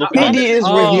 KD is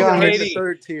with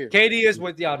Giannis. KD is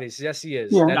with Giannis. Yes, he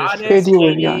is. Yeah.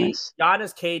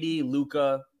 Giannis, KD,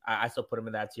 Luka. I still put him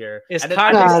in that tier. Is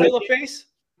Kyrie still a face?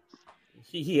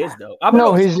 He is though.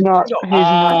 No, he's not.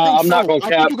 I'm not gonna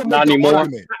cap. Not anymore.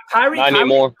 Kyrie is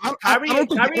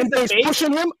the face.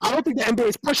 Pushing him. I don't think the NBA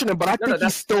is pushing him, but I think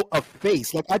he's still a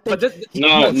face. Like I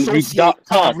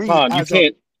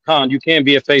think. You can't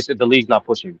be a face if the league's not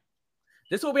pushing you.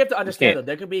 This is what we have to understand. Though.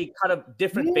 There could be kind of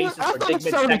different faces for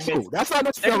different segments. That's not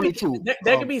necessarily true.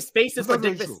 There could be spaces for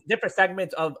different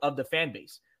segments of the fan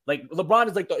base. Like LeBron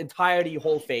is like the entirety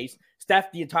whole face.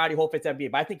 Steph, the entirety whole face NBA.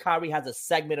 But I think Kyrie has a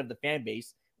segment of the fan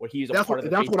base where he's a part of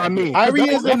the That's face what I mean. Kyrie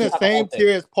is in the same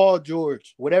tier as Paul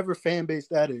George, whatever fan base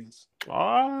that is. He's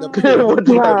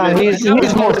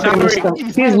more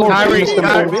famous.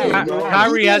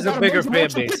 Kyrie has a bigger fan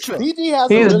base.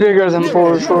 He's bigger than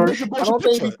Paul George. I don't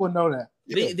think people know that.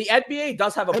 The NBA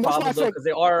does have a problem though because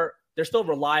they're still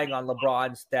relying on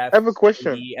LeBron, Steph, I have a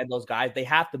question. KD, and those guys. They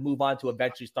have to move on to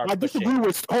eventually start pushing. Hold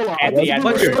on. I don't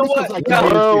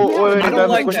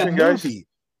like that. Guys.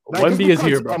 Wemby is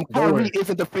here, bro. Kyrie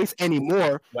isn't the face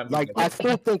anymore. Like I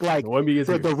still think like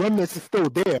the remnants is still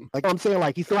there. Like I'm saying,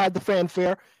 like he still has the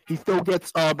fanfare. He still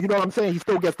gets you know what I'm saying? He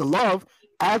still gets the love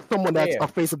as someone that's a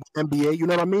face of the NBA. You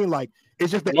know what I mean? Like it's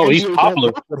just the NBA he's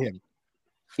popular with him.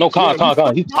 No,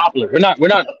 he's popular. We're not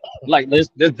like there's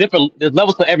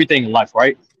levels to everything in life,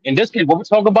 right? In this case, what we're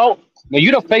talking about, when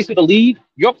you're the face of the league,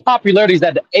 your popularity is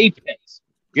at the apex.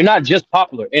 You're not just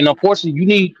popular, and unfortunately, you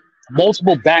need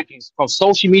multiple backings from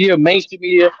social media, mainstream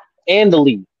media, and the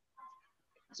league.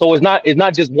 So it's not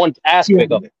just one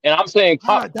aspect of it. And I'm saying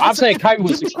Kyrie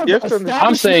was.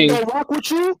 I'm saying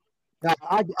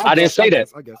I didn't say that.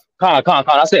 Con.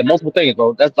 I said multiple things,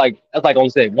 bro. That's like only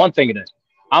saying one thing in it.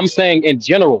 I'm saying in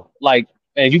general, like,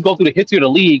 and you go through the history of the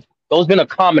league, those been the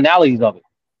commonalities of it.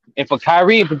 And for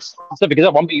Kyrie in specific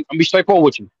example, I'm be straightforward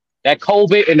with you. That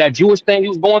COVID and that Jewish thing he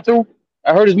was going through,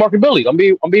 I heard his marketability. I'm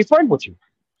being frank with you.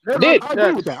 I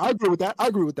agree with that. I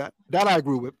agree with that. That I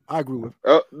agree with.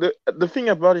 The thing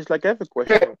about it is, like, I have a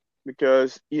question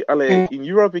because in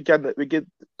Europe we get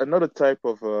another type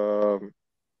of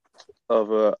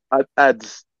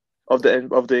ads of the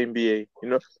NBA. You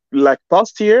know, like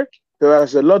past year there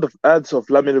was a lot of ads of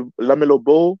Lamelo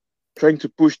Ball trying to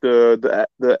push the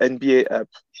NBA app.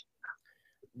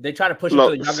 They try to push it to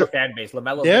the younger fan base.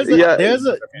 LaMelo. There's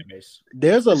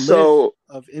a list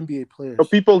of NBA players. So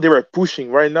people they were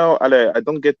pushing right now. I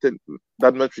don't get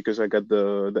that much because I got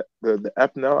the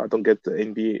app now. I don't get the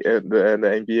NBA the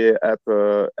NBA app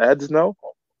ads now.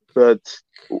 But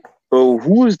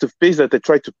who is the face that they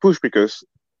try to push? Because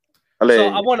so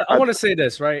I want to say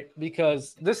this, right,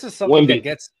 because this is something that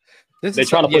gets. They're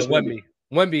trying to push Wemby.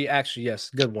 Wemby, actually,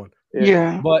 yes, good one.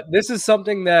 Yeah. But this is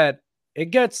something that it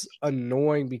gets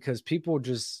annoying because people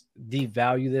just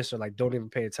devalue this or like don't even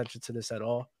pay attention to this at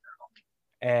all.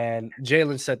 And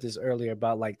Jalen said this earlier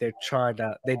about like they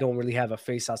don't really have a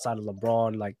face outside of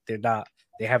LeBron. Like they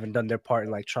haven't done their part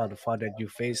in like trying to find that new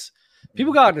face.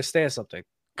 People gotta understand something.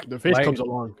 The face comes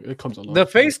along. It comes along. The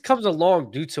face comes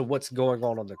along due to what's going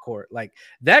on the court. Like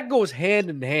that goes hand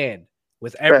in hand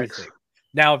with everything. Right.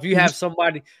 Now, if you have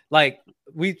somebody like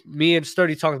me and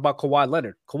Sturdy talking about Kawhi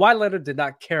Leonard. Kawhi Leonard did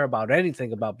not care about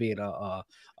anything about being a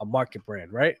market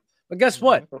brand, right? But guess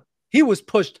what? He was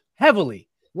pushed heavily.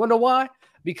 You want to know why?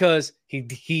 Because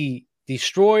he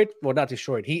not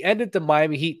destroyed. He ended the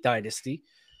Miami Heat dynasty,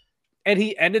 and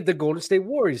he ended the Golden State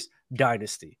Warriors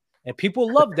dynasty. And people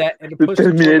love that. And the push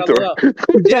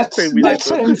that's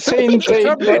an insane take.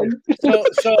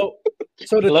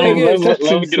 So the thing is, let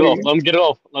him get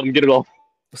it off.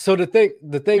 So the thing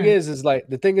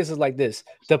is like this.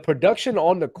 The production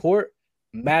on the court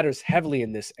matters heavily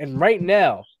in this. And right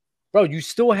now, bro, you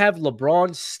still have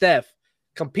LeBron, Steph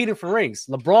competing for rings.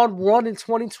 LeBron won in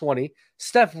 2020.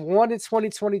 Steph won in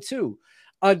 2022.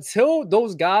 until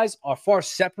those guys are far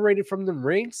separated from them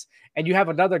rings, and you have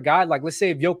another guy, like let's say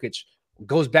if Jokic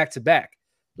goes back to back.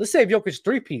 Let's say if Jokic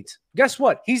three-peats. Guess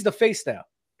what? He's the face now.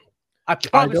 I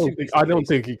don't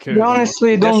think he can. You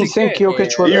honestly don't think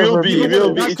Jokic will ever be. It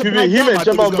will be him and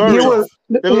Jamal Murray.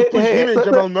 They will put him and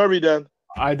Jamal Murray then.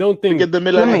 I don't think get the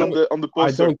Milan on the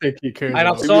poster. I don't think he cares. And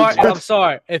I'm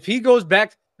sorry. If he goes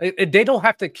back, they don't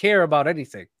have to care about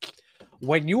anything.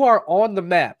 When you are on the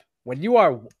map, when you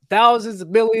are thousands of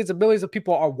millions of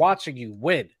people are watching you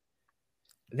win,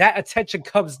 that attention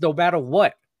comes no matter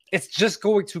what. It's just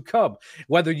going to come,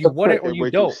 whether you want it or you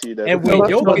don't. And when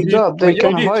Jokic, they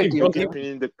can hide you. Do you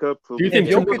think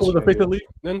Tim Duncan was a fake elite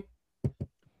then?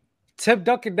 Tim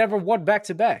Duncan never won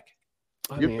back-to-back.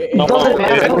 He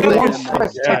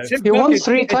won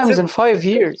 3 times in 5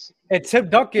 years. And Tim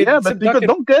Duncan, people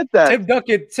don't get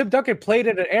that. Tim Duncan played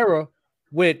in an era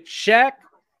with Shaq,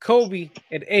 Kobe,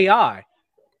 and AI.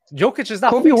 Jokic is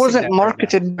not. Kobe wasn't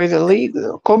marketed by the league,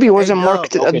 though. Kobe wasn't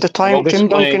marketed at the time. Tim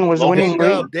Duncan was winning.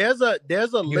 There's a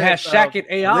you had Shaq and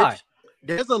AI.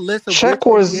 There's a list of Shaq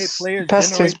was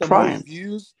past his prime.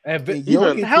 What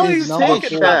the hell are you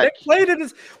talking about? They played in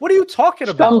this. What are you talking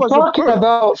about? I'm talking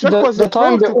about the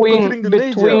time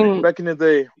between back in the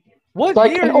day. What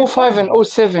like year? in 05 and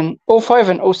 07. 05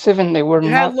 and 07, they were you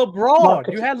not. Had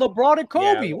LeBron. You had LeBron and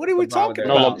Kobe. Yeah, what are we talking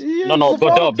about? No.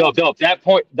 But Dub. That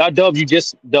point you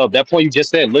just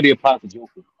said literally applies to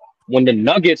Joker. When the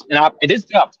Nuggets and this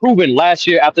got proven last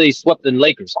year after they swept the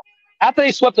Lakers. After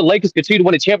they swept the Lakers, continued to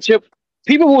win the championship.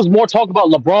 People was more talking about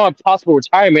LeBron's possible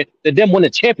retirement than them winning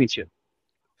the championship.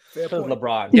 Because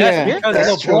LeBron. Yeah,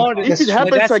 because LeBron. If it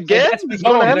happens again,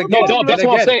 no, that's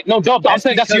what I'm saying. No, Dub, I'm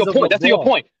saying that's to your point. That's to your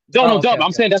point. No, Dub,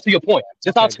 I'm saying that's to your point.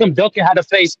 Just how Tim Duncan had a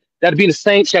face that'd be the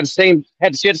same. She had the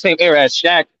same era as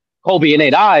Shaq, Kobe, and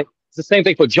AI. It's the same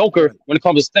thing for Joker when it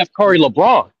comes to Steph Curry,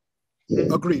 LeBron.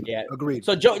 Agreed. Yeah. Agreed.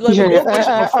 So I want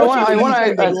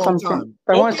to add something.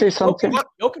 I want to say something.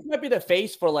 Jokic might be the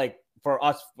face for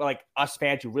us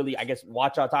fans who really, I guess,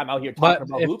 watch our time out here talking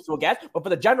about hoops. We'll get, but for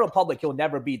the general public, he'll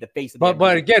never be the face of the NBA.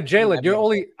 But again,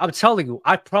 Jalen, I'm telling you,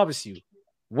 I promise you,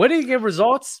 winning in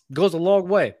results goes a long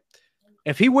way.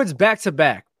 If he wins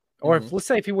back-to-back, or if let's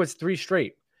say if he wins 3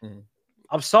 straight,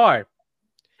 I'm sorry,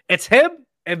 it's him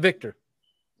and Victor,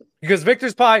 because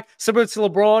Victor's probably similar to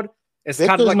LeBron. It's Victor's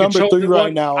kind of like number 3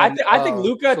 right now. I think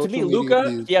Luka. To me,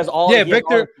 Luka, he has all. Yeah,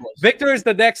 Victor is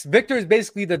the next. Victor is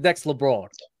basically the next LeBron.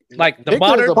 Like the Victor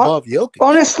modern. Above Jokic.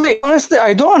 Honestly,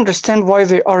 I don't understand why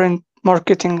they aren't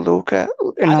marketing Luka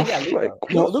enough.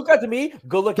 Luka to me,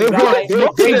 good looking guy.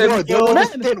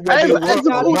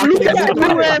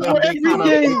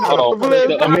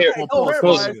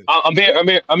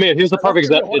 Amir, here's the perfect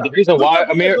example. The reason why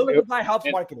Amir helps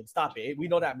marketing. Stop it. We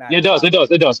know that, man. It does.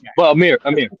 But Amir,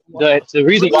 the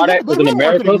reason why that was in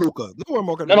America.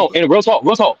 No. In real talk.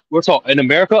 In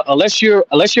America, unless your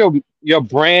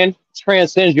brand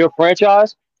transcends your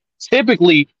franchise,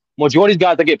 typically majority of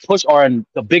guys that get pushed are in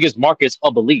the biggest markets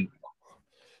of the league.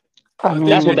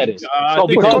 That's what that is. So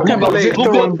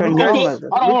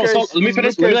let me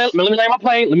finish. Let me lay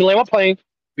my plane.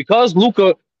 Because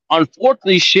Luka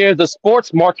unfortunately shares the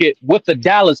sports market with the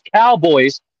Dallas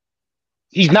Cowboys,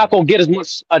 he's not going to get as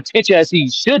much attention as he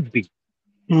should be.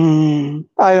 I don't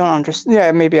understand.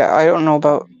 Yeah, maybe I don't know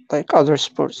about like other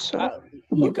sports. So.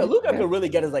 Luka could really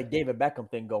get his like David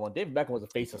Beckham thing going. David Beckham was the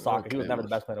face of soccer. He was never the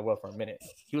best player in the world for a minute.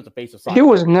 He was the face of soccer. He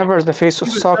was never the face of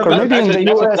soccer. Maybe in the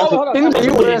US. In the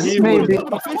US, maybe.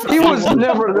 He was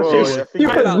never the face. He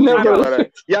was never.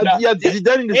 Yeah,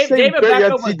 Zidane in the same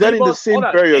period. Zidane in the same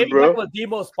period, bro. David Beckham was the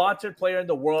most sponsored player in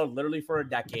the world, literally for a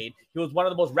decade. He was one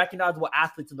of the most recognizable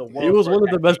athletes in the world. He was one of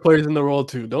the best players in the world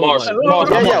too. One of the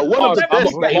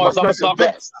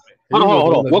best.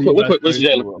 Hold on. Real quick, listen,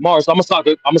 Jalen. Mars, I'm a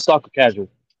soccer casual.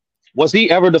 Was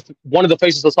he ever one of the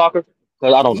faces of soccer?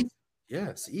 Because I don't know.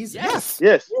 Yes, easy. Yes.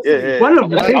 One of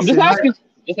the I'm just asking.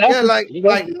 Yeah, like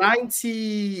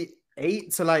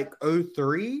 98 to like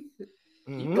 03.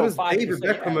 It was David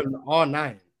Beckham and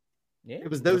R9. Yeah. It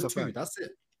was those two. That's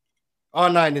it.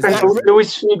 R9 is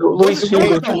Luis Figo.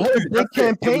 Big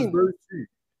campaign.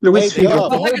 Luis Figo.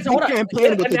 The whole big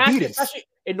campaign with Adidas.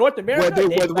 In North America,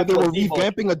 where they were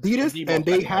revamping Adidas, and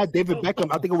they had David Beckham.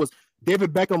 I think it was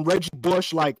David Beckham, Reggie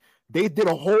Bush. Like they did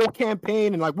a whole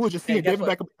campaign, and like we were just seeing David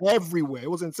Beckham everywhere.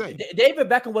 It was insane. David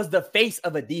Beckham was the face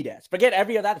of Adidas. Forget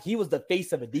every other that. He was the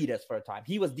face of Adidas for a time.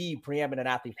 He was the preeminent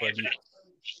athlete for Adidas.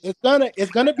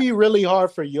 It's gonna be really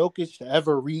hard for Jokic to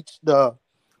ever reach the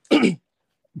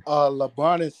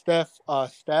LeBron and Steph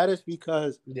status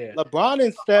because LeBron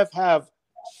and Steph have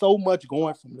so much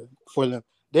going for them.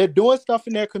 They're doing stuff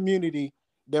in their community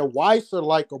their wives are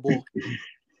likable.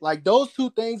 Like those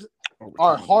two things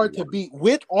are hard to beat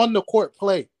with on the court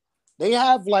play. They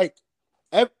have like,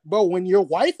 bro, when your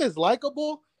wife is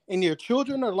likable and your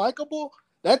children are likable,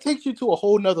 that takes you to a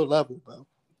whole nother level, bro.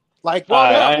 Like, bro,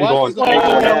 I ain't going. I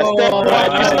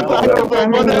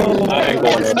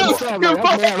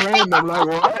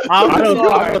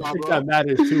don't think that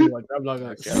matters too much. I'm not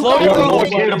gonna care. No one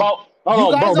cared about. No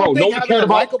one cared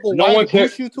about. No one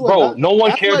cared, bro. No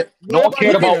one cared. No one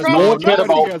cared about. No one cared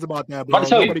about. I'm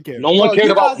telling you, no one cared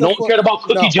about. No one cared about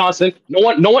Cookie Johnson. No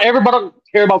one. Everybody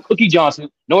cared about Cookie Johnson.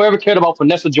 No one ever cared about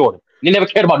Vanessa Jordan. They never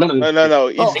cared about none of this. No.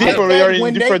 It's different. We are in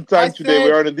a different time today.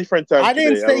 We are in a different time. I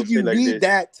didn't say you need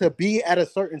that to be at a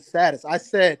certain status. I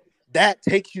said that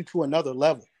takes you to another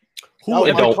level. For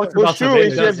sure,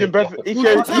 if you have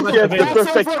the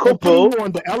perfect couple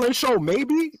on the Ellen show,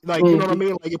 maybe like you know what I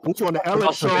mean. Like it puts you on the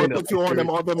Ellen show, it puts you on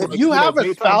them other. If you have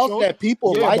a spouse that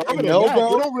people like and know,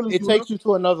 bro, it takes you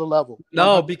to another level.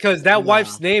 No, because that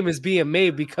wife's name is being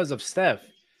made because of Steph.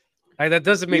 Like that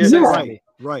doesn't make sense to me.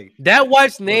 Right. That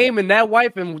wife's name and that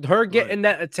wife and her getting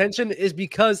that attention is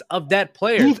because of that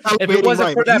player. If it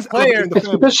wasn't for that player, it's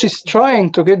because she's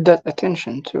trying to get that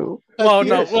attention too. Well,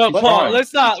 no, Paul,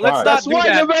 let's not do that.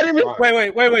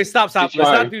 Wait, stop. Let's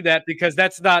not do that because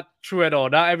that's not true at all.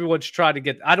 Not everyone's trying to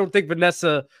get. I don't think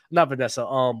Savannah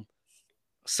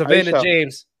Aisha.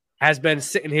 James has been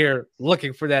sitting here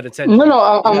looking for that attention.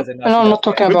 No, I'm not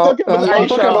talking about. I'm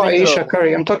talking about Aisha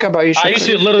Curry. I'm talking about Aisha.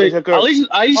 Aisha literally went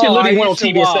on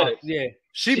TV and said it. Yeah,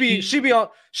 she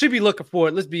be looking for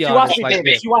it. Let's be honest.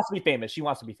 She wants to be famous. She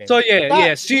wants to be famous. So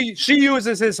yeah. She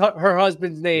uses her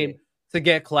husband's name to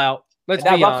get clout. Let's be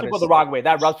honest.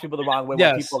 That rubs people the wrong way.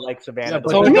 When people like Savannah.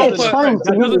 So that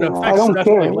doesn't affect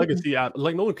Steph's legacy.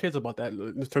 Like no one cares about that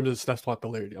in terms of Steph's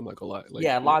popularity. I'm not gonna lie. Like,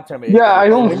 long term. I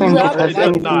don't think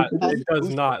it does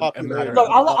not matter. Look,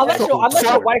 unless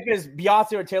your wife is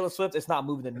Beyonce or Taylor Swift, it's not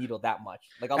moving the needle that much.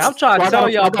 Like I'm trying to tell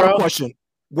y'all, bro. Question.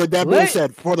 With that being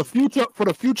said, for the future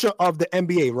of the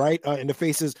NBA, right, in the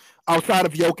faces outside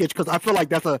of Jokic, because I feel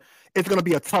like it's going to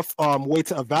be a tough way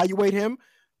to evaluate him.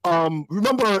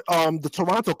 Remember, the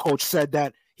Toronto coach said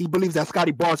that he believes that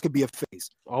Scotty Barnes could be a face.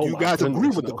 Do you guys agree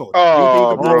with the coach?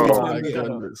 Oh, my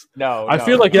goodness. No, I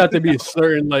feel like you have to be a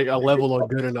certain a level of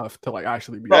good enough to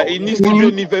actually be. He needs to be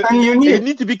he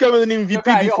needs to become an MVP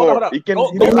before he can.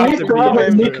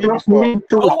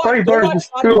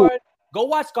 Go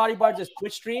watch Scotty Barnes'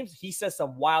 Twitch streams. He says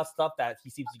some wild stuff that he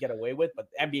seems to get away with, but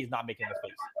the NBA is not making his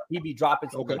face. He be dropping.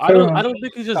 I don't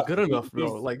think he's just good enough,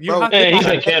 bro. Like he's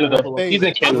in Canada. He's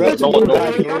in Canada.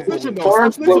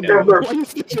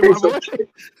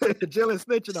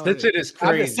 Snitching is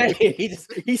crazy.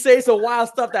 He says some wild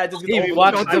stuff that just he'll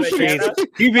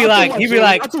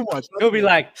be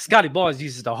like Scotty Barnes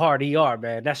uses the hard ER,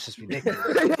 man. That's just ridiculous.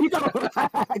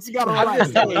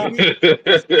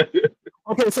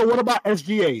 Okay, so what about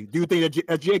SGA? Do you think that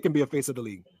SGA can be a face of the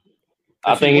league?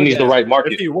 I think he needs the right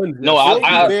market. No,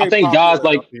 I think guys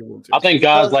like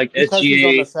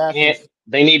SGA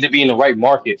they need to be in the right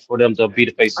market for them to be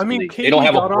the face of the league. They don't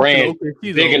have a brand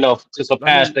big enough to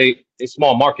surpass they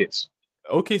small markets.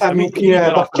 Okay, but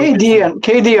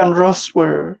KD and Russ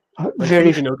were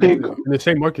very big in the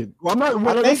same market. Well,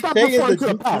 let's not refer to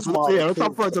the past.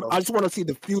 I just want to see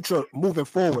the future moving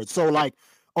forward. So, like,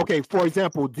 okay, for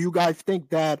example, do you guys think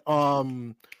that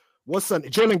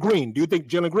Jalen Green? Do you think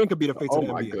Jalen Green could be the face of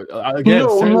the NBA?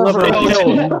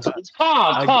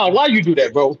 Khan, why you do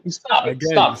that, bro? Stop. The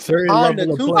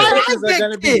two faces are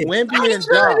going to be Wemby and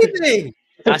Ja.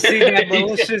 I see that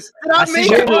malicious. I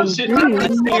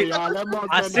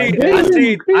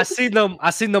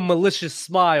seen the malicious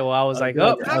smile. I was like,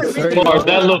 oh,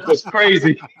 that look was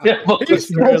crazy.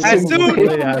 As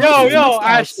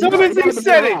soon as he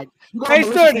said it. Hey,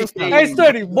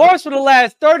 Sturdy. Mars for the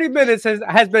last 30 minutes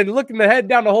has been looking the head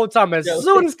down the whole time. As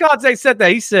soon as Conte said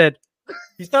that, he said,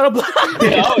 he started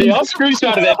blocking. I'll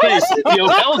screenshot of that face. Yo,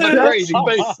 that was a crazy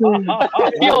face.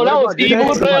 Yo, that was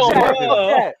evil as hell.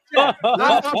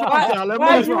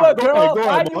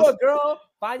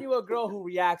 Find you a girl who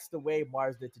reacts the way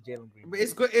Mars did to Jalen Green.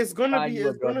 It's gonna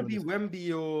be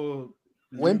Wemby or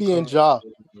Wemby and Ja.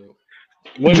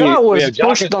 Ja was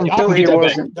pushed until he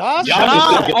wasn't. Ja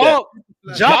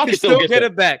can still get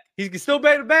it back. He can still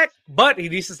get it back, but he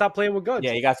needs to stop playing with guns.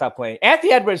 Yeah, you got to stop playing.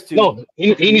 Anthony Edwards, too. No,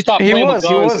 he needs to stop playing with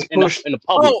guns in the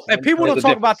public. Oh, and people don't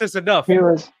talk about this enough.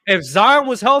 If Zion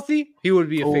was healthy, he would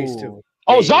be a face, too.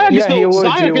 Oh, Zion Yeah, he would,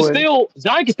 Zion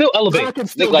can still elevate.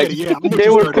 They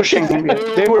were pushing him.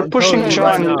 They were pushing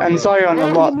John and Zion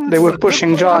a lot. They were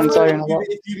pushing John and Zion a lot.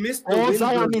 If you miss the window,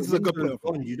 Zion needs a good player.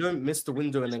 You don't miss the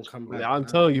window and then come back. I'm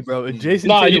telling you, bro. Jason.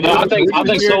 No, I think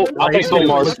so,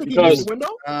 Mars. Because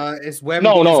it's Wemby.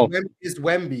 No. It's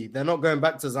Wemby. They're not going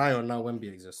back to Zion now.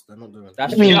 Wemby exists. They're not doing that. I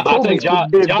think Ja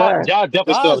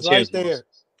definitely still have a chance.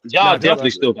 Ja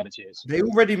definitely still got a chance. They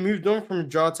already moved on from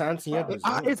Ja to Anthony Edwards.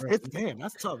 Damn,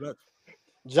 that's tough.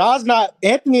 Ja's not.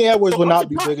 Anthony Edwards will not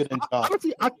be bigger than Ja. It's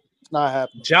not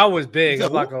happening. Ja was big.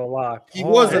 I'm not gonna lie. He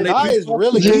wasn't. Ja is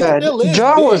really.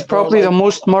 Ja was probably the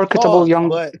most marketable young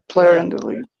player in the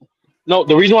league. No,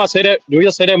 the reason why I say that,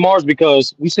 Mars,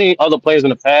 because we've seen other players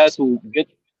in the past who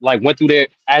went through there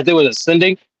as they were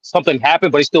ascending. Something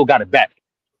happened, but he still got it back.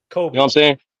 Kobe. You know what I'm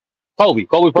saying? Kobe. Yeah,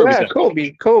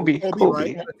 Kobe.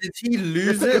 Right? Did he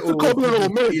lose it?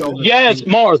 Yes,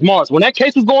 Mars. When that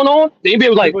case was going on, the NBA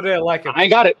was like, I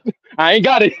ain't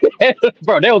got it.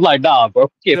 Bro, they was like, nah, bro.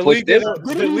 Can't push this.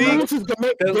 Did he lose his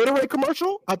Gatorade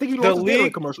commercial? I think he lost the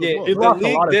Gatorade commercial. Yeah, he lost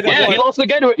the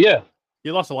Gatorade. Yeah.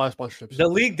 He lost a lot of sponsorships. The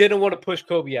league didn't want to push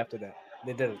Kobe after that.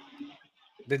 They didn't.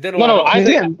 No. I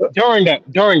think during that.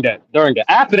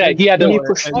 After that, he had to.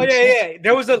 Oh yeah.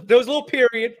 There was a little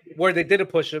period where they didn't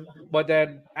push him, but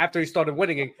then after he started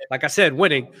winning, like I said,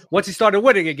 once he started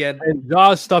winning again, and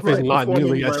Ja's stuff is not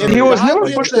nearly as. He was never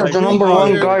pushed as the number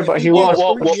one guy, but he was.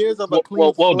 Well,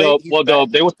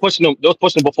 they was pushing him. They was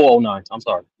pushing him before 09. I'm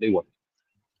sorry, they were.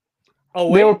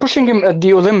 Oh, they were pushing him at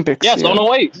the Olympics. Yes, yeah. No,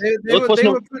 wait. They were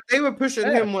pushing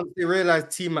him once they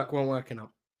realized T-Mac weren't working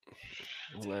out.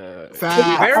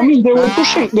 I mean, they were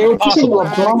pushing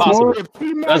LeBron more.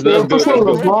 They were pushing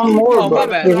LeBron more, but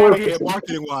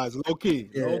marketing wise, low key.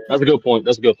 Yeah. That's a good point.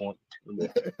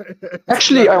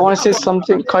 Actually, I want to say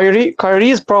something. Kyrie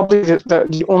is probably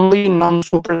the only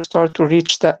non-superstar to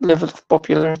reach that level of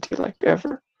popularity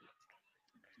ever.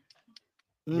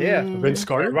 Yeah, Vince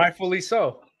Carter, rightfully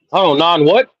so. Oh,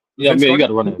 what? Yeah, man, you got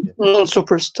to run it.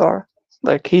 Non-superstar.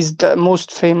 He's the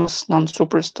most famous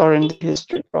non-superstar in the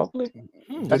history, probably.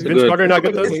 Is Vince Carter not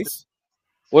good?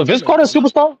 Was Vince Carter a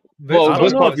superstar?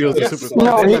 Vince Carter was a superstar.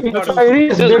 No, Kyrie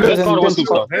is bigger than Vince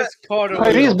Carter.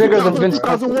 Kyrie is bigger than Vince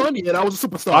Carter. Yeah, that was a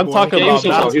superstar. I'm talking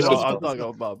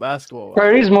about basketball.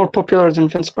 Kyrie is more popular than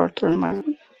Vince Carter, in my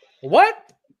opinion. What?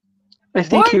 I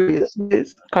think he is.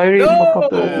 Kyrie is more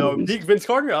popular. Peak Vince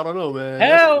Carter? I don't know, man.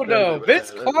 Hell no.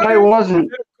 Vince Carter? I wasn't.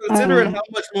 Considering how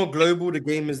much more global the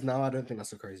game is now, I don't think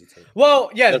that's a crazy take. Well,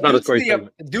 yeah,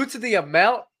 due to the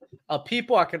amount of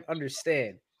people, I can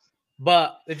understand.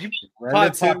 But if you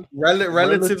relative to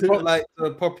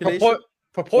the population,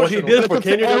 what he did for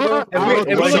Canada,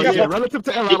 relative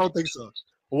to LA, I don't think so.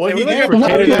 What he did for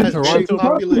Canada and Toronto,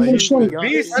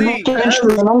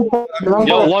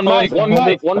 Yo, one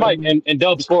mic, and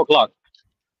Dub's 4 o'clock.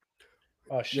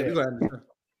 Oh shit.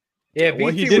 Yeah,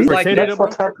 what he did for Canada,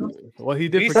 what he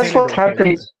did for Canada. That's what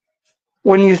happens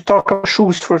when you talk about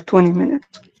shoes for 20 minutes.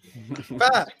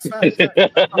 Facts.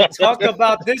 Talk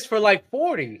about this for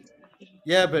 40.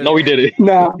 Yeah, but no, we did it.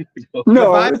 No,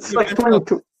 it's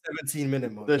 22.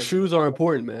 17-minute mode. The shoes are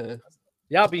important, man.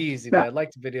 Y'all be easy, man.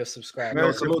 Like the video, subscribe.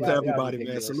 Salute to everybody,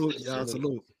 man. Salute.